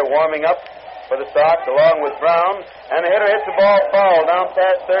out there warming up for the Sox along with Brown. And the hitter hits the ball foul down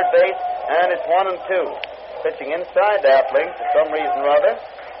past third base. And it's 1-2. Pitching inside to Appling for some reason or other.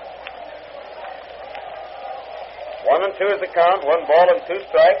 1-2 is the count. 1 ball and 2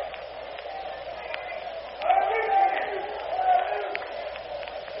 strikes.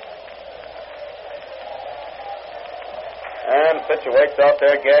 And the pitcher waits out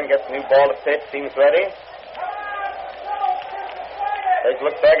there again, gets a new ball to pitch, seems ready. Takes a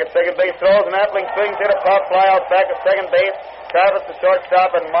look back at second base, throws, and Appling swings, hit a pop fly out back at second base. Travis, the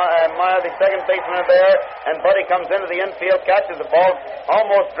shortstop, and Meyer, the second baseman, are there. And Buddy comes into the infield, catches the ball,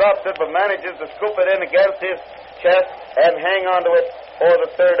 almost drops it, but manages to scoop it in against his chest and hang onto it for the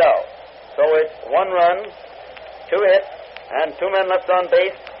 3rd out. So it's 1 run, 2 hits, and 2 men left on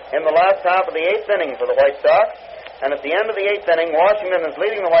base in the last half of the 8th inning for the White Sox. And at the end of the 8th inning, Washington is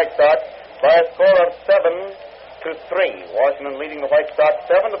leading the White Sox by a score of 7-3. Washington leading the White Sox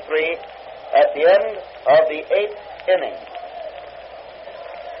 7-3 at the end of the 8th inning.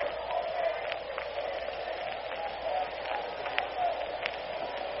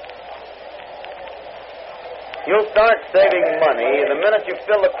 You'll start saving money the minute you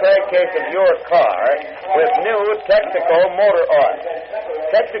fill the crankcase of your car with new Texaco motor oil.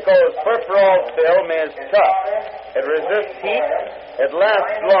 Texaco's furfural film is tough. It resists heat. It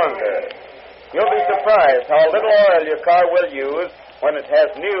lasts longer. You'll be surprised how little oil your car will use when it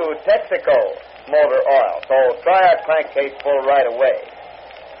has new Texaco motor oil. So try our crankcase full right away.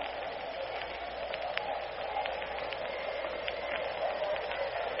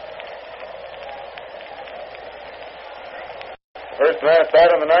 First man at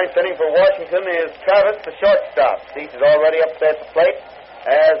bat in the ninth inning for Washington is Travis, the shortstop. Cease is already up there at the plate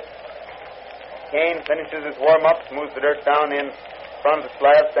as Kane finishes his warm-up, moves the dirt down in front of the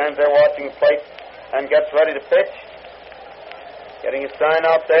slab, stands there watching the plate, and gets ready to pitch. Getting his sign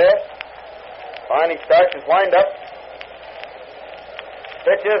out there. Finally starts his wind-up.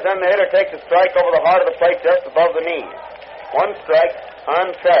 Pitches, and the hitter takes a strike over the heart of the plate just above the knees. One strike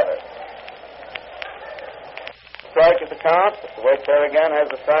on Travis. Strike at the count. The waits there again,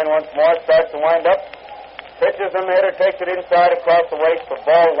 has the sign once more, starts to wind up. Pitches, and the hitter takes it inside across the waist for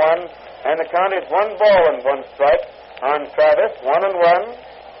ball one. And the count is 1 ball and 1 strike on Travis, 1-1.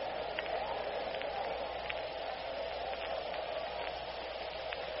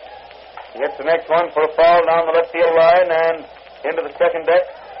 He hits the next one for a foul down the left field line and into the second deck.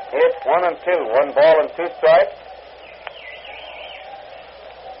 It's 1-2, 1 ball and 2 strikes.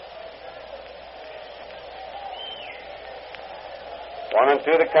 One and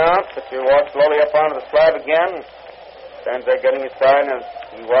two the count. Pitcher walks slowly up onto the slab again. Stands there getting his sign as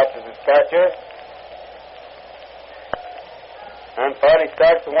he watches his catcher. And finally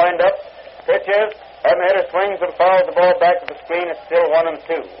starts to wind up. Pitches, and the hitter swings and fouls the ball back to the screen. It's still 1-2.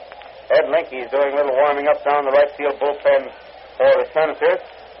 Ed Linke is doing a little warming up down the right field bullpen for the Senators.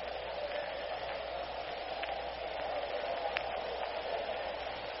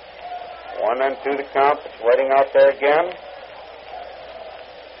 One and two the count. It's waiting out there again.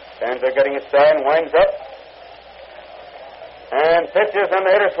 Stands there getting his sign, winds up. And pitches, and the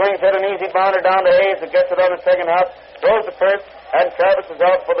hitter swings, hit an easy bounder down to Hayes, who gets it on the second half, throws the first, and Travis is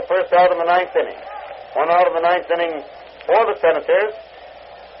out for the first out in the ninth inning. 1 out of the ninth inning for the Senators.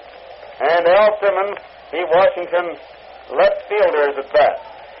 And Al Simmons, the Washington left fielder, is at bat.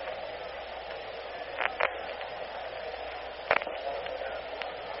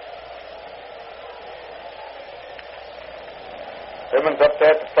 Simmons up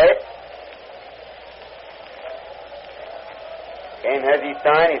there at the plate. Kane has his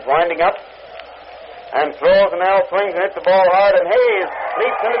sign. He's winding up and throws, and Al swings and hits the ball hard, and Hayes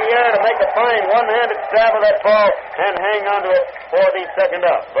leaps into the air to make a fine one-handed stab of that ball and hang onto it for the second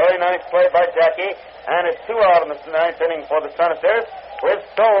out. Very nice play by Jackie, and it's 2 out in the ninth inning for the Senators with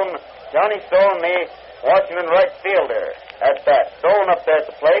Stone, Johnny Stone, the Washington right fielder, at bat. Stone up there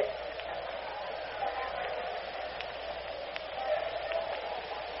at the plate.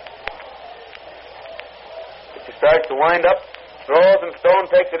 Starts to wind up, throws, and Stone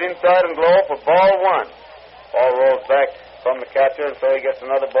takes it inside and low for ball one. Ball rolls back from the catcher, and so he gets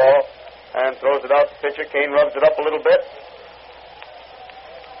another ball and throws it out to pitcher. Kane rubs it up a little bit.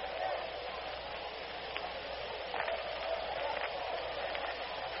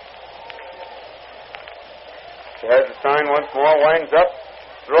 He has the sign once more, winds up,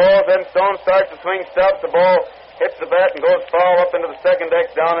 throws, and Stone starts to swing, stops. The ball hits the bat and goes foul up into the second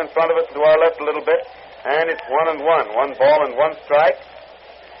deck down in front of us to our left a little bit. And it's 1-1. 1 ball and 1 strike.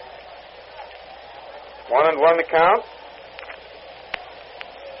 1-1 the count.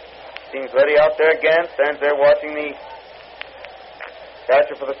 Seems ready out there again. Stands there watching the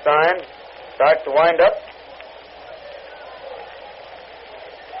catcher for the sign. Starts to wind up.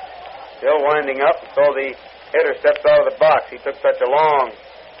 Still winding up. So the hitter steps out of the box. He took such a long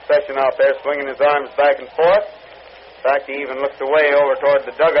session out there, swinging his arms back and forth. In fact, he even looked away over toward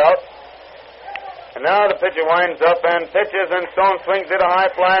the dugout. And now the pitcher winds up and pitches, and Stone swings it a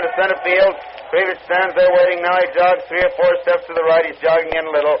high fly to center field. Friedrich stands there waiting. Now he jogs 3 or 4 steps to the right. He's jogging in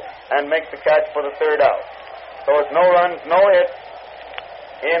a little and makes the catch for the third out. So it's no runs, no hits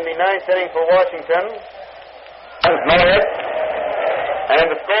in the ninth inning for Washington. No hits. And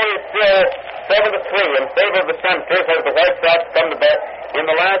the score is still 7-3 in favor of the Senators as the White Sox come to bat in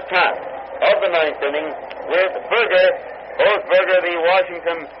the last half of the ninth inning with Berger, Rose Berger, the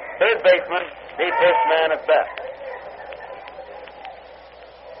Washington third baseman, the first man at bat.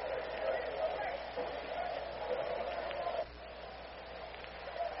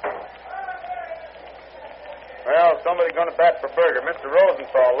 Well, somebody's going to bat for Berger. Mr.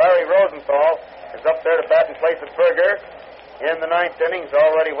 Rosenthal, Larry Rosenthal, is up there to bat in place of Berger in the ninth inning. He's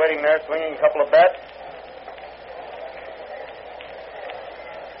already waiting there, swinging a couple of bats.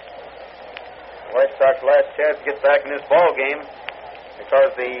 White Sox last chance to get back in this ball game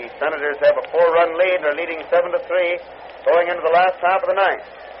because the Senators have a 4-run lead. They're leading 7-3 going into the last half of the ninth.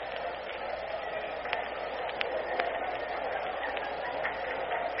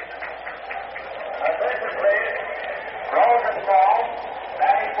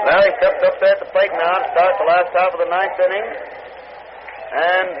 Larry steps up there at the plate now to start the last half of the ninth inning.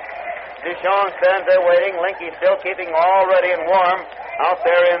 And Duchon stands there waiting. Linky still keeping all ready and warm out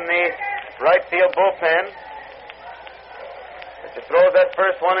there in the right field bullpen. As he throws that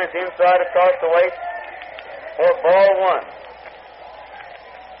first one, it's inside across the waist for ball one.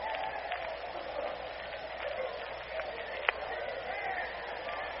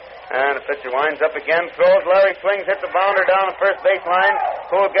 And the pitcher winds up again, throws. Larry swings, hits the bounder down the first baseline.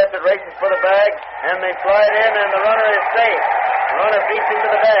 Poole gets it, races for the bag, and they slide in, and the runner is safe. The runner beats into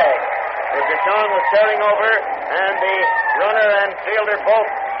the bag. As Duchon was tearing over, and the runner and fielder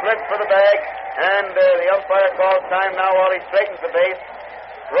both slid for the bag, and the umpire calls time now while he straightens the base.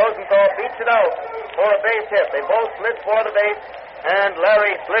 Rosenthal beats it out for a base hit. They both slid for the base, and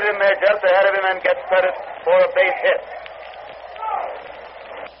Larry slid in there just ahead of him and gets credit for a base hit.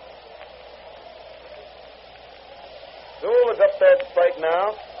 Sewell is up there at the plate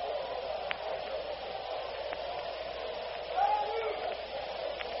now.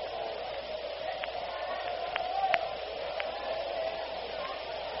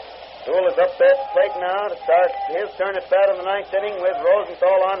 Sewell is up there at the plate now to start his turn at bat in the ninth inning with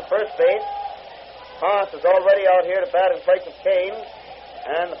Rosenthal on first base. Haas is already out here to bat in place of Kane.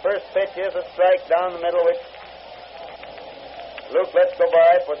 And the first pitch is a strike down the middle, which Luke lets go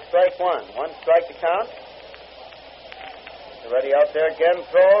by for strike one. One strike to count. Ready out there again,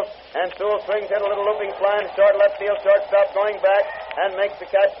 throws, and Sewell swings, hit a little looping fly in short left field, shortstop going back, and makes the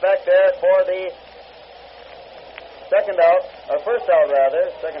catch back there for the second out, or first out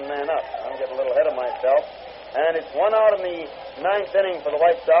rather, second man up. I'm getting a little ahead of myself. And it's one out in the ninth inning for the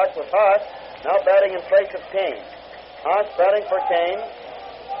White Sox with Haas now batting in place of Kane. Haas batting for Kane.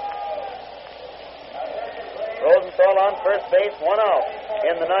 Rosenthal on first base, one out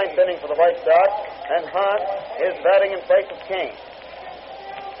in the ninth inning for the White Sox, and Haas is batting in place of Kane.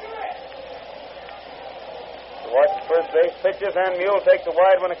 Watch the first base pitches, and Mule takes a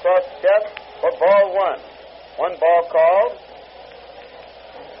wide one across the chest for ball one. One ball called.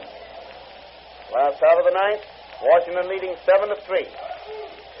 Last out of the ninth, Washington leading 7-3.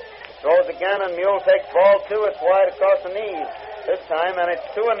 Throws again, and Mule takes ball two. It's wide across the knees this time, and it's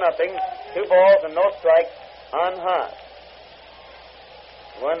 2-0. 2 balls and no strikes on Haas.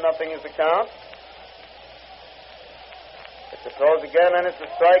 1-0 is the count. It throws again, and it's a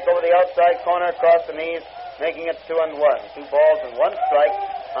strike over the outside corner across the knees, making it 2-1. 2 balls and 1 strike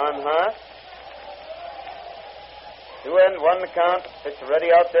on Haas. 2-1 the count. Pitcher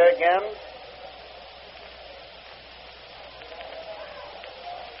ready out there again.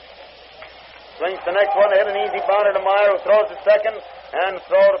 Swings the next one, hit an easy bounder to Meyer, who throws to second, and the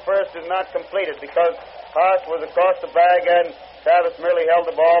throw to first is not completed because Haas was across the bag and Travis merely held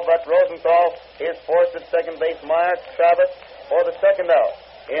the ball, but Rosenthal is forced at second base. Meyer, Travis for the second out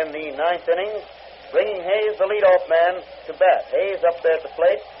in the ninth inning, bringing Hayes, the leadoff man, to bat. Hayes up there at the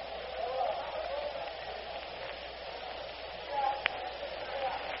plate.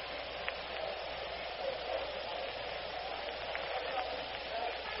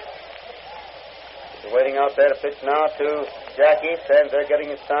 He's waiting out there to pitch now to Jackie. Stands there getting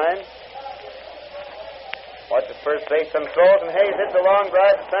his sign. Watches first base and throws, and Hayes hits a long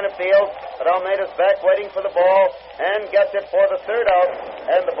drive to center field, but Almeida's back waiting for the ball and gets it for the third out,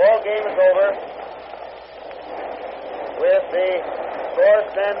 and the ball game is over with the score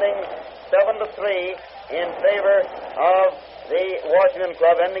standing 7-3 in favor of the Washington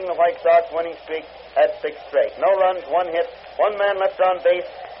club, ending the White Sox winning streak at 6 straight. No runs, 1 hit, 1 man left on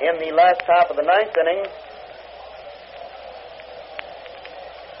base in the last half of the ninth inning.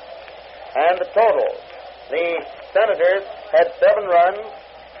 And the total: the Senators had 7 runs,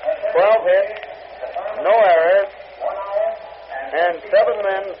 12 hits, no errors, and 7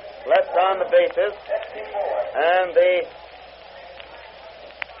 men left on the bases. And the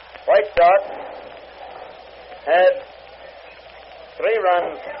White Sox had 3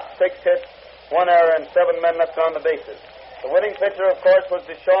 runs, 6 hits, 1 error, and 7 men left on the bases. The winning pitcher, of course, was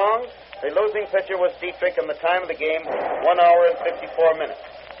Duchon. The losing pitcher was Dietrich, and the time of the game, 1 hour and 54 minutes.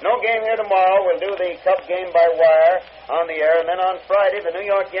 No game here tomorrow. We'll do the Cup game by wire on the air. And then on Friday, the New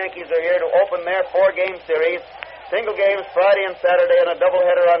York Yankees are here to open their 4-game series. Single games Friday and Saturday and a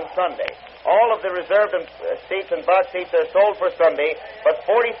doubleheader on Sunday. All of the reserved seats and box seats are sold for Sunday, but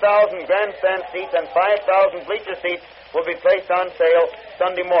 40,000 grandstand seats and 5,000 bleacher seats will be placed on sale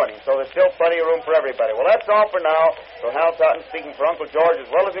Sunday morning. So there's still plenty of room for everybody. Well, that's all for now. So Hal Totten speaking for Uncle George as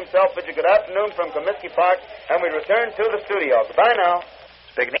well as himself. Bid you good afternoon from Comiskey Park, and we return to the studio. Goodbye now.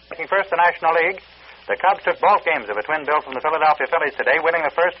 Speaking first, the National League. The Cubs took both games of a twin bill from the Philadelphia Phillies today, winning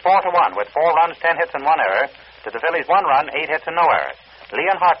the first 4-1 with 4 runs, 10 hits, and 1 error, to the Phillies' 1 run, 8 hits, and no errors.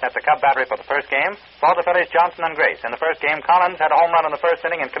 Leon Hartnett, the Cub battery for the first game, for the Phillies, Johnson and Grace. In the first game, Collins had a home run in the first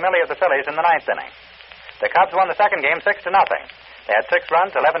inning, and Camilli of the Phillies in the 9th inning. The Cubs won the second game 6-0. They had 6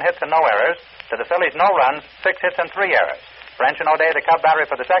 runs, 11 hits, and no errors. To the Phillies, no runs, 6 hits, and 3 errors. French and O'Day, the Cub battery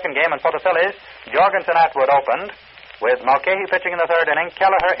for the second game, and for the Phillies, Jorgensen Atwood opened, with Mulcahy pitching in the 3rd inning,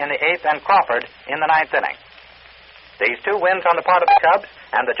 Kelleher in the 8th, and Crawford in the 9th inning. These 2 wins on the part of the Cubs,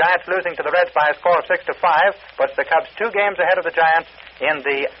 and the Giants losing to the Reds by a score of 6-5, puts the Cubs 2 games ahead of the Giants in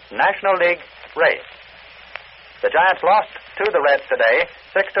the National League race. The Giants lost to the Reds today,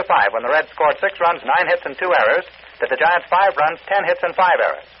 6-5, when the Reds scored 6 runs, 9 hits, and 2 errors, to the Giants 5 runs, 10 hits, and 5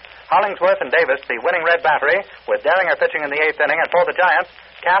 errors. Hollingsworth and Davis, the winning Red battery, with Derringer pitching in the 8th inning, and for the Giants,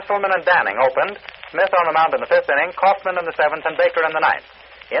 Castleman and Danning opened, Smith on the mound in the 5th inning, Kaufman in the 7th, and Baker in the 9th.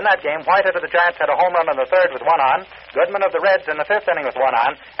 In that game, Whitehead of the Giants had a home run in the 3rd with 1 on, Goodman of the Reds in the 5th inning with 1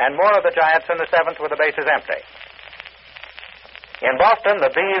 on, and Moore of the Giants in the 7th with the bases empty. In Boston,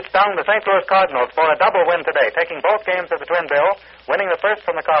 the Bees stung the St. Louis Cardinals for a double win today, taking both games of the twin bill, winning the first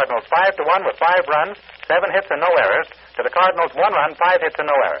from the Cardinals 5-1 with 5 runs, 7 hits, and no errors, to the Cardinals 1 run, 5 hits,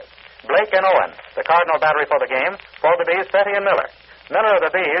 and no errors. Blake and Owen, the Cardinal battery for the game, for the Bees, Fetty and Miller. Miller of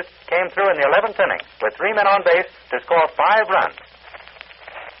the Bees came through in the 11th inning with 3 men on base to score 5 runs.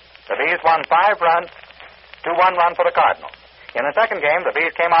 The Bees won 5 runs to 1 run for the Cardinals. In the second game, the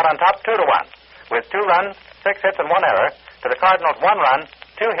Bees came out on top 2-1 with 2 runs, 6 hits, and 1 error, to the Cardinals 1 run,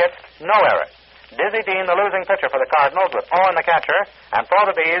 2 hits, no errors. Dizzy Dean, the losing pitcher for the Cardinals, with Owen the catcher, and for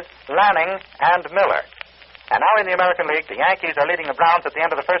the Bees, Lanning and Miller. And now in the American League, the Yankees are leading the Browns at the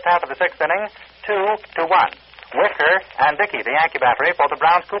end of the first half of the 6th inning, 2-1. Wicker and Dickey, the Yankee battery, for the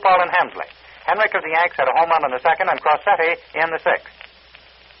Browns, Coupal and Hemsley. Henrik of the Yanks had a home run in the 2nd, and Crossetti in the 6th.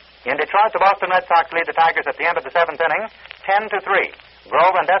 In Detroit, the Boston Red Sox lead the Tigers at the end of the 7th inning, 10-3.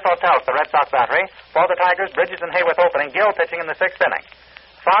 Grove and Desautels, the Red Sox battery. For the Tigers, Bridges and Hayworth opening, Gill pitching in the 6th inning.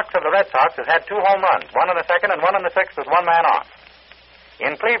 Fox of the Red Sox has had 2 home runs, 1 in the 2nd and 1 in the 6th with 1 man on.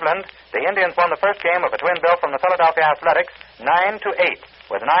 In Cleveland, the Indians won the first game of a twin bill from the Philadelphia Athletics, 9-8,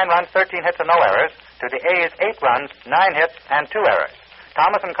 with 9 runs, 13 hits, and no errors, to the A's 8 runs, 9 hits, and 2 errors.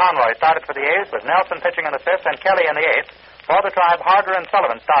 Thomas and Conroy started for the A's, with Nelson pitching in the 5th and Kelly in the 8th. For the Tribe, Harder and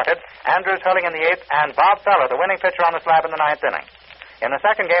Sullivan started, Andrews Hurling in the 8th, and Bob Feller, the winning pitcher on the slab in the 9th inning. In the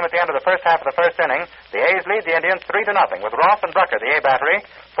second game at the end of the first half of the first inning, the A's lead the Indians 3-0, with Ross and Brucker, the A battery.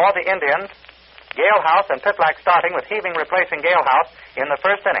 For the Indians, Galehouse and Pitlack starting, with Heaving replacing Galehouse in the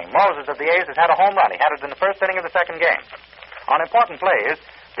first inning. Moses of the A's has had a home run. He had it in the first inning of the second game. On important plays,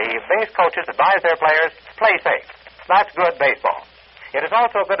 the base coaches advise their players, play safe. That's good baseball. It is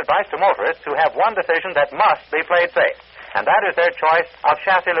also good advice to motorists who have one decision that must be played safe, and that is their choice of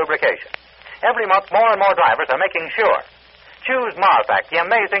chassis lubrication. Every month, more and more drivers are making sure. Choose Marvac, the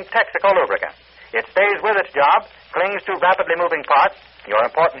amazing Texaco lubricant. It stays with its job, clings to rapidly moving parts, your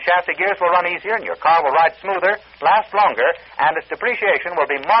important chassis gears will run easier, and your car will ride smoother, last longer, and its depreciation will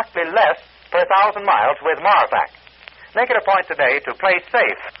be markedly less per 1,000 miles with Marvac. Make it a point today to play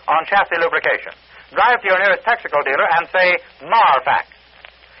safe on chassis lubrication. Drive to your nearest Texaco dealer and say Marvac.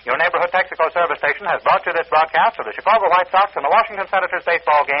 Your neighborhood Texaco service station has brought you this broadcast of the Chicago White Sox and the Washington Senators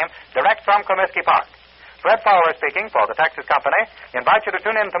baseball game direct from Comiskey Park. Fred Fowler speaking for the Texas Company. Invite you to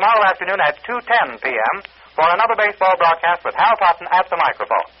tune in tomorrow afternoon at 2:10 p.m. for another baseball broadcast with Hal Totten at the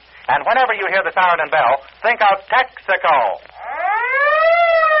microphone. And whenever you hear the siren and bell, think of Texaco.